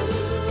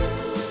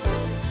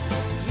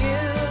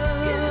 You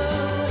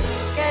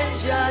can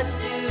just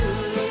do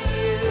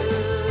you.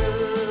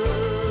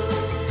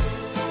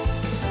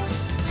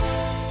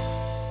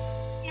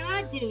 Yeah,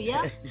 I do,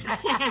 yeah.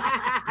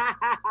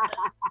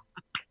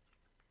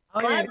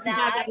 Love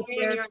that.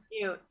 You're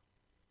cute.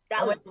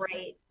 That was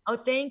great. Oh,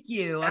 thank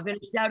you. I'm going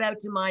to shout out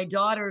to my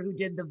daughter who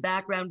did the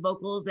background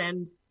vocals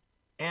and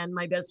and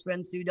my best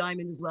friend Sue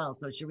Diamond as well.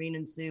 So Shireen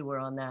and Sue were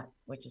on that,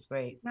 which is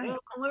great. Well,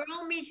 we're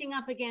all meeting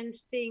up again,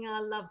 seeing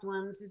our loved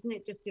ones. Isn't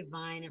it just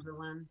divine,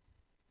 everyone?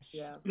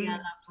 Yeah. See our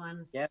loved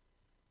ones. Yep.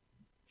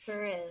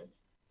 Sure is.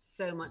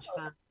 So much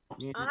fun.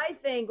 Yeah. I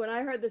think when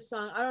I heard the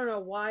song, I don't know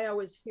why I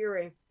was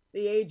hearing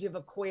The Age of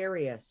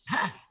Aquarius.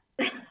 Oh,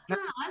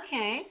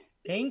 okay.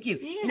 Thank you.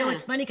 You know, Yeah.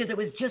 it's funny because it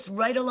was just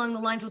right along the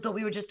lines with what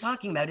we were just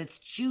talking about. It's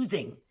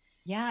choosing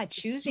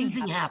Choosing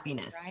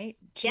happiness. right?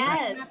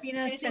 Yes.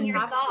 Happiness Choosing and your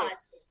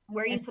thoughts,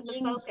 where you and put the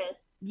being- focus.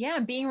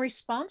 being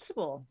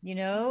responsible,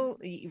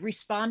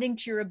 responding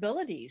to your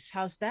abilities.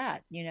 How's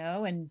that?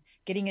 And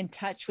getting in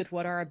touch with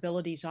what our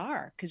abilities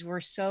are, because we're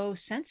so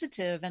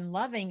sensitive and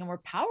loving and we're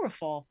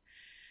powerful.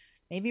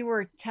 Maybe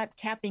we're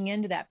tapping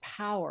into that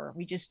power.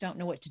 We just don't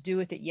know what to do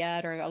with it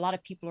yet, or a lot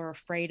of people are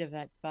afraid of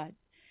it, but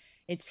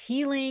it's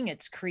healing,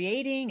 it's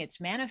creating,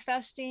 it's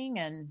manifesting.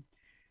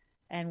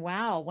 And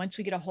wow, once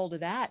we get a hold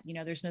of that,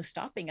 there's no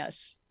stopping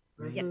us.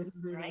 Yeah.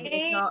 Right?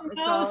 Ain't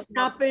no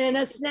stopping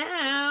us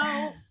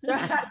now. No,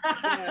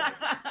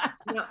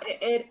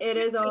 it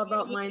is all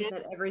about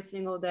mindset every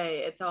single day.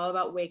 It's all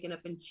about waking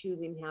up and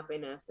choosing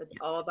happiness. It's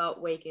all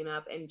about waking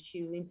up and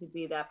choosing to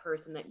be that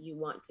person that you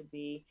want to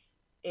be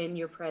in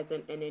your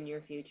present and in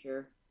your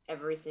future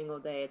every single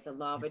day. It's a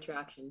law of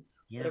attraction.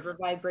 Yeah. Whatever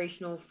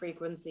vibrational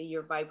frequency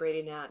you're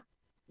vibrating at,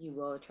 you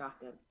will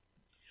attract it.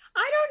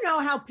 I don't know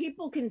how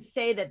people can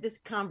say that this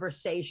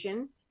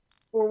conversation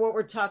or what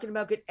we're talking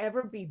about could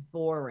ever be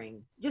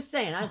boring. Just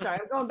saying. I'm sorry.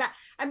 I'm going back.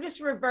 I'm just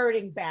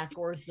reverting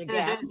backwards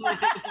again.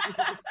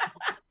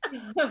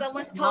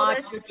 Someone's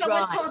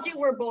told you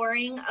we're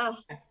boring. Oh,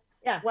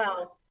 yeah.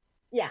 Well,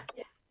 yeah.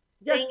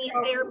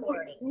 They're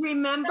boring.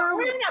 Remember, no,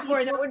 we're not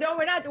boring. No,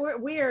 we're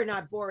not. We are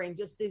not boring.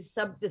 Just the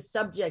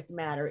subject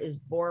matter is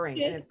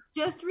boring.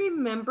 Just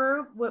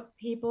remember what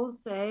people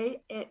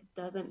say. It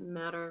doesn't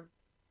matter.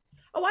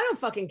 Oh, I don't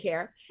fucking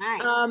care.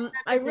 Right.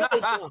 I really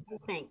don't. I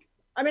think.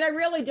 I mean, I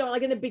really don't.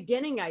 Like in the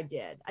beginning, I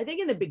did. I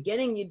think in the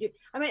beginning you do.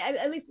 I mean,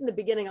 at least in the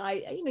beginning,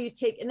 you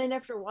take, and then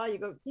after a while, you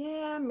go,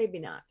 yeah, maybe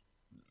not.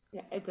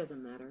 Yeah, it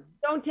doesn't matter.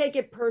 Don't take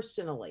it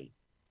personally.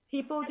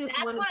 People just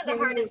That's want one of the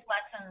hardest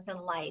lessons in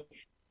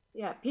life.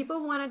 Yeah,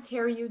 people want to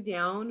tear you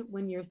down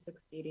when you're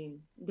succeeding.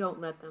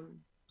 Don't let them.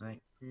 Right.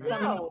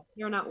 No.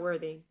 You're not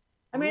worthy.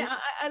 I mean,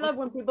 I love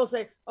when people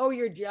say, "Oh,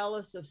 you're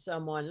jealous of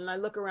someone," and I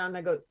look around and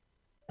I go,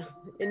 and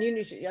I mean,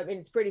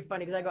 it's pretty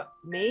funny because I go,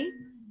 "Me?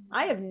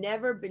 I have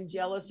never been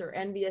jealous or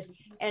envious."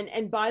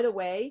 And by the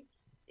way,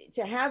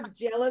 to have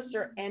jealous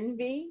or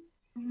envy,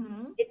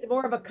 it's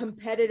more of a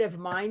competitive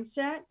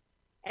mindset.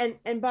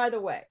 And by the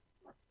way,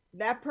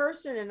 that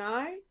person and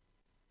I,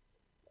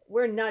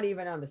 we're not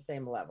even on the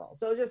same level.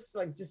 So just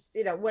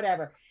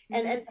whatever.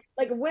 And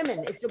like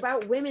women, it's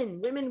about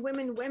women.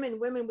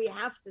 We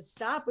have to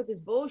stop with this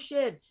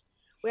bullshit.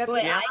 We have to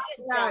I get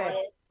stop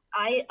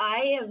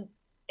jealous.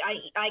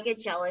 I get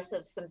jealous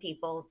of some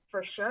people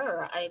for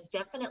sure. I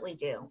definitely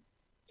do.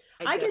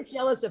 I get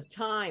jealous of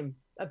time.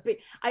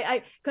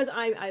 Because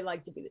I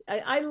like to be,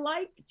 I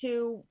like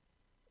to,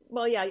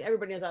 well, yeah,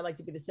 everybody knows I like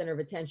to be the center of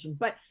attention,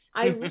 but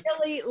I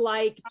really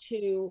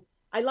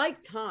I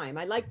like time.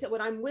 I like to,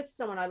 when I'm with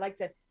someone, I like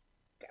to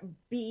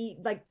be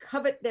like,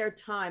 covet their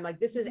time. Like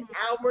this is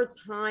our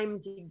time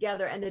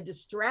together, and the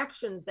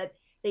distractions that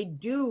they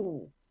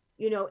do,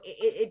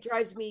 it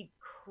drives me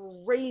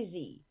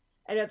crazy.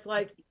 And it's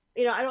like,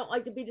 I don't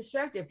like to be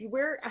distracted. If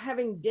we're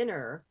having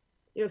dinner,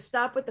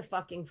 stop with the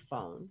fucking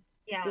phone.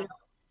 Yeah.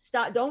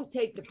 Stop. Don't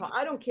take the call.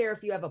 I don't care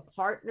if you have a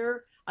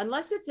partner,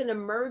 unless it's an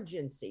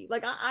emergency.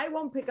 Like I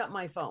won't pick up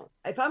my phone.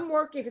 If I'm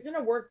working, if it's in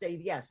a work day,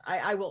 yes,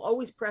 I will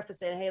always preface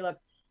saying, hey, look,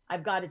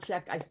 I've got to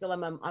check. I still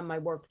am on my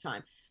work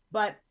time.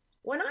 But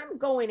when I'm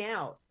going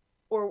out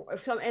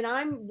and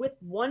I'm with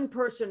one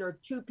person or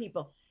two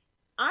people,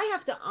 I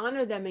have to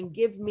honor them and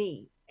give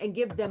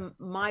them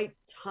my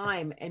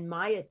time and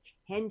my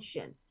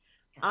attention.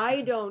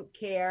 I don't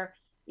care,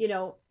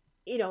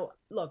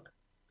 look,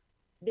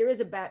 there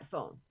is a bat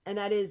phone, and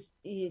that is,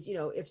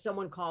 if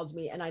someone calls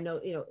me and I know,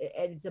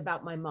 it's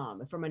about my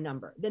mom from a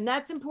number, then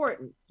that's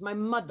important. It's my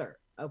mother.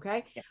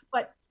 Okay. Yeah.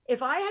 But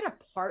if I had a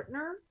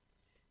partner,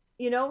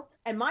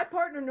 and my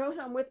partner knows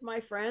I'm with my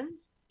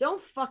friends,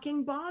 don't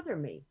fucking bother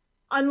me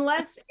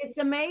unless it's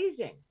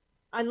amazing,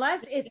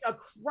 unless it's a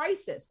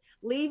crisis,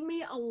 leave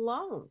me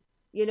alone,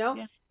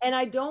 Yeah. And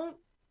I don't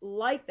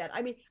like that.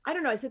 I mean, I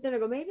don't know. I sit there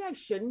and I go, maybe I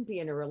shouldn't be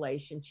in a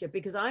relationship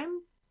because I'm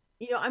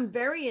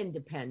very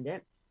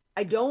independent.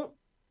 I don't,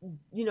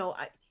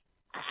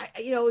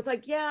 it's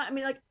like, yeah, I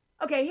mean, like,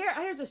 okay,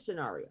 here's a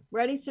scenario.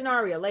 Ready?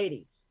 Scenario,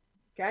 ladies.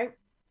 Okay.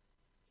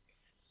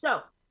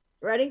 So,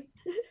 ready?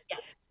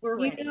 Yes, we're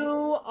ready.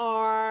 You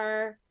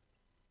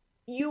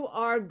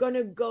are going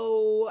to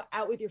go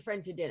out with your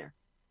friend to dinner.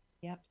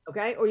 Yep.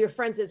 Okay. Or your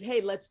friend says,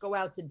 hey, let's go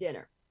out to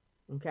dinner.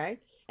 Okay.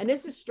 And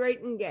this is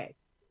straight and gay.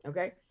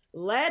 Okay.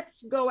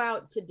 Let's go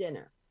out to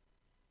dinner.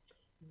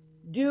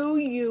 Do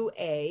you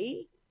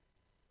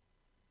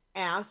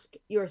ask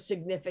your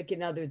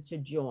significant other to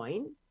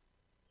join?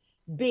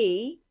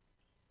 B,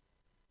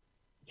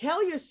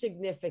 tell your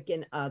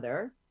significant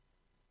other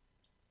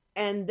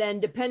and then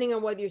depending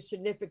on whether your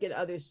significant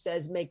other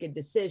says make a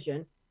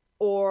decision,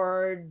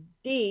 or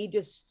D,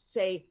 just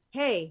say,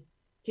 hey,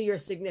 to your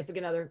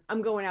significant other,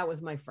 I'm going out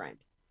with my friend.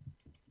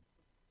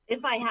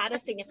 If I had a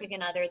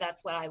significant other,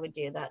 that's what I would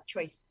do. That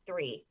choice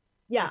 3.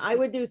 Yeah, I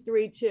would do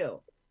 3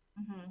 too.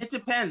 It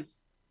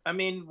depends. I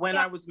mean, when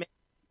I was,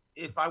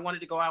 if I wanted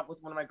to go out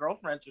with one of my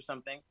girlfriends or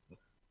something,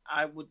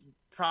 I would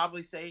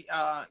probably say,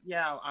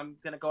 yeah, I'm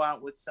going to go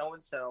out with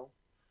so-and-so.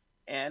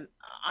 And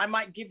I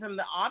might give him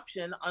the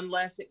option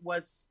unless it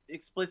was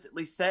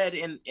explicitly said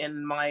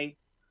in my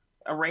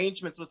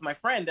arrangements with my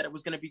friend that it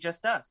was going to be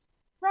just us.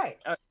 Right.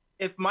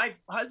 If my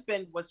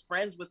husband was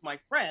friends with my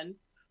friend,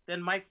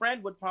 then my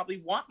friend would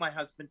probably want my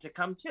husband to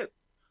come too.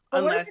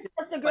 But what if it's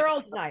just a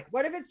girls' night?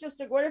 What if it's just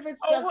a if it's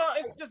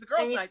just a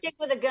girls' night? Stick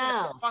with the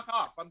girls. Fuck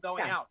off! I'm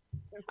going out.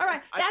 All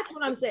right, that's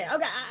what I'm saying.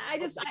 Okay, I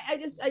just had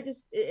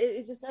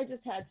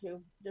to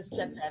just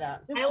check that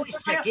out. I always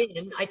check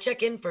in. I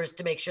check in first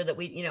to make sure that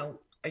we,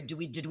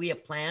 did we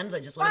have plans? I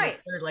just want to make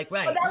sure, right.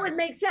 Well, that would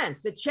make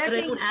sense. The checking.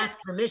 But I don't ask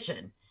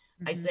permission.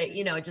 I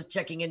say, just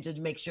checking in to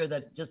make sure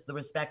that just the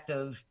respect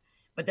of.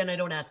 But then I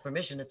don't ask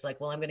permission. It's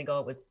like, well, I'm going to go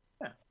out with.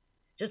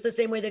 Just the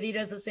same way that he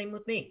does the same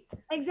with me.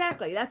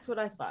 Exactly. That's what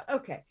I thought.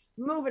 Okay.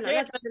 Moving on.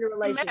 That's been a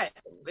relationship.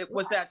 It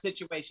was that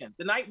situation.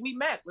 The night we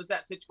met was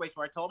that situation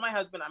where I told my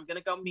husband I'm going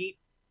to go meet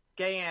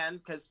Gayanne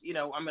because,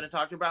 I'm going to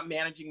talk to her about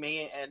managing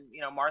me. And,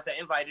 Martha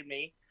invited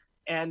me.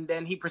 And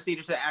then he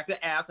proceeded to act an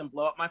ass and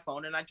blow up my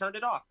phone and I turned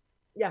it off.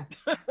 Yeah.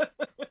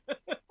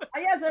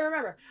 Yes, I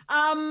remember.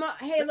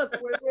 Hey, look,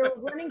 we're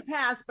running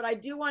past, but I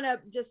do want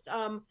to just,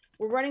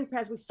 we're running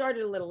past. We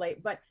started a little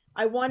late, but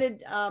I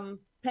wanted,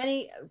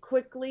 Penny,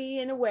 quickly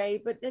in a way,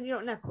 but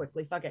not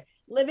quickly, fuck it.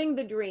 Living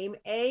the Dream,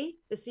 the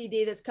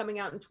CD that's coming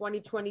out in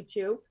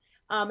 2022.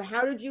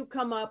 How did you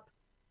come up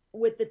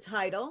with the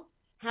title?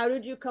 How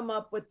did you come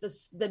up with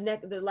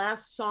the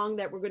last song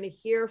that we're going to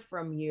hear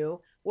from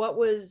you?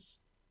 What's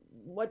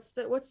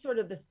sort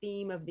of the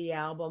theme of the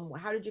album?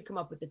 How did you come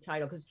up with the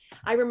title? Because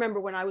I remember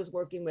when I was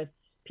working with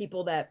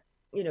people that,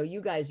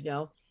 you guys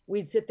know,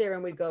 we'd sit there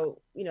and we'd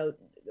go,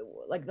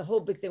 like the whole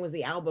big thing was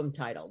the album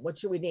title. What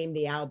should we name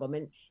the album?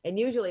 And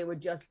usually it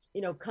would just,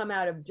 come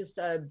out of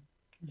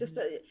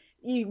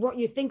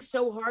you think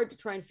so hard to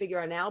try and figure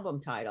out an album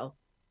title.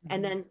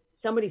 And then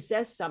somebody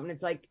says something,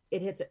 it's like,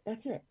 it hits it.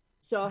 That's it.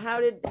 So how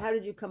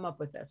did you come up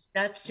with this?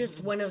 That's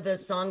just one of the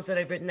songs that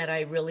I've written that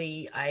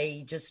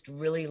I just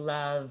really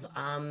love.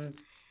 I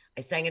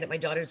sang it at my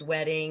daughter's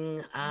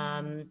wedding.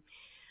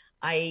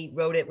 I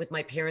wrote it with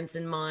my parents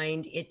in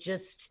mind.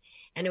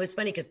 And it was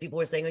funny because people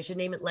were saying, I should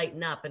name it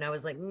Lighten Up. And I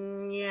was like,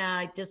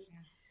 I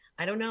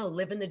don't know.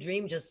 Living the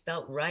Dream just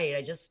felt right.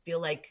 I just feel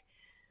like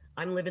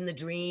I'm living the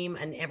dream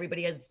and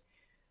everybody has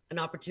an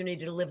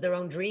opportunity to live their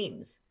own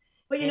dreams.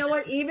 But you know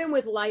what? Even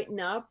with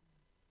Lighten Up,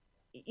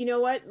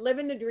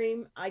 living the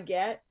dream, I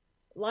get.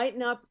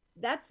 Lighten Up,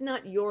 that's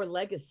not your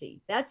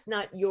legacy. That's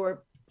not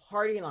your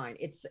party line.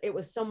 It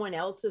was someone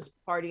else's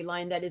party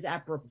line that is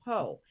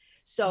apropos.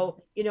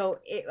 So,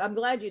 I'm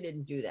glad you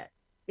didn't do that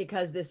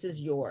because this is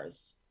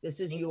yours. This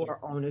is your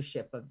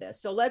ownership of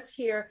this. So let's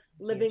hear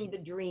Living the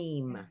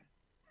Dream.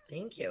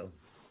 Thank you.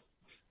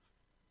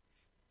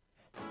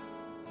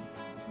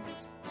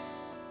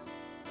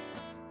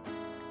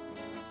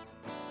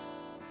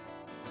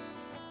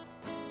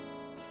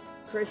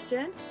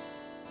 Christian?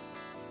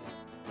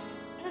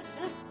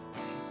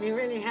 He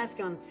really has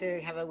gone to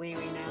have a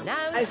wee-wee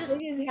now. I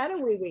think he's had a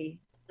wee-wee.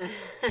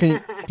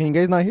 Can you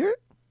guys not hear it?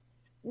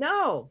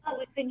 No. Oh,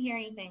 we couldn't hear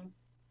anything.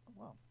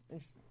 Wow,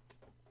 interesting.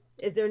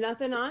 Is there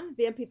nothing on?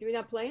 The MP3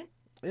 not playing?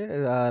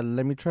 Yeah,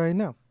 let me try it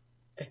now.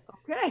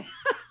 Okay.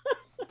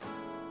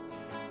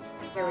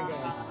 Here we go.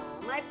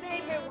 My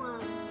favorite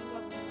one.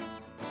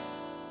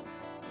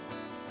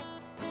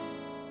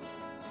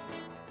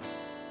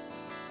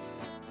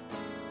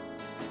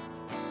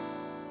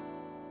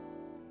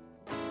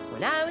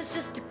 When I was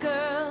just a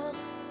girl,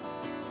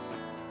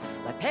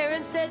 my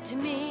parents said to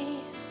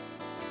me,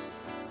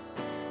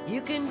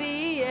 you can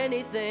be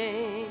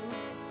anything you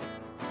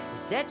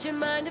set your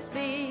mind to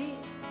be.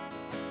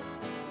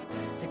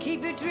 So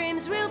keep your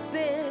dreams real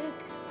big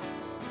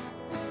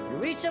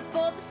and reach up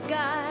for the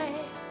sky.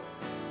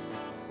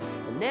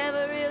 You'll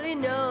never really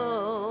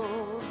know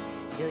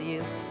till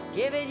you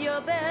give it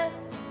your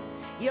best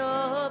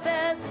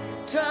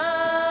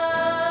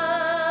try.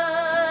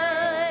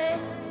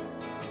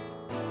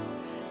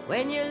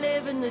 When you're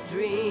living the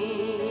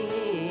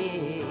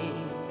dream,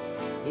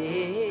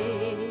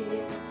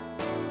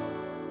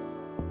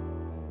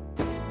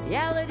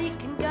 reality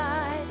can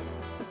guide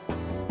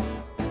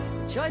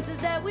the choices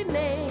that we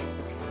make.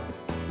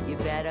 You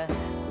better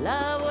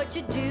love what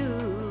you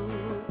do,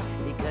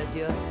 because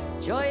your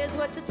joy is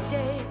what's at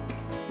stake.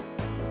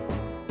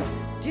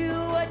 Do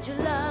what you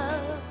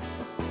love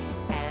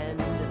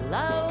and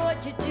love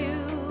what you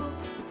do.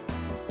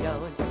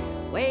 Don't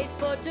wait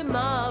for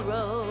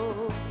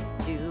tomorrow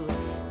to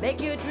make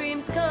your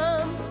dreams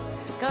come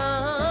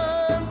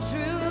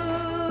true.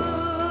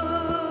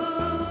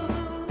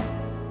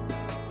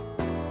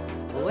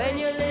 When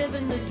you're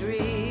living the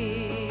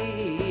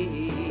dream,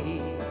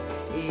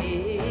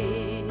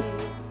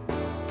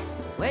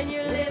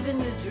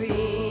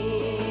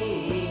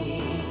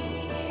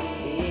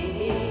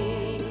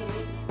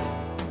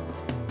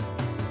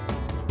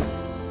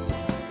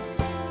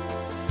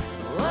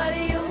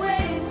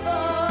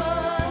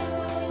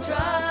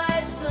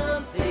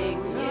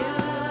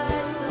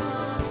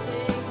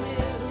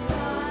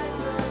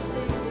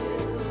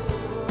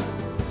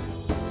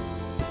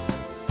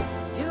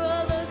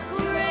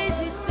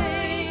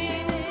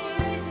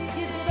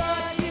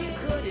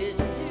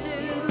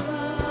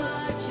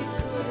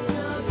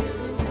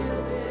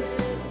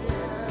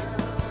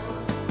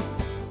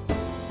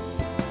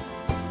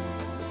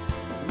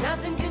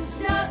 Nothing can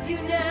stop you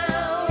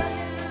now.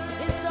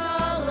 It's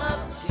all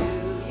up to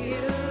you.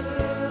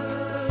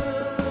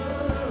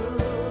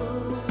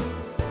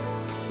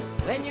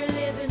 When you're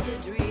living the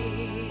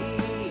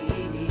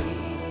dream,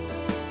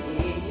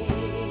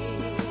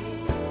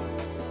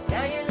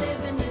 now you're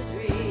living the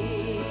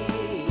dream.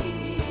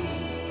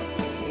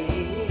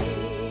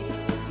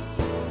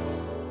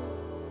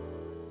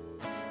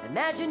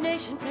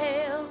 Imagination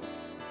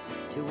pales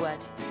to what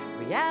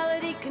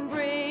reality can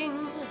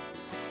bring.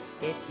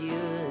 If you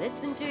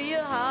listen to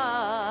your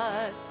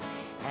heart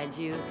and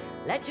you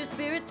let your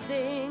spirit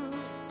sing,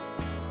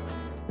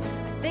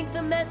 I think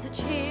the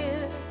message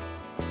here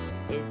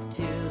is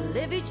to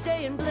live each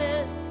day in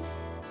bliss.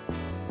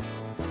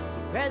 Be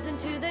present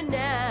to the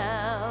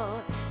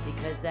now,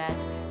 because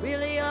that's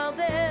really all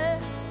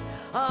there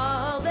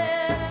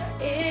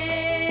is.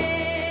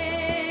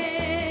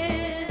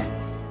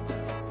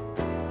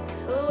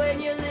 When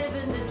you're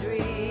living the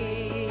dream,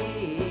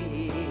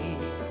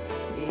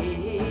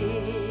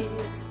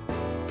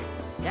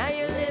 now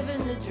you're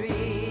living the dream.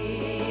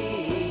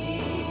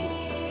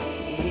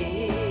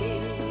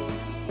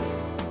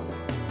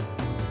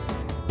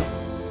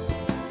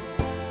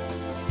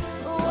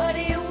 What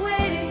are you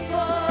waiting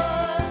for?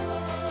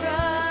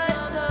 Try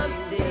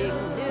something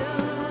new.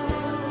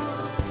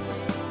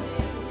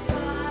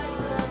 Try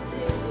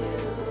something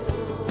new.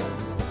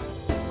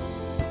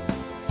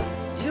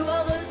 Do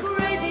all those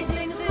crazy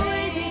things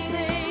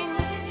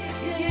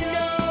you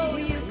know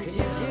you could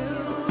do.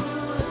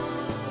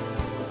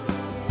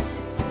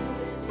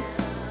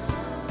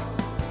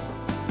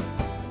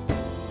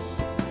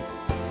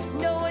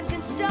 No one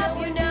can stop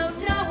you now,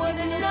 no one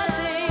and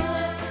nothing.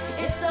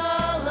 It's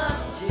all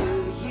up to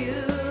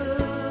you.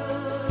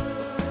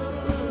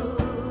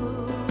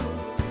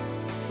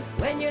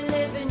 When you're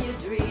living your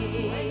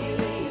dream,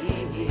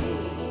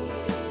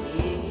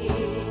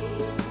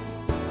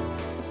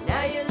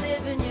 now you're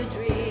living your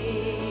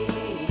dream.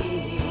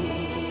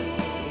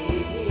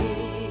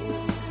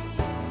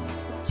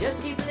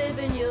 Just keep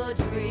living your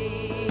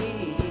dream.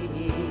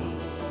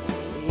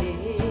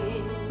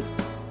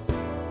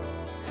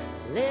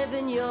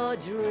 Living your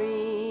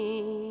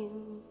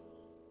dream.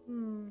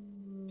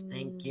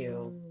 Thank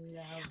you.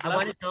 I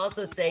wanted to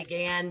also say,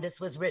 Gayanne, this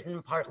was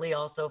written partly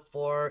also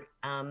for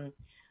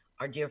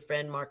our dear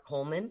friend Mark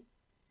Coleman,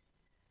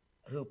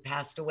 who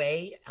passed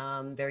away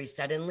very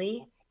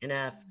suddenly in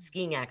a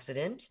skiing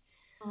accident.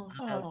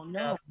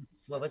 No.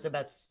 What was it,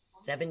 about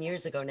 7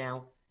 years ago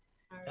now?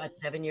 About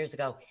 7 years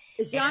ago.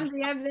 Is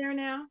Genevieve there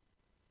now?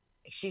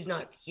 She's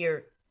not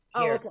here.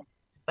 Oh, okay.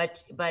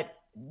 But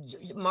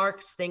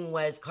Mark's thing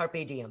was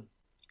carpe diem,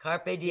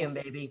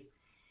 baby,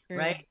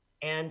 right?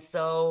 And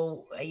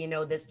so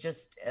this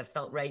just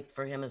felt right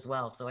for him as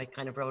well. So I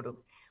kind of wrote it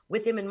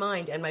with him in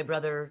mind, and my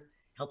brother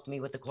helped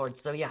me with the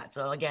chords. So yeah.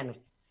 So again,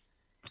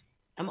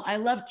 I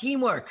love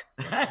teamwork.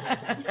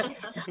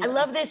 I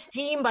love this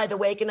team, by the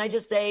way. Can I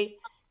just say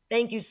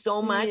thank you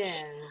so much?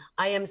 Yeah.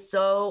 I am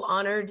so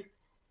honored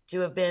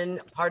to have been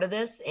part of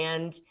this,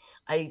 and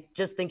I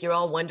just think you're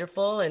all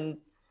wonderful. And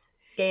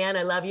Gayanne,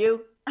 I love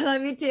you. I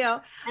love you too.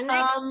 And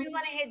next we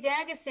want to hear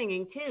Dagger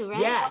singing too, right?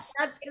 Yes.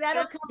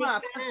 That'll come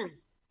up.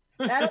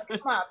 That'll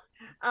come up.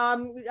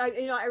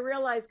 I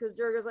realized because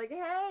Durga's like,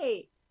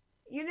 hey,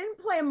 you didn't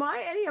play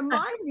any of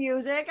my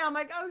music. I'm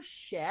like, oh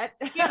shit.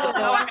 Yes.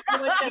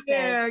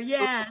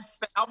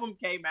 The album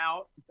came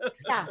out.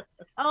 Yeah.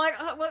 I'm like,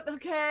 well,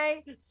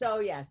 okay. So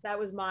yes, that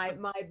was my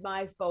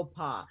faux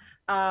pas.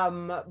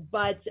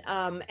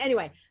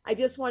 Anyway, I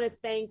just want to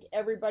thank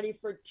everybody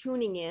for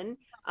tuning in.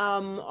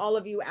 All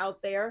of you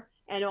out there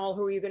and all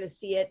who are going to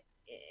see it.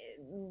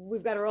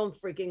 We've got our own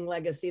freaking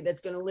legacy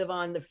that's going to live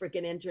on the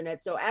freaking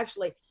internet. So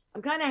actually,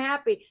 I'm kind of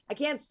happy. I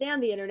can't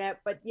stand the internet,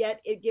 but yet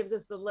it gives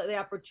us the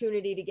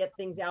opportunity to get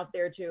things out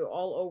there to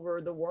all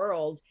over the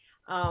world.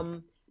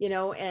 And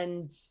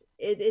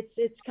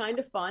it's kind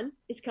of fun.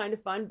 It's kind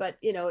of fun, but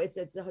it's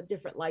a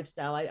different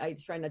lifestyle. I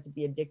try not to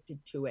be addicted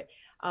to it.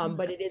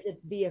 But it is a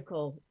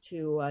vehicle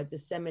to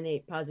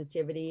disseminate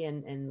positivity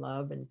and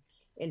love and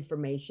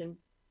information,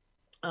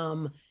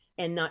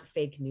 and not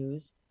fake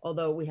news.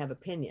 Although we have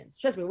opinions.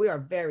 Trust me, we are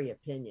very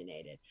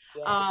opinionated.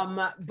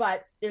 Yes.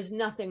 But there's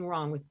nothing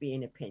wrong with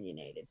being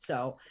opinionated.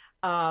 So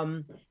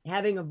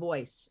having a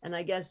voice, and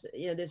I guess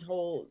this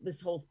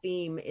whole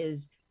theme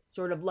is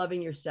sort of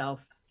loving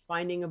yourself,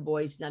 finding a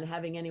voice, not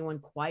having anyone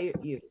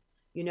quiet you.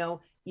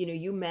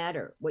 You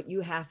matter. What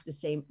you have to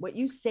say, what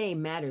you say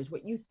matters.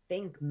 What you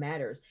think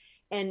matters.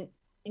 And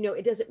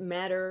it doesn't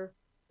matter.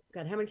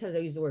 God, how many times I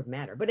use the word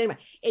matter? But anyway,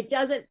 it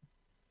doesn't.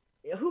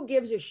 Who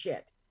gives a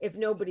shit if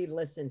nobody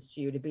listens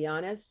to you, to be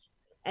honest?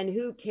 And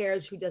who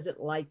cares who doesn't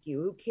like you?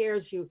 Who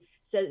cares who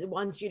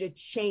wants you to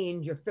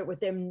change or fit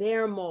within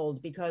their mold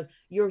because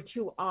you're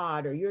too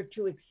odd or you're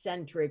too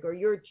eccentric or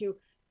you're too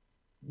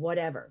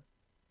whatever?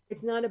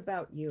 It's not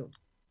about you.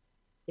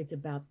 It's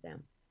about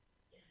them.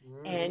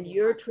 And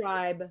your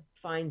tribe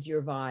finds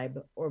your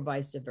vibe or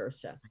vice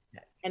versa.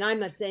 And I'm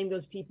not saying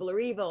those people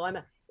are evil.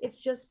 It's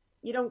just,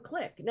 you don't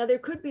click. Now there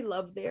could be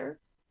love there,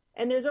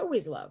 And there's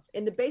always love.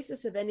 In the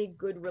basis of any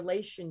good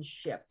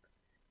relationship,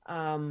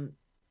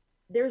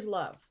 there's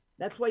love.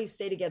 That's why you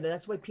stay together.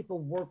 That's why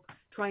people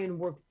try and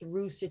work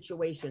through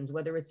situations,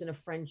 whether it's in a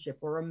friendship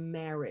or a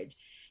marriage.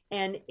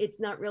 And it's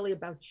not really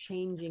about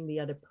changing the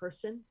other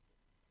person.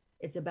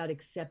 It's about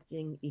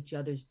accepting each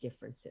other's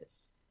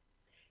differences.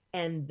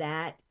 And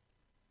that,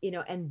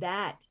 and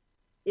that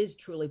is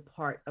truly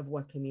part of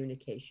what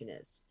communication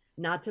is.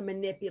 Not to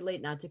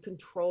manipulate, not to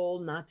control,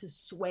 not to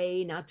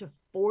sway, not to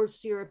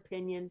force your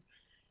opinion.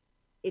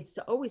 It's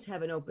to always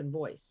have an open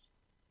voice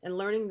and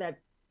learning that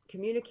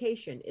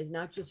communication is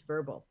not just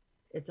verbal.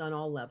 It's on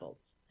all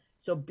levels.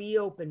 So be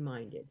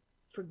open-minded,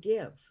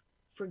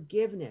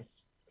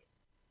 forgiveness.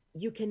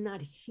 You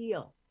cannot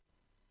heal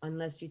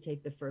unless you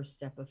take the first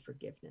step of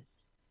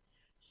forgiveness.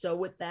 So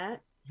with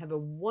that, have a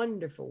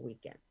wonderful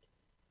weekend.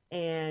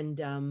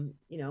 And, I'm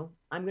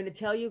going to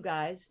tell you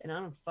guys, and I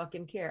don't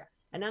fucking care.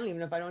 And I don't even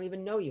know if I don't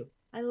even know you.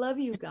 I love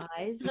you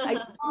guys.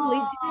 I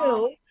really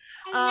do.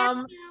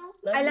 I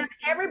love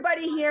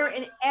everybody here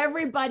and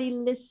everybody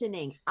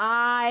listening.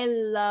 I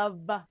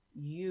love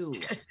you.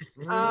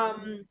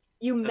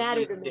 You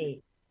matter to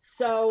me.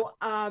 So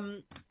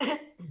I'm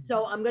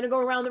going to go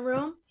around the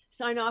room,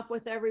 sign off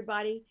with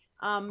everybody.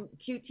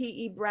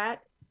 QTE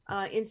Brat,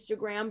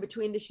 Instagram,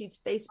 Between the Sheets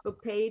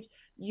Facebook page.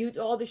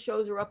 All the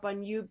shows are up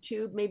on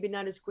YouTube, maybe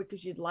not as quick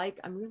as you'd like.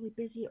 I'm really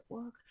busy at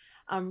work.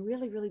 I'm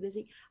really, really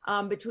busy.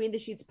 Between the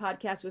Sheets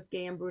podcast with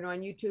Gay and Bruno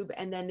on YouTube.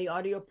 And then the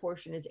audio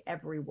portion is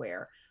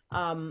everywhere.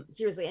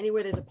 Seriously,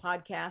 anywhere there's a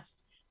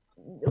podcast,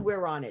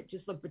 we're on it.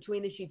 Just look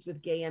Between the Sheets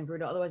with Gay and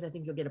Bruno. Otherwise, I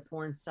think you'll get a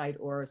porn site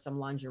or some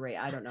lingerie.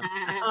 I don't know.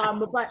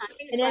 But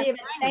in any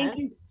event, thank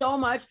you so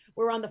much.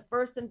 We're on the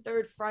first and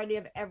third Friday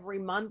of every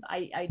month.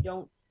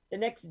 The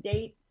next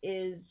date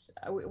is,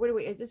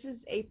 this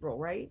is April,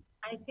 right?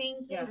 I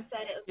think you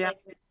said it was like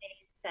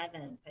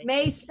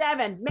May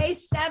 7th. May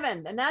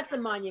 7th. And that's a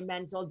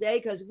monumental day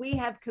because we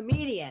have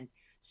comedian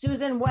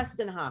Susan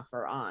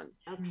Westenhofer on.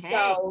 Okay.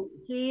 So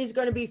she's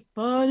going to be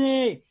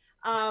funny.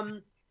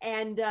 And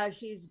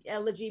she's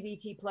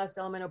LGBT plus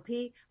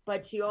LMNOP,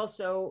 but she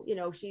also,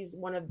 she's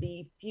one of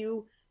the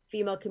few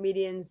female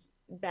comedians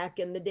back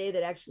in the day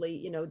that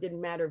actually,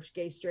 didn't matter if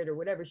gay, straight, or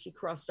whatever, she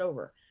crossed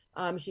over.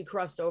 She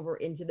crossed over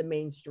into the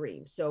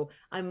mainstream. So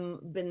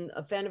I've been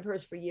a fan of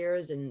hers for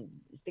years and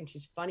think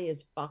she's funny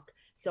as fuck.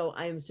 So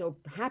I am so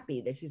happy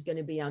that she's going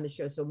to be on the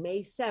show. So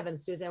May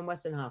 7th, Suzanne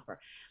Westenhofer.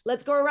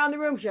 Let's go around the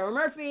room. Cheryl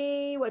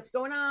Murphy, what's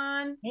going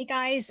on? Hey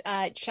guys,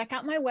 check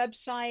out my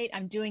website.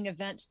 I'm doing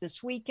events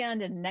this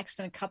weekend and next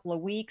in a couple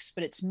of weeks,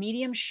 but it's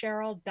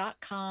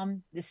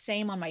mediumcheryl.com. The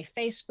same on my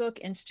Facebook,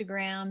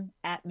 Instagram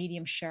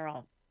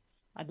 @mediumcheryl.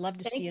 I'd love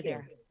to see you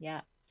there.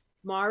 Yeah.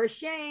 Mara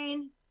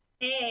Shane.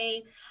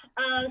 Hey,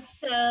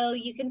 so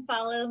you can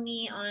follow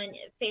me on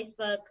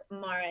Facebook,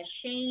 Mara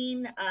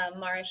Shane.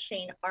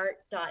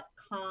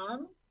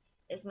 MaraShaneArt.com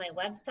is my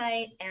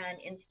website, and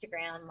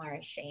Instagram,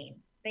 Mara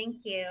Shane.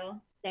 Thank you.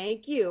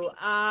 Thank you.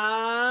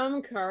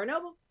 Cara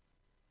Noble.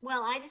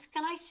 Well,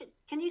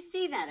 can you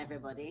see that,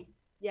 everybody?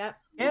 Yep.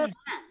 Yeah.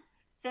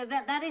 So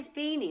that is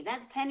Beanie.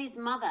 That's Penny's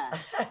mother.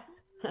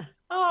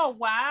 Oh,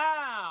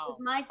 wow.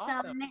 With my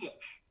son,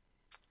 Nick.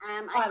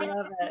 I think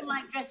people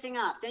like dressing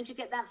up. Don't you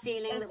get that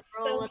feeling that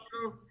we're all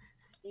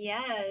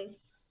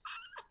Yes.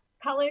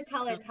 Color.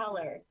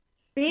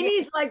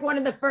 Beanie's like one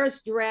of the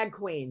first drag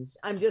queens.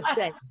 I'm just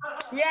saying.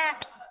 Yeah,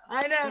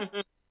 I know.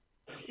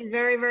 She's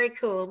very, very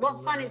cool.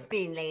 What fun it's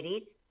been,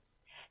 ladies.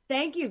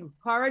 Thank you.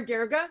 Hara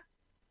Durga.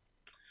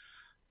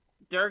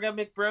 Durga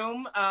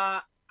McBroom.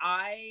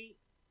 I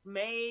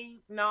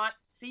may not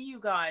see you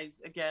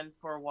guys again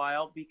for a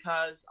while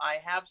because I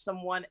have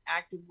someone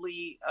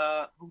actively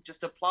who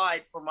just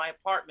applied for my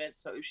apartment.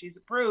 So if she's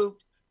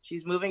approved,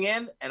 she's moving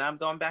in and I'm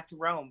going back to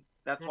Rome.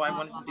 That's why I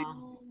wanted to do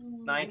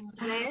tonight.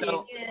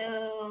 So,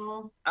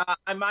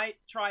 I might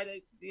try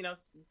to,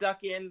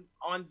 duck in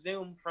on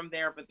Zoom from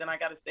there, but then I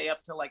got to stay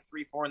up till like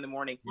 3-4 in the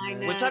morning,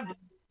 which I've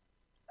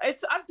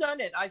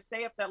done it. I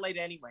stay up that late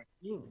anyway.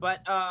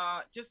 But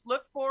just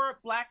look for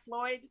Black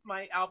Floyd,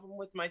 my album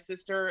with my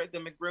sister, the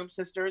McBroom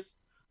sisters.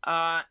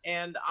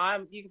 And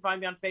you can find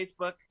me on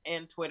Facebook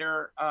and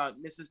Twitter,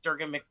 Mrs.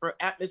 Durga McBroom,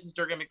 @Mrs.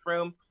 Durga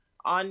McBroom.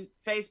 On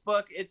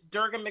Facebook, it's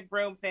Durga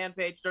McBroom fan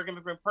page, Durga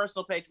McBroom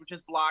personal page, which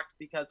is blocked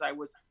because I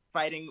was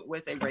fighting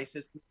with a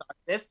racist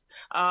misogynist.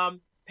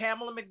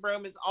 Pamela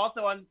McBroom is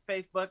also on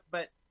Facebook,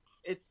 but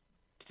it's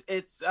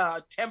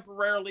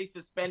temporarily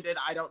suspended.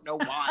 I don't know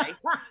why.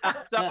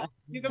 So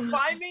you can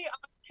find me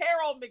on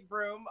Carol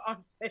McBroom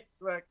on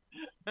Facebook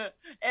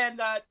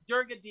and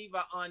Durga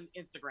Diva on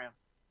Instagram.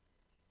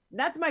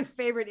 That's my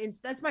favorite.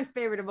 That's my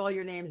favorite of all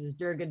your names is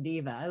Durga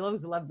Diva. I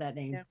always love that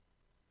name. Yeah.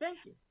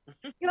 Thank you.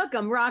 You're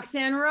welcome,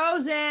 Roxanne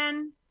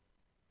Rosen.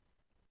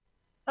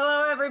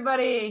 Hello,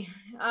 everybody.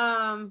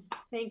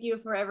 Thank you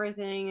for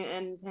everything.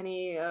 And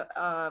Penny,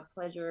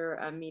 pleasure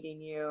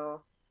meeting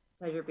you.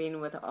 Pleasure being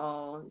with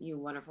all you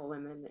wonderful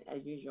women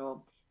as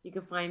usual. You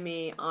can find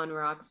me on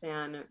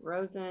Roxanne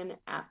Rosen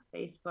at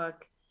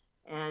Facebook,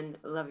 and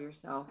love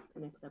yourself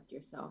and accept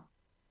yourself.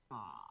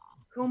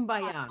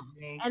 Kumbaya.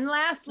 And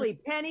lastly,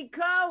 Penny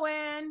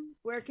Cohen,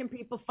 where can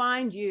people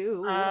find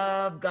you?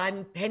 I'm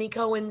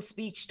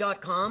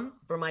pennycohenspeech.com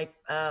for my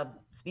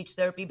speech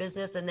therapy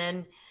business. And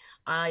then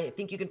I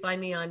think you can find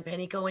me on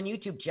Penny Cohen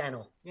YouTube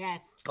channel.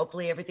 Yes.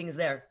 Hopefully everything's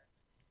there.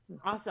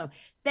 Awesome.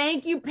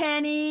 Thank you,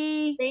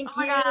 Penny. Thank Oh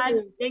my you. God.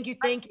 Thank you.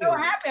 I'm so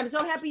happy. I'm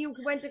so happy you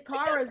went to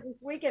Cara's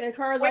this weekend. And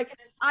Cara's like,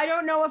 I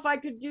don't know if I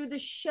could do the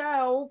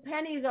show.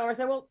 Penny's over. I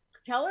said, well,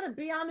 tell her to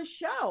be on the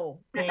show.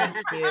 Thank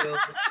you.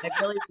 I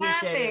really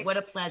appreciate it. What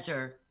a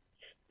pleasure.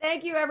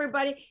 Thank you,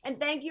 everybody. And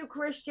thank you,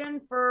 Christian,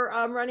 for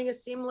running a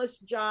seamless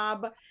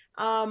job.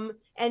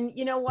 And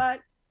you know what?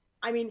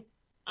 I mean,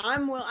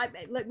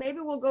 maybe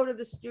we'll go to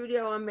the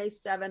studio on May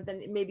 7th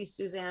and maybe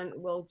Suzanne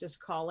will just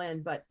call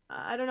in, but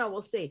I don't know.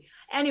 We'll see.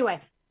 Anyway,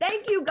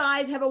 thank you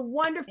guys. Have a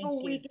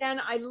wonderful weekend.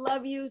 I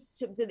love you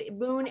to the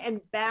moon and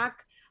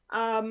back.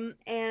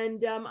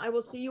 I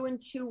will see you in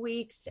 2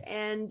 weeks,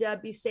 and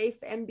be safe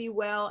and be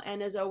well.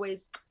 And as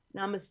always,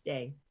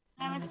 namaste.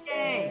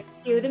 Namaste.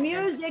 Cue the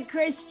music,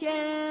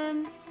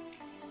 Christian.